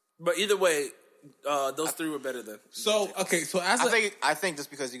 But either way, those three were better than. So I think just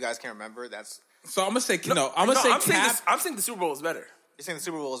because you guys can't remember, that's. So I'm gonna say I'm saying the Super Bowl was better. You're saying the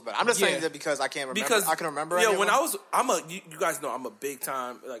Super Bowl is better. I'm just saying that because I can't remember. Because I can remember. Yeah, when you guys know I'm a big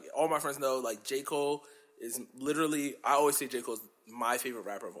time. Like all my friends know, like J. Cole is literally. I always say J. Cole's my favorite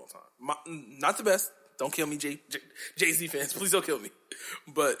rapper of all time. Not the best. Don't kill me, Jay-Z fans. Please don't kill me.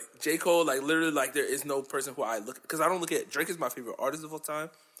 But J. Cole, like literally, like there is no person who I look because I don't look at Drake is my favorite artist of all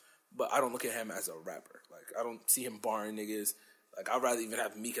time, but I don't look at him as a rapper. Like I don't see him barring niggas. Like I'd rather even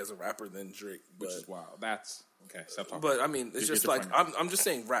have Meek as a rapper than Drake. Which is wild. That's okay. Stop talking. But I mean, it's just like I'm just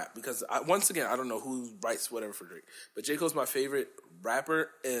saying rap because once again I don't know who writes whatever for Drake, but J. Cole's my favorite rapper,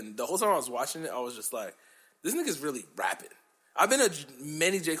 and the whole time I was watching it, I was just like, this nigga's really rapping. I've been at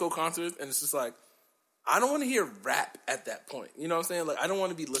many J. Cole concerts, and it's just like I don't want to hear rap at that point. You know what I'm saying? Like I don't want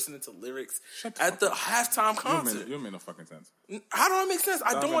to be listening to lyrics at the halftime concert. You don't make no fucking sense. How do I make sense?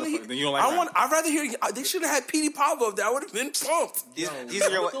 I don't want to hear. Then you don't like I'd rather hear. They should have had Petey Pablo up there. I would have been pumped.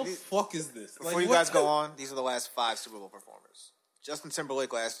 What the fuck is this? Before you guys go on, these are the last 5 Super Bowl performers. Justin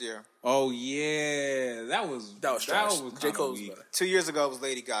Timberlake last year. Oh yeah, that was J. Cole's. 2 years ago it was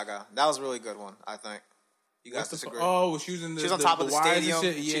Lady Gaga. That was a really good one, I think. You guys disagree? She was in she was on top of the stadium.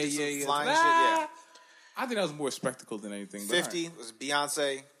 Yeah. Flying shit, yeah. I think that was more spectacle than anything. 50 was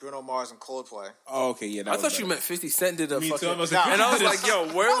Beyonce, Bruno Mars, and Coldplay. Oh, okay, yeah. I thought you meant 50 Cent did a fucking... And I was like, yo,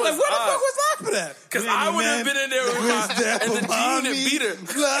 where was where the fuck was that for that? Because I would have been in there with my... And the G Unit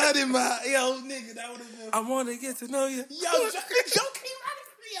beater. Blood in my... Yo, nigga, that would have been... I want to get to know you. Yo, Joe came out of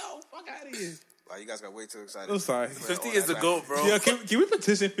Yo, fuck out of here. Wow, you guys got way too excited. I'm sorry. 50 is the GOAT, bro. Yo, can we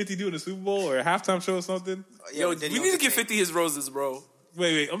petition 50 doing a Super Bowl or a halftime show or something? Yo, we need to give 50 his roses, bro.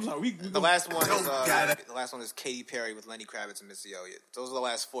 Wait, I'm sorry. The last one is Katy Perry with Lenny Kravitz and Missy Elliott. Those are the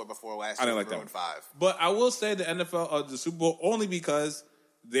last 4 before last year. I didn't like that one. 5. But I will say the NFL, the Super Bowl, only because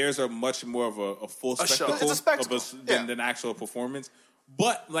theirs are much more of a full spectacle, It's a spectacle. Than actual performance.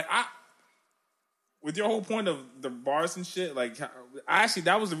 But like with your whole point of the bars and shit, like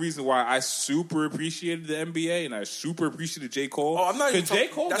that was the reason why I super appreciated the NBA and I super appreciated J. Cole. Oh, I'm not even J.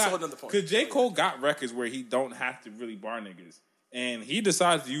 Cole that's got, another point. Because J. Cole got records where he don't have to really bar niggas. And he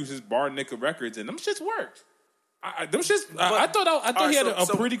decided to use his bar nigga records and them shits worked. I thought he had a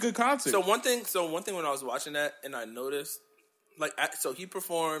pretty good concert. So one thing when I was watching that and I noticed, like, so he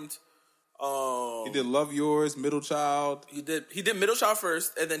performed. He did Love Yours, Middle Child. He did Middle Child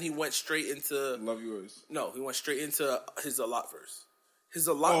first, and then he went straight into Love Yours. No, he went straight into his A Lot verse. His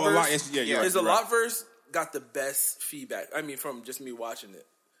A Lot verse. His A Lot verse got the best feedback. I mean, from just me watching it.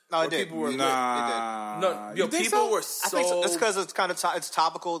 No, it did. People were No, yo, people were so. I think so. It's because it's kind of it's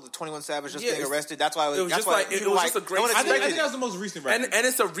topical. The 21 Savage just being arrested. That's why it was just like it was just a great. I think that was the most recent record, and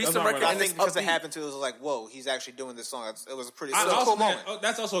it's a recent record. I think because it happened to, it was like, whoa, he's actually doing this song. It was a pretty cool moment.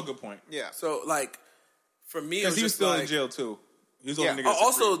 That's also a good point. Yeah. So like, for me, because he was still in jail too. He was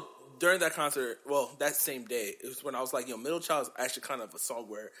also during that concert. Well, that same day, it was when I was like, yo, Middle Child is actually kind of a song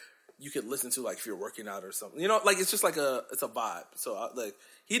where you could listen to like if you're working out or something. You know, like it's just like it's a vibe. So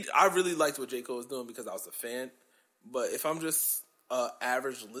I really liked what J. Cole was doing because I was a fan. But if I'm just an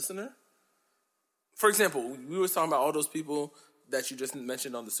average listener, for example, we were talking about all those people that you just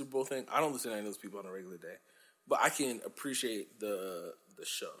mentioned on the Super Bowl thing. I don't listen to any of those people on a regular day, but I can appreciate the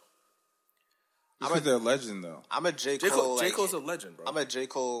show. They're a legend though. I'm a J. Cole. J. Cole's a legend, bro. I'm a J.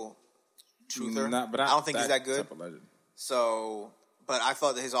 Cole truther. But I don't think he's that good. So. But I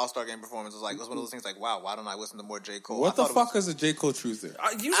thought that his All-Star Game performance was one of those things like, wow, why don't I listen to more J. Cole? What the fuck is a J. Cole truther?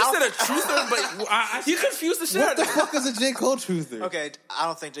 You just said a truther, but you confused the shit out of me. What the fuck is a J. Cole truther? Okay, I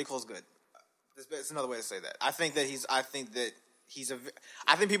don't think J. Cole's good. It's another way to say that. I think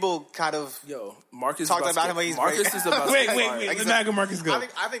people kind of Marcus talked about him like he's Marcus is about wait. Let's not go Marcus go.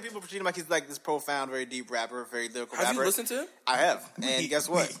 I think people treat him like he's like this profound, very deep rapper, very lyrical rapper. Have you listened to him? I have, and guess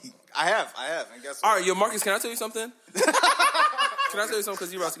what? I have, and guess what? All right, Marcus, can I tell you something? Can I tell you something?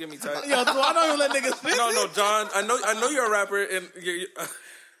 Because you're about to get me tight. Yo, so I don't even let niggas finish. No, John. I know you're a rapper, and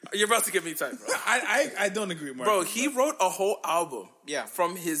you're about to get me tight, bro. I don't agree, Marcus. Bro, he wrote a whole album. Yeah.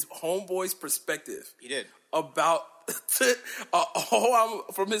 From his homeboy's perspective. He did. About a whole album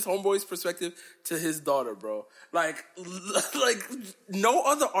from his homeboy's perspective to his daughter, bro. Like no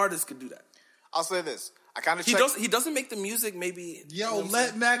other artist could do that. I'll say this. I kind of he doesn't make the music. Maybe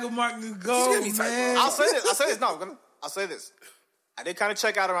let Maga Martin go, man. I'll say this. No, I'll say this. I did kind of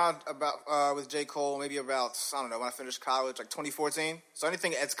check out about with J. Cole maybe about, I don't know, when I finished college, like 2014. So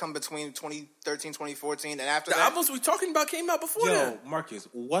anything that's come between 2013, 2014, and after the albums we talking about came out before that. Yo, Marcus,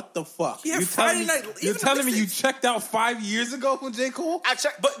 what the fuck? Yeah, Friday night. You're telling me you checked out 5 years ago with J. Cole? I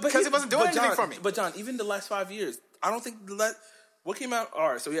checked, but because it wasn't doing anything for me. But John, even the last 5 years, I don't think what came out.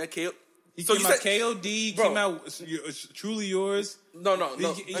 All right, so we had KO. So you said KOD came out. Truly Yours. No.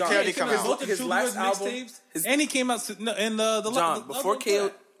 KOD came out. His last album, and he came out in the John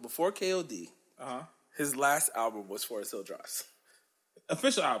before KOD. His last album was Forest Hill Drive.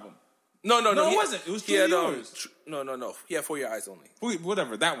 Official album. No, it wasn't. It was Truly Yours. No. He had For Your Eyes Only.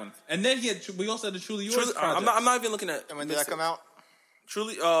 Whatever that one. And then we also had the Truly Yours. I'm not even looking at. And when did that come out?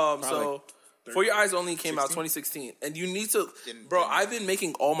 Truly. So. For Your Eyes Only came out 2016, and you need to, bro. I've been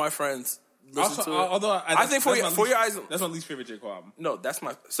making all my friends listen to it. Although I think For Your Eyes, that's my least favorite J. Cole album. No, that's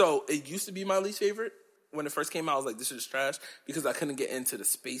my. So it used to be my least favorite when it first came out. I was like, this is trash because I couldn't get into the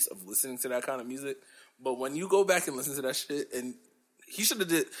space of listening to that kind of music. But when you go back and listen to that shit, and he should have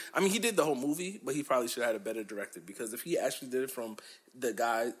did. I mean, he did the whole movie, but he probably should have had a better director because if he actually did it from the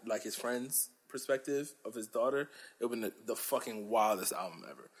guy, like his friend's perspective of his daughter, it would have been the fucking wildest album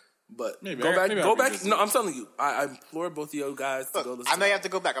ever. But go back. No, I'm telling you, I implore both of you guys to go listen. I may have to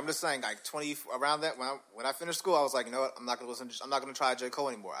go back. I'm just saying, like 20 around that when I finished school, I was like, you know what? I'm not gonna try J. Cole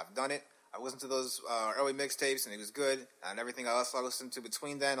anymore. I've done it. I listened to those early mixtapes and it was good. And everything else I listened to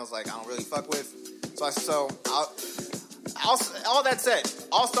between then, I was like, I don't really fuck with. All that said,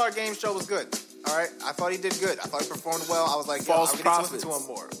 All-Star Game show was good. All right, I thought he did good. I thought he performed well. I was like, I need to listen to him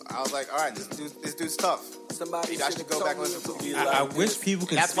more. I was like, all right, this dude's tough. Somebody I should go back and listen to him. I wish people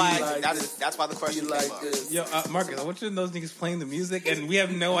could that's see. That's why the question came up. Yo, Marcus, I want you to know those niggas playing the music, and we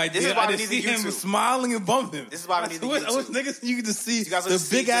have no idea. This is why I just see him smiling and bumping. This is why we need the YouTube. I wish niggas you could see the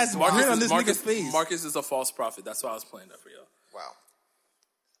big ass grin on this nigga's face. Marcus is a false prophet. That's why I was playing that for y'all. Wow.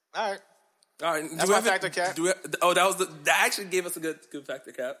 All right. That's my factor cap. That actually gave us a good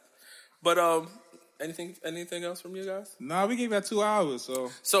factor cap. But anything else from you guys? Nah, we gave that 2 hours.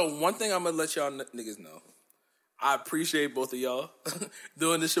 So one thing I'm gonna let y'all niggas know. I appreciate both of y'all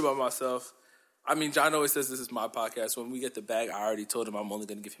doing this shit by myself. I mean, John always says this is my podcast. When we get the bag, I already told him I'm only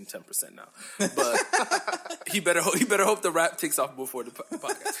going to give him 10% now. But he better hope the rap takes off before the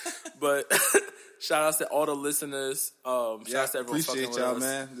podcast. But shout outs to all the listeners. Shout outs to everyone fucking with us. Appreciate y'all,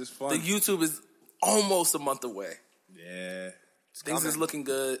 man. This is fun. The YouTube is almost a month away. Yeah. Things is looking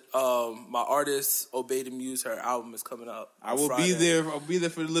good. My artist, Obey the Muse, her album is coming out. I will be there. I'll be there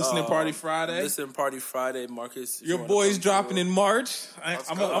for the listening party Friday. Listening party Friday, Marcus. Your boy's dropping in March.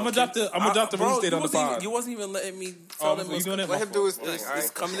 I'm gonna drop the release date on the pod. You wasn't even letting me tell him. Let him do his thing. It's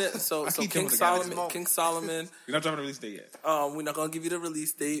coming in. So King Solomon. You're not dropping the release date yet. We're not gonna give you the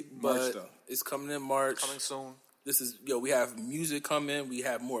release date, but it's coming in March. Coming soon. This is, we have music coming. We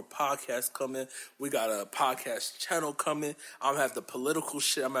have more podcasts coming. We got a podcast channel coming. I'm going to have the political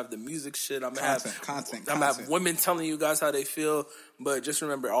shit. I'm going to have the music shit. I'm going to have women telling you guys how they feel. But just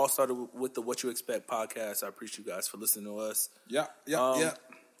remember, it all started with the What You Expect podcast. I appreciate you guys for listening to us. Yeah.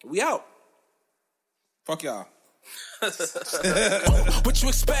 We out. Fuck y'all. What you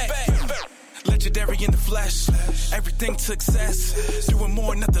expect? Legendary in the flesh. Everything to excess. Doing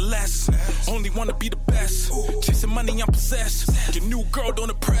more, nothing less. Only wanna be the best. Chasing money, I'm possessed. Your new girl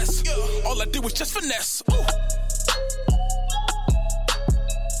don't impress. All I do is just finesse.